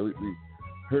 You know, we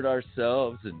hurt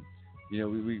ourselves, and, you know,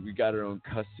 we got our own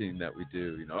cussing that we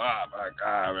do. You know, oh, my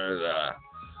God.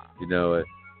 You know,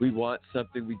 we want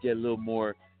something, we get a little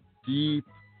more deep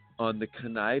on the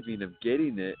conniving of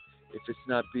getting it if it's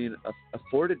not being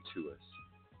afforded to us.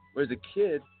 Whereas a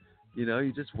kid, you know,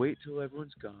 you just wait till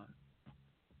everyone's gone.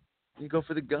 You go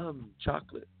for the gum,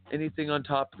 chocolate, anything on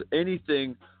top of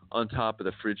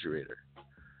the refrigerator.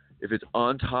 If it's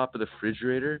on top of the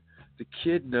refrigerator, the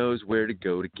kid knows where to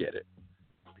go to get it,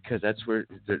 because that's where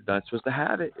they're not supposed to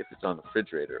have it if it's on the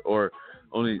refrigerator, or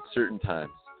only certain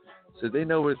times. So they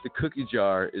know where the cookie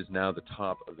jar is now the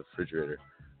top of the refrigerator,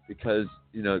 because,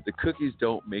 you know, the cookies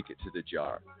don't make it to the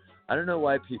jar. I don't know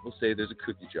why people say there's a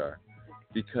cookie jar,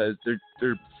 because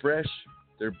they're fresh,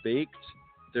 they're baked,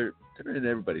 they're in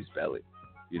everybody's belly.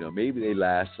 You know, maybe they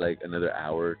last like another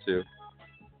hour or two,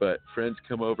 but friends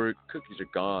come over, cookies are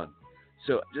gone.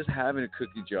 So just having a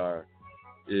cookie jar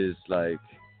is like,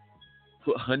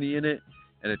 put honey in it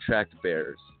and attract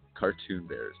bears, cartoon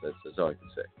bears. That's all I can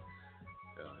say.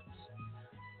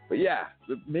 But yeah,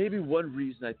 maybe one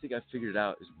reason I think I figured it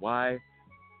out is why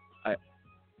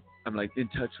I'm like in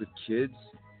touch with kids.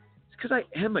 It's because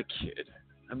I am a kid.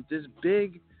 I'm this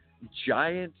big,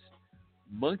 giant,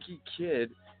 monkey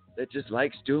kid that just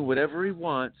likes doing whatever he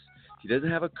wants. He doesn't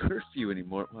have a curfew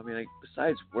anymore. Well, I mean, like,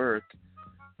 besides work,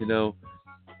 you know,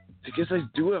 I guess I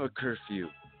do have a curfew.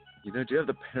 You know, do you have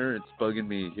the parents bugging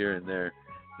me here and there?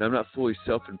 And I'm not fully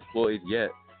self-employed yet,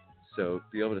 so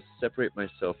be able to separate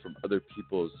myself from other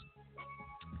people's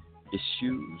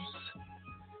issues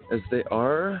as they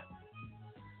are,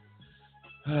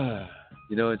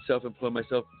 you know, and self-employ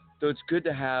myself. So it's good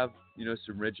to have, you know,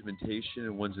 some regimentation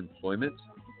in one's employment.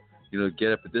 You know,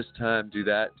 get up at this time, do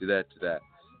that, do that, do that.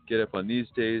 Get up on these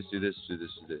days, do this, do this,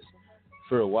 do this.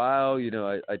 For a while, you know,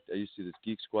 I used to do this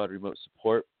Geek Squad remote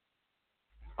support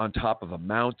on top of a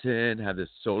mountain, have this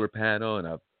solar panel and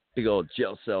a big old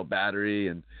gel cell battery,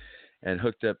 and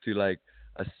hooked up to like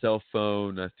a cell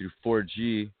phone through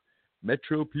 4G,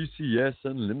 Metro PCS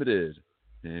Unlimited,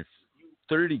 and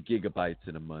 30 gigabytes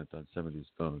in a month on some of these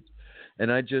phones. And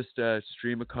I just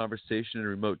stream a conversation in a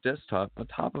remote desktop on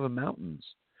top of a mountains,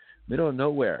 middle of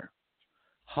nowhere.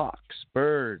 Hawks,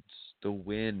 birds, the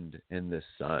wind, and the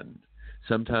sun.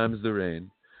 Sometimes the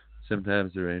rain.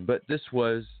 But this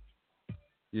was,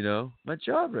 you know, my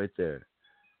job right there.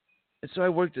 And so I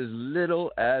worked as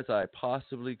little as I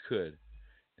possibly could.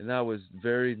 And that was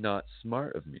very not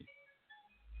smart of me.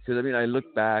 Because, I mean, I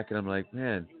look back and I'm like,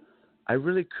 man, I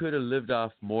really could have lived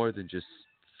off more than just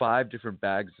 5 different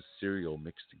bags of cereal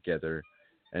mixed together,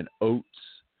 and oats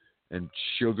and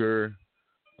sugar,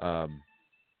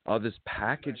 all this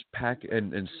packaged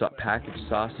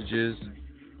sausages,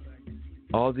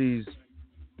 all these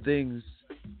things,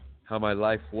 how my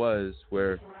life was,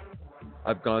 where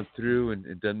I've gone through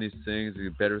and done these things, could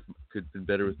have been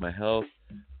better with my health,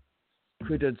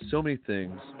 could have done so many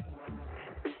things.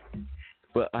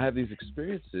 But I have these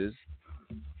experiences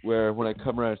where when I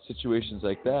come around situations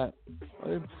like that,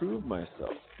 I improve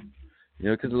myself. You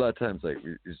know, because a lot of times, like,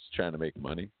 you're just trying to make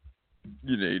money.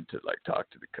 You need to, like, talk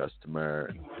to the customer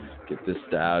and get this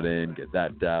dialed in, get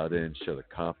that dialed in, show the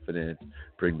confidence,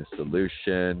 bring the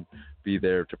solution, be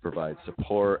there to provide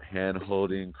support,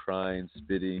 hand-holding, crying,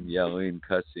 spitting, yelling,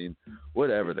 cussing,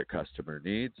 whatever the customer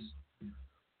needs.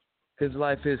 Because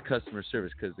life is customer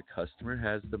service, because the customer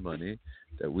has the money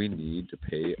that we need to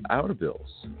pay our bills.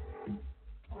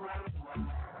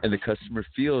 And the customer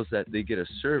feels that they get a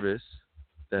service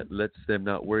that lets them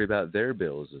not worry about their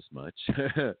bills as much,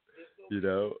 you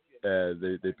know,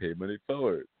 and they pay money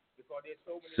forward.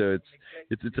 So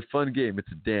it's a fun game.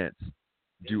 It's a dance.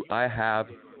 Do I have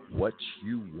what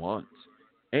you want?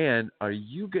 And are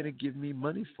you going to give me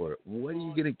money for it? What are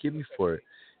you going to give me for it?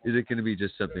 Is it going to be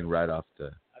just something right off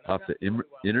the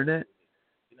internet?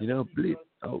 You know, bleep.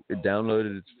 Oh, it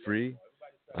downloaded, it's free.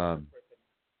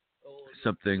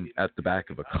 Something at the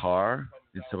back of a car,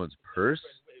 in someone's purse.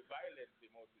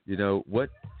 You know, what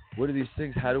are these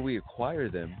things? How do we acquire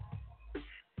them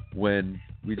when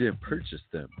we didn't purchase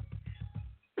them?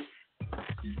 I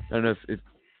don't know if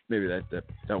maybe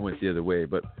that went the other way,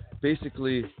 but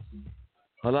basically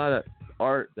a lot of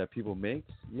art that people make,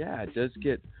 yeah, it does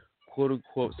get, quote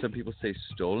unquote, some people say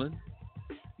stolen,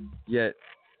 yet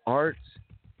art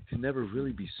can never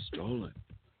really be stolen.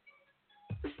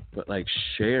 but like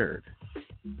shared.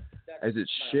 As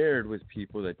it's shared with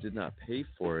people that did not pay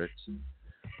for it,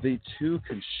 they too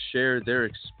can share their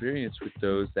experience with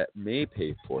those that may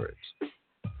pay for it.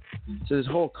 So this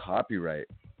whole copyright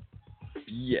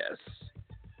BS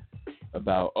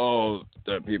about,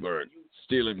 the people are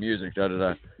stealing music,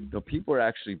 da-da-da. No, people are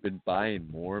actually been buying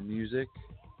more music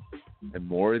and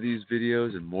more of these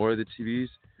videos and more of the TVs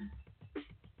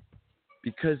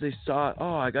because they saw,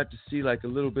 I got to see like a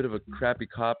little bit of a crappy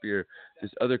copy or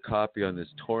this other copy on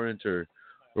this torrent or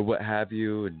what have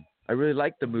you, and I really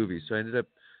liked the movie, so I ended up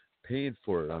paying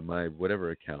for it on my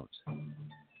whatever account.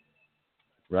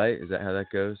 Right? Is that how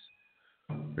that goes?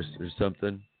 Or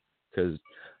something? Because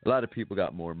a lot of people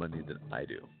got more money than I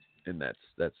do, and that's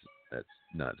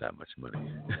not that much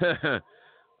money.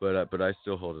 but I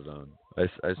still hold it on.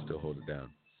 I still hold it down.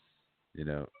 You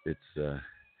know, it's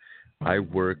I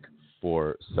work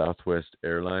for Southwest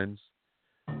Airlines.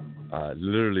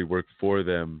 Literally work for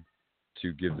them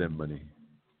to give them money,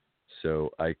 so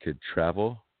I could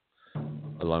travel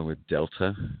along with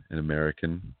Delta and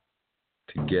American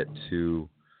to get to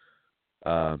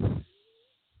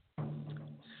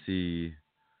see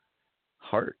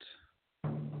heart,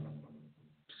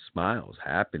 smiles,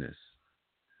 happiness,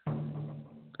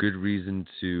 good reason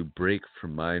to break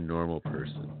from my normal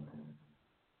person,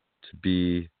 to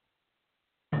be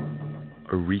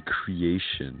a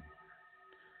recreation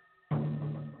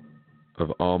of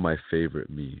all my favorite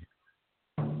me.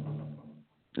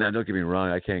 Now, don't get me wrong,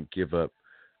 I can't give up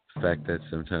the fact that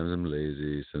sometimes I'm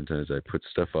lazy, sometimes I put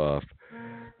stuff off.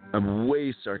 I'm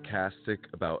way sarcastic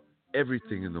about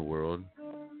everything in the world.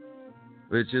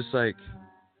 But it's just like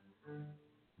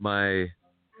my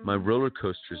roller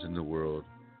coasters in the world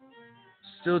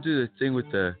still do the thing with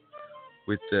the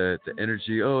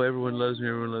energy. Oh, everyone loves me,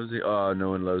 everyone loves me. Oh, no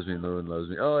one loves me, no one loves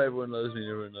me. Oh, everyone loves me,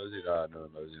 everyone loves me. Oh, no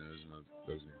one loves me, no one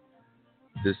loves me.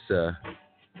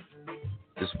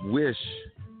 This wish,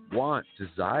 want,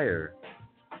 desire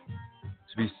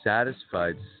to be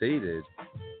satisfied, sated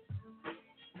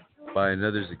by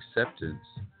another's acceptance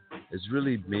has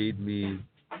really made me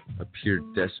appear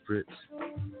desperate,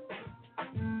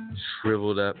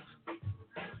 shriveled up,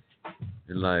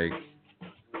 and like,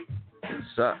 it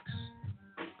sucks.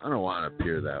 I don't want to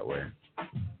appear that way.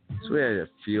 It's the way I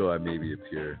feel I maybe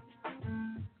appear.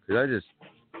 Because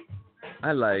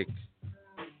I like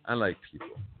people.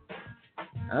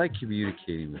 I like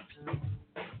communicating with people.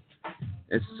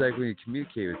 It's like when you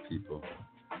communicate with people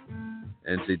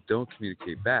and they don't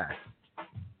communicate back,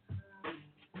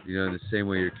 you know, in the same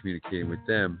way you're communicating with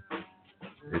them,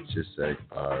 it's just like,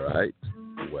 all right,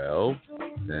 well,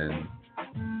 then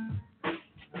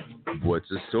what's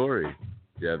the story?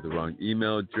 Do you have the wrong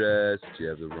email address? Do you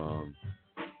have the wrong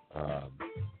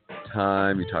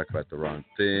time? You talk about the wrong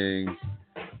things.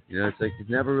 You know, it's like you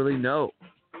never really know.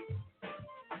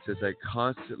 So it's like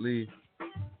constantly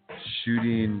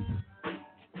shooting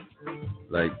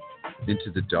like into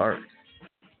the dark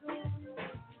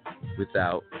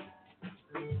without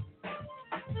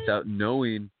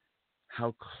knowing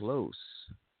how close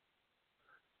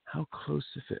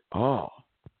if at all,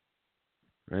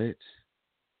 right?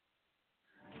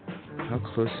 How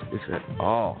close if at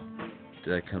all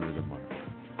did I come to the mark?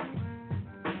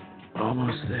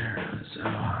 Almost there, so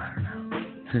I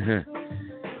don't know.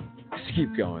 Just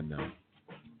keep going though,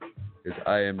 because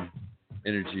I am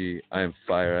energy, I am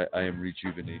fire, I am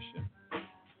rejuvenation,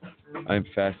 I am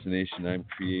fascination, I am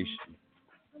creation,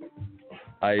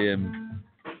 I am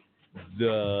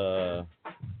the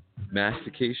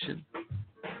mastication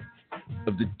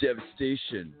of the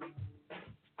devastation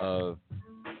of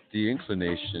the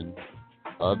inclination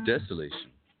of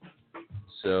desolation.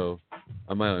 So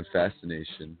I'm my own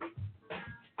fascination.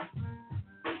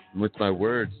 And with my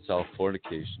words, it's all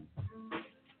fornication.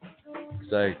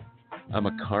 It's like I'm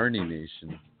a carny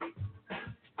nation.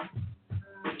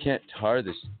 You can't tar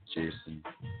this, Jason.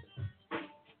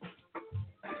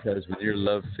 Because when you're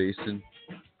love facing,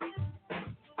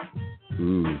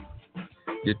 ooh,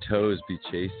 your toes be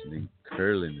chasing and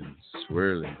curling and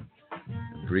swirling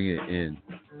and bringing it in.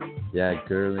 Yeah,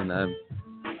 girling,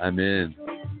 I'm in.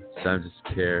 So I'm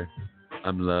just care.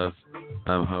 I'm love.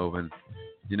 I'm hoping.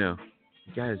 You know,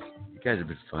 you guys have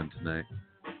been fun tonight.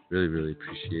 Really, really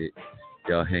appreciate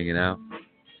y'all hanging out.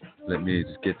 Let me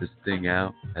just get this thing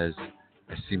out as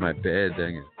I see my bed. Then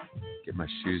I'm gonna get my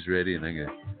shoes ready and I'm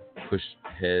gonna push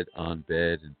head on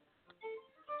bed and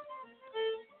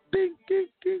bing, ging,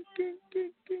 ging, ging,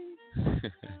 ging,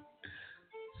 ging.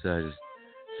 So I just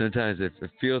sometimes it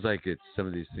feels like some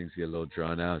of these things get a little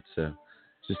drawn out. So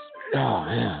just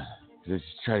just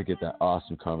try to get that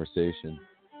awesome conversation,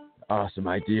 awesome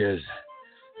ideas,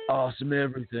 awesome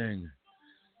everything.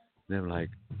 And I'm like,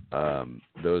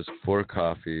 those 4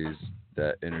 coffees,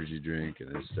 that energy drink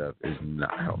and this stuff is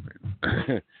not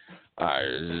helping.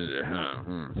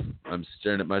 I'm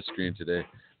staring at my screen today.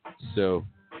 So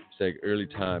it's like early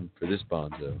time for this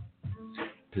bonzo.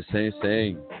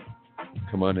 Saying,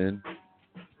 come on in.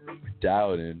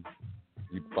 Dial it in.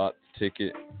 You bought the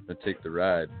ticket. I'll take the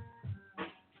ride.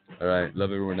 All right.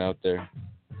 Love everyone out there.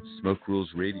 Smoke Rules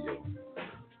Radio.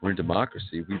 We're in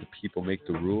democracy. We the people make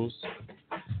the rules.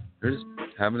 We're just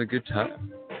having a good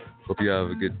time. Hope you have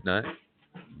a good night.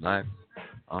 Life.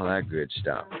 All that good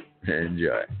stuff.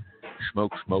 Enjoy.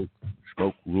 Smoke, smoke.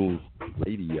 Smoke Rules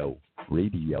Radio.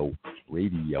 Radio.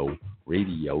 Radio.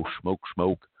 Radio. Smoke,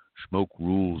 smoke. Smoke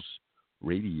Rules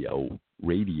Radio.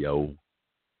 Radio.